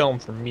normally just kill them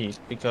for meat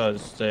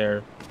because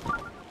they're...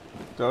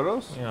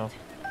 Dodos? You know...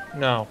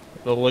 No.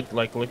 The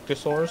like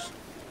Lictosaurs?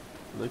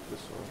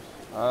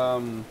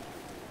 Lictosaurs.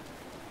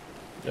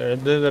 They're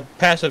the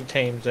passive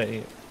tames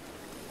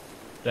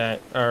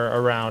that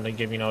are around and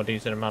give, you know, a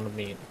decent amount of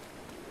meat.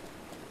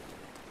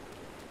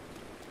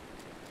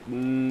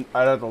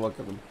 I'd have to look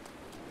at them.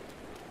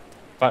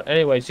 But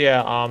anyways,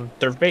 yeah,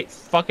 they're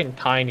fucking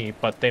tiny,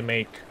 but they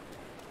make...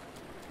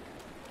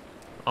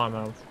 Oh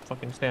no,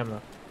 fucking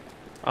stamina.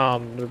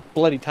 They're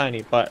bloody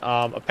tiny, but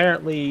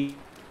apparently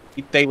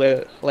they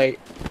lay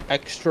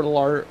extra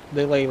large.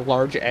 They lay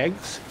large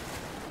eggs.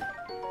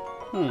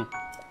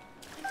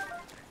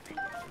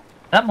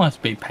 That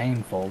must be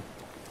painful.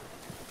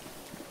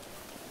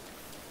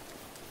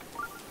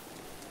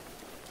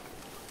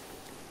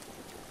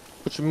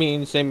 Which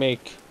means they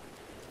make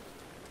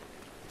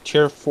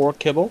tier 4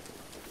 kibble.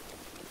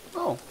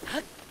 Oh.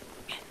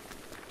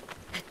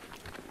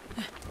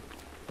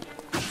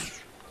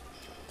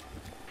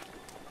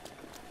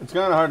 It's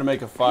kind of hard to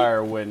make a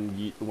fire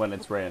when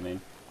it's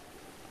raining.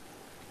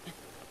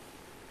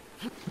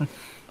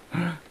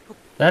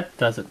 That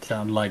doesn't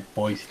sound like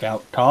Boy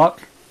Scout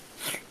talk.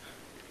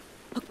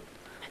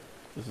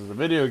 This is a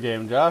video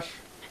game, Josh.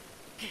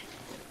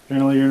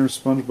 Apparently you're in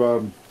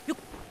SpongeBob.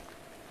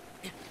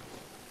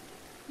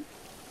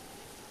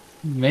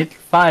 Make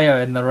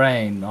fire in the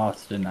rain,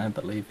 Austin. I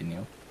believe in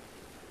you.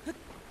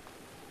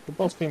 They're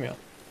both female.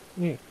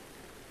 Me.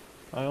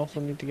 I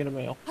also need to get a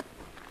male.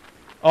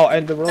 Oh,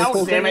 and the real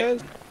cool thing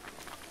is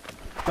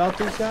about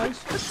these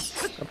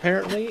guys,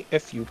 apparently,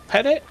 if you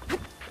pet it,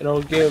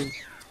 it'll give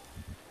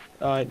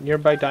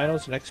nearby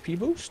dinos an XP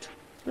boost.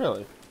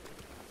 Really?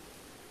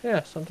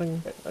 Yeah,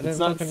 something I didn't It's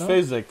not fucking know.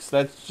 physics,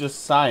 that's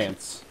just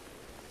science.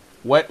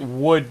 Wet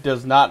wood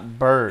does not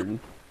burn.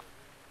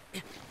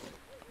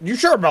 You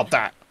sure about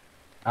that?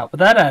 Not with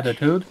that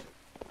attitude.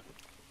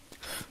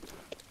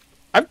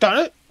 I've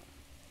done it.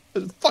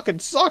 It fucking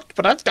sucked,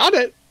 but I've done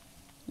it.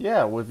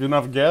 Yeah, with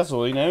enough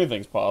gasoline,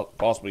 anything's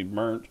possibly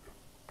burnt.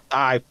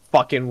 I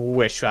fucking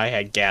wish I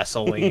had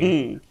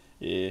gasoline.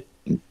 Yeah.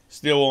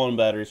 Steel wool and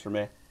batteries for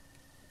me.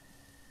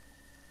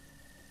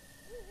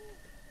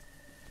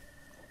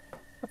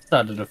 I've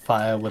started a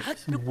fire with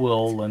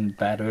wool and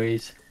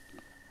batteries.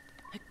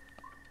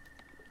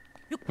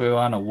 We were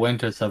on a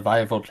winter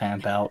survival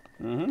camp out.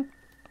 Mm-hmm.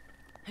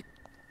 I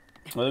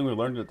think we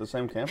learned it at the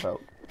same camp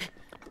out.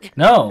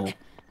 No,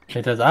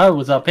 because I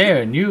was up here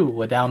and you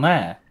were down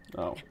there.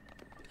 Oh.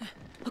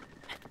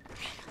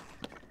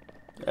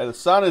 Yeah, the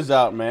sun is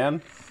out,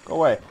 man. Go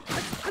away.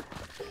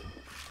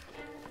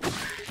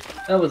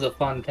 That was a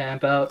fun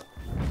camp out.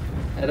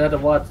 I'd had to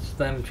watch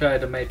them try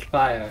to make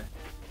fire.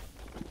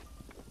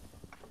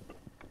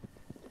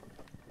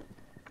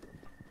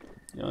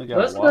 You only I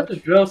gotta was about to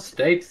watch. drill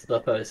steaks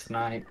the first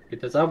night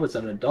because I was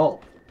an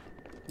adult.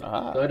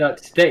 Ah. So I got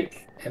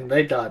steak and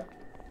they got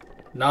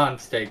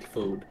non-steak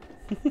food.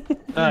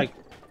 I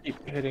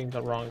keep hitting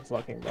the wrong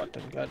fucking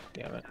button. God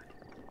damn it.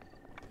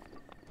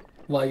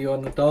 While you're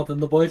an adult in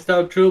the Boy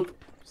Scout troop,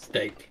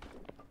 steak.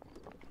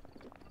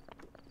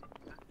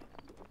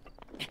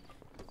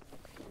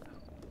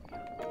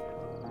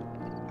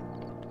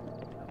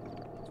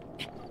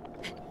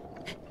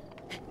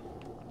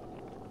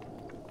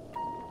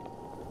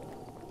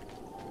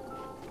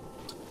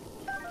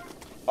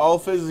 All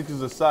physics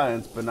is a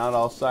science, but not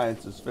all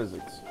science is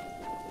physics.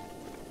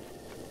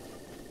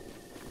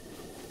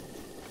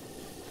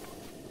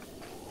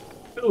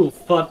 Ooh,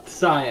 fuck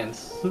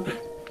science.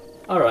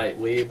 Alright,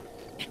 weeb.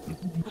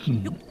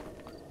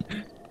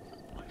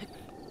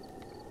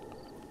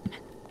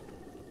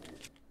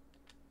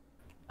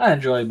 I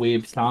enjoy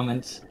Weeb's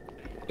comments.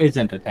 It's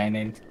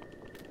entertaining.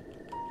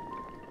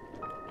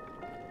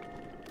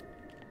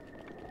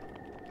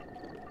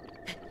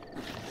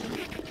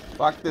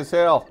 Fuck this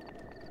hill.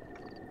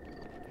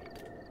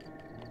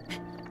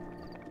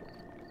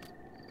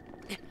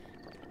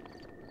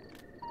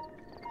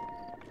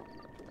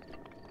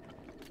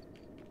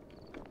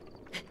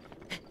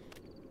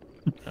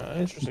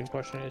 Interesting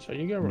question is, are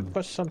you gonna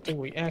request something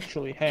we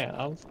actually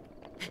have?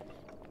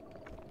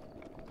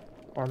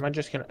 Or am I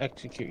just gonna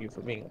execute you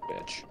for being a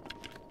bitch?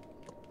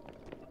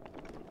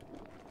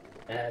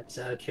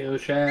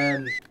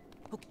 Execution.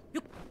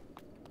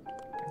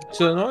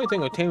 So the only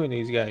thing with taming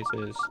these guys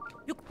is,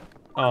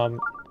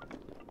 from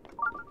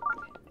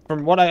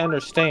what I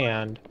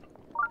understand,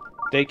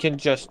 they can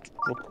just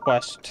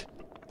request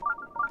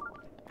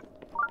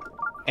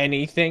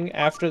anything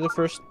after the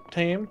first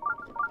tame.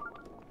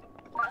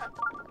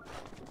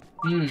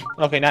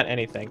 Okay, not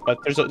anything, but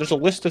there's a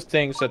list of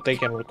things that they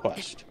can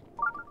request.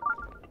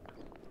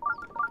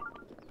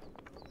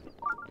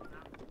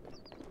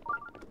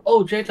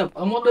 Oh, Jacob,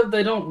 I wonder if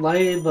they don't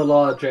lay the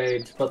law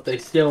jades, but they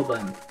steal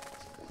them.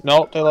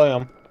 No, they lay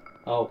them.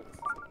 Oh.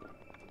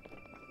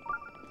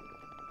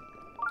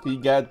 He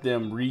got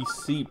them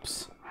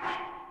receipts.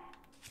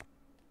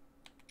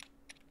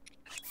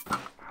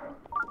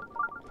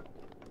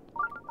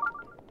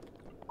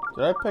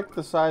 Did I pick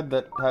the side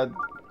that had...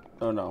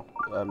 Oh no,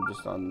 I'm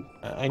just on...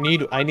 I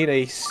need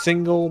a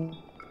single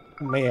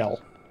male.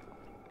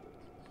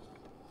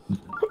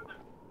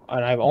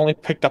 And I've only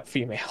picked up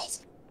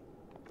females.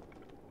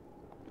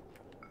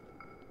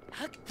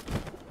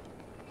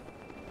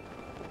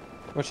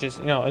 Which is,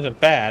 isn't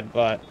bad,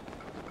 but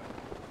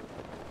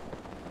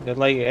they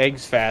lay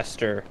eggs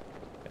faster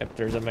if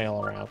there's a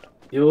male around.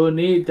 You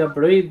need to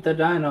breed the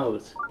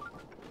dinos.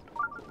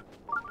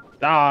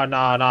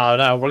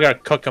 No. We're gonna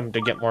cook them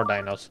to get more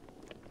dinos.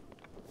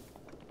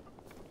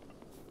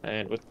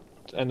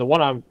 And the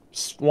one I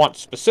want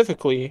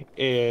specifically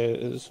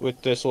is with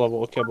this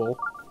level of kibble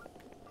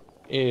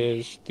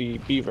is the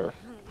beaver.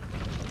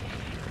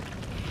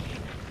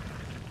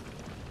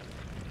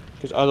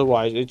 Because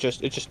otherwise, it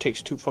just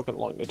takes too fucking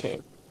long to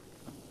tame.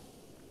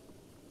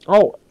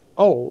 Oh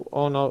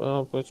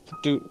no, let's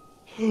do.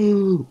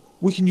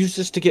 We can use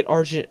this to get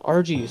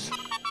RGs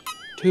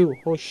too.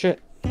 Holy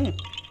shit.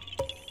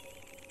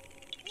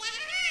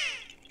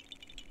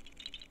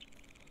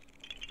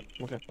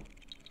 Okay.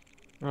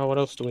 Oh, what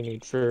else do we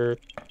need for?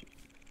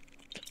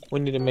 We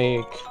need to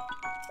make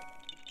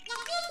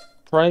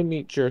prime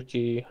meat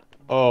jerky.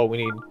 Oh, we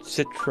need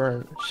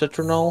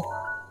citronal,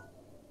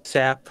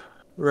 sap,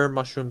 rare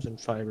mushrooms, and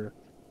fiber.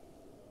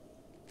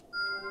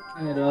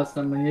 Hey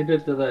Dustin, when you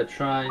get to that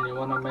shrine, you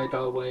want to make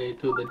our way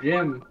to the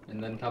gym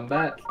and then come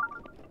back.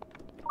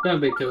 It's gonna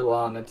be too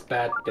long. It's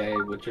that day,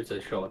 which is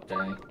a short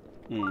day.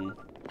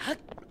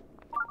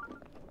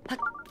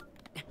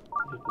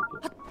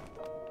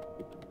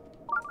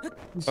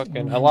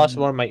 Fucking, I lost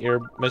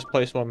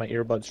misplaced one of my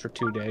earbuds for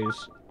 2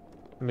 days.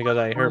 And because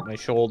I hurt my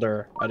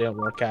shoulder, I didn't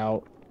work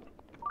out.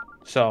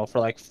 So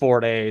for like 4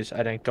 days, I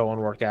didn't go and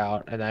work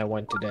out, and I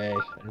went today,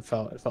 and it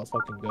felt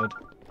fucking good.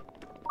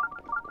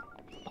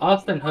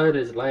 Austin hurt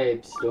his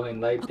legs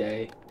doing leg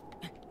day.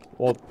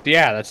 Well,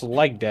 yeah, that's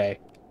leg day.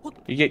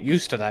 You get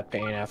used to that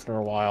pain after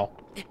a while.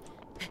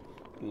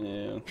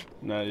 Yeah,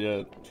 not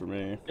yet for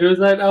me. He was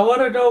like, I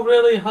want to go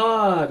really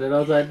hard, and I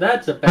was like,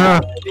 that's a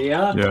bad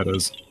idea. Yeah, it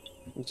is.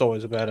 It's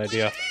always a bad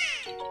idea.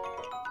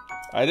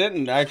 I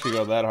didn't actually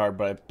go that hard,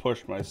 but I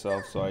pushed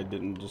myself, so I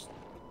didn't just.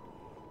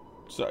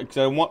 So, cause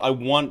I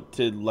want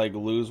to like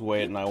lose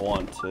weight, and I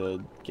want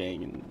to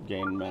gain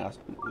mass,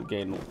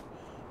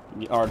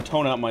 or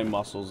tone out my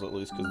muscles at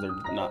least, because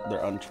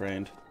they're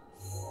untrained.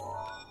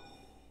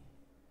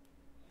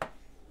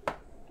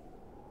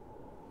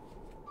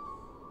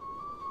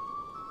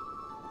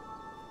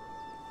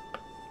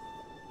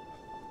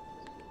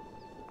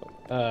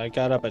 I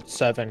got up at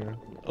 7,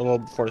 a little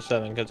before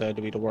 7, because I had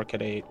to be to work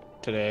at 8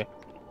 today,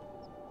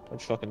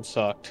 which fucking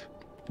sucked.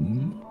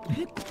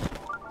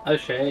 I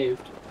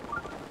shaved.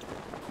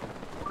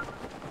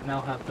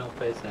 Now have no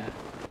face hair.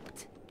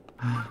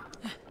 Yeah,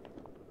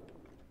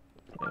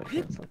 I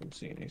can't fucking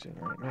see anything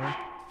right now.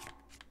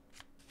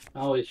 I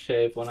always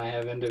shave when I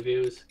have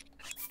interviews.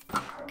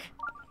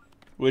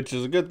 Which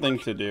is a good thing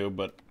to do,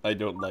 but I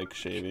don't like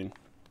shaving.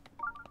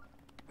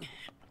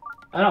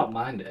 I don't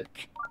mind it.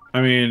 I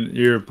mean,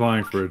 you're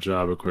applying for a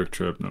job, a quick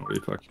trip. Nobody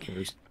fucking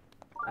cares.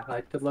 I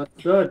like to look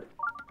good.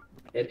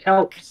 It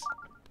helps.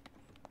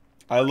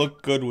 I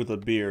look good with a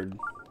beard.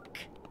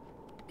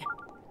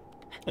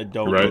 I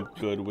don't look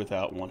good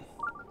without one.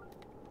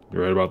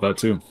 You're right about that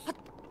too.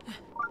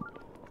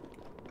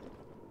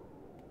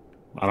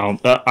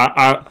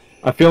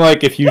 I feel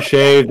like if you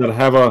shaved, I'd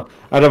have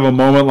a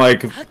moment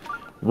like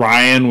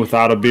Ryan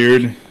without a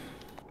beard.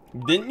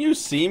 Didn't you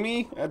see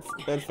me at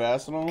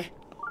Fastenal?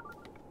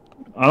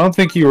 I don't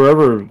think you were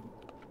ever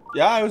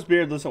Yeah, I was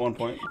beardless at one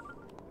point.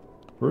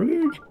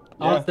 Really?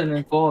 Austin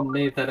informed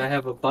me that I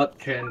have a butt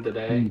chin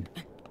today.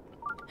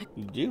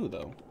 You do,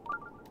 though.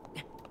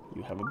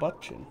 You have a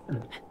butt chin.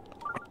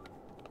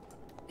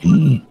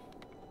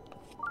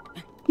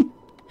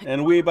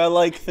 And weeb, I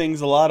like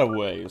things a lot of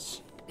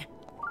ways.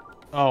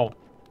 Oh.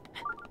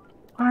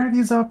 Why are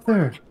these up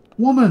there?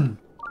 Woman!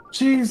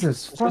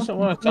 Jesus! This isn't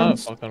what I thought it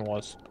fucking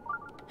was.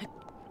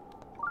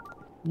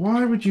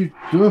 Why would you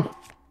do?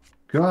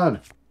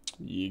 God.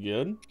 You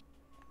good?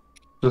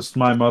 Just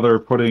my mother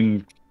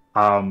putting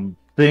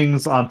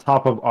things on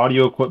top of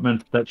audio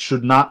equipment that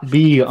should not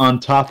be on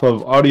top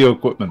of audio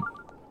equipment.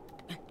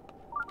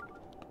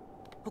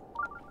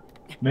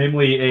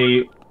 Namely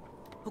a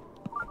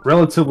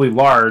relatively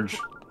large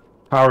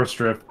power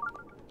strip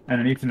and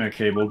an Ethernet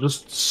cable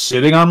just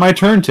sitting on my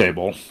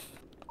turntable.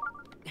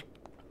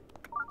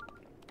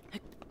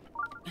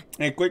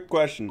 Hey, quick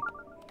question.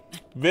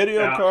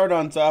 Video card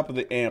on top of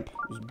the amp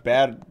is a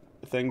bad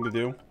thing to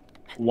do?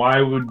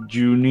 Why would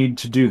you need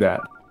to do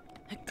that?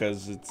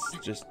 Because it's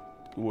just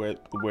where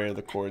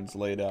the cord's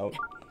laid out.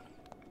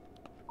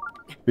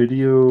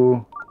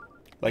 Video...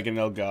 Like an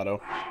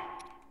Elgato.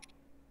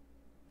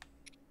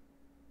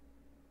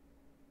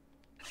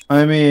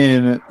 I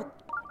mean...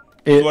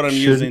 It's what I'm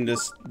using to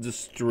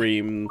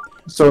stream.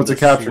 So it's a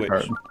capture switch.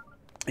 card.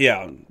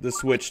 Yeah, the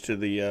switch to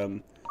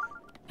the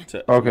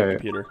to Okay.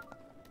 computer.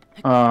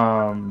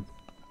 I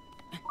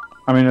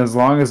mean, as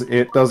long as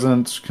it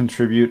doesn't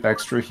contribute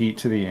extra heat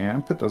to the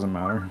amp, it doesn't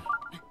matter.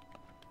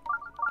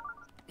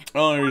 The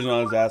only reason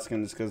I was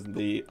asking is because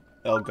the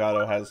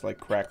Elgato has like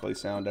crackly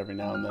sound every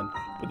now and then,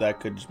 but that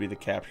could just be the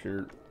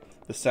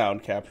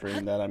sound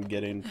capturing that I'm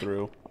getting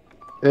through.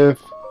 If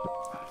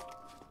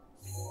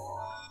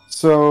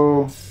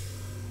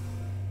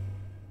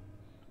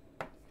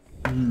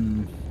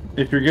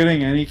you're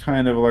getting any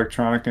kind of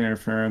electronic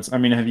interference, I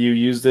mean, have you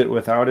used it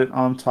without it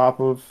on top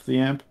of the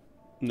amp?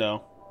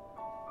 No.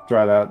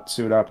 Try that,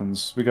 see what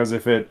happens. Because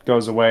if it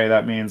goes away,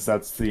 that means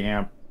that's the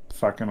amp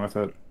fucking with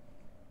it.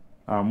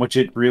 Which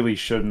it really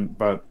shouldn't,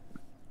 but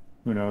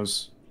who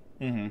knows.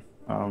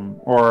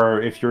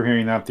 Or if you're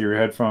hearing that through your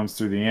headphones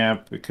through the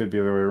amp, it could be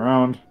the other way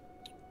around.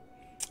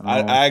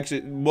 I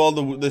actually, well,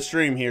 the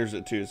stream hears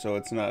it too, so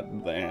it's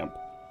not the amp.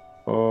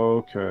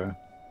 Okay.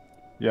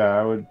 Yeah,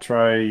 I would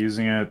try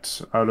using it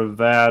out of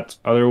that.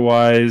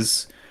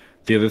 Otherwise,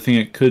 the other thing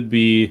it could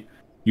be,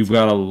 you've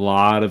got a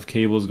lot of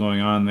cables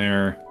going on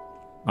there.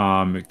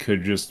 It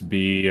could just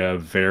be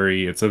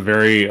it's a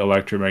very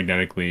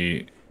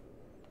electromagnetically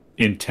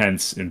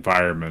intense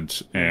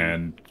environment,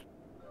 and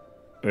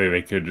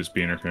they could just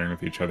be interfering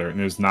with each other. And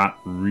there's not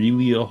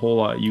really a whole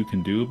lot you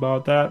can do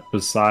about that,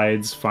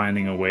 besides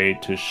finding a way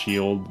to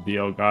shield the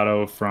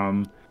Elgato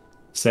from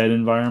said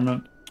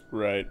environment.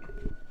 Right.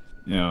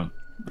 Yeah.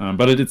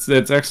 But it's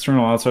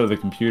external outside of the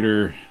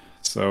computer,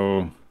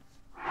 so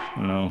I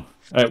don't know.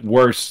 At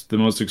worst, the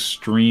most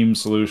extreme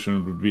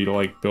solution would be to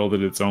like build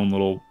it its own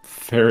little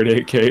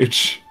Faraday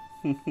cage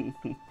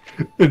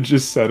and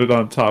just set it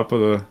on top of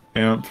the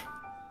amp,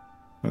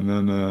 and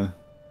then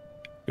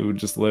it would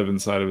just live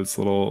inside of its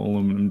little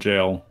aluminum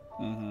jail.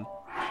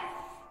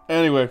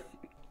 Anyway,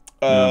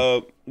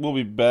 we'll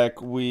be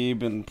back. We've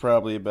been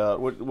probably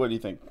about what do you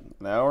think?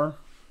 An hour?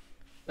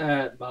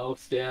 At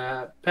most,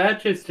 yeah.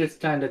 Patches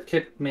just kind of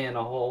kicked me in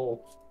a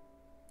hole.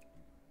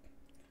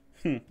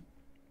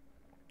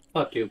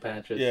 Fuck you,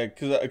 Patches. Yeah,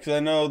 because I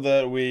know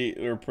that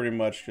we're pretty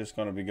much just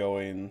going to be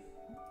doing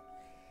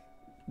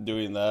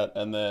that,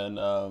 and then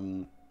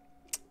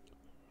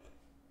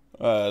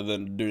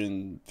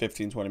doing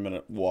 15-20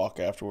 minute walk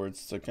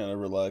afterwards to kind of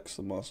relax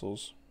the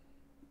muscles.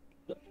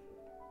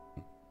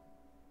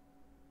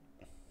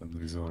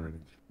 I'm exhausted.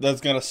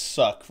 That's gonna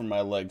suck for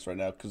my legs right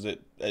now because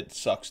it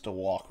sucks to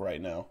walk right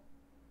now.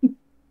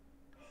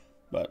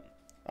 But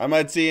I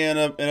might see you in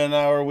an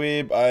hour,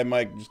 weeb. I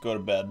might just go to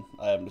bed.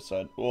 I haven't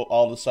decided. Well,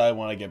 I'll decide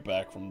when I get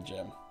back from the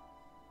gym.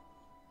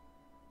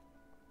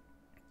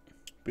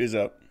 Peace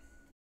out.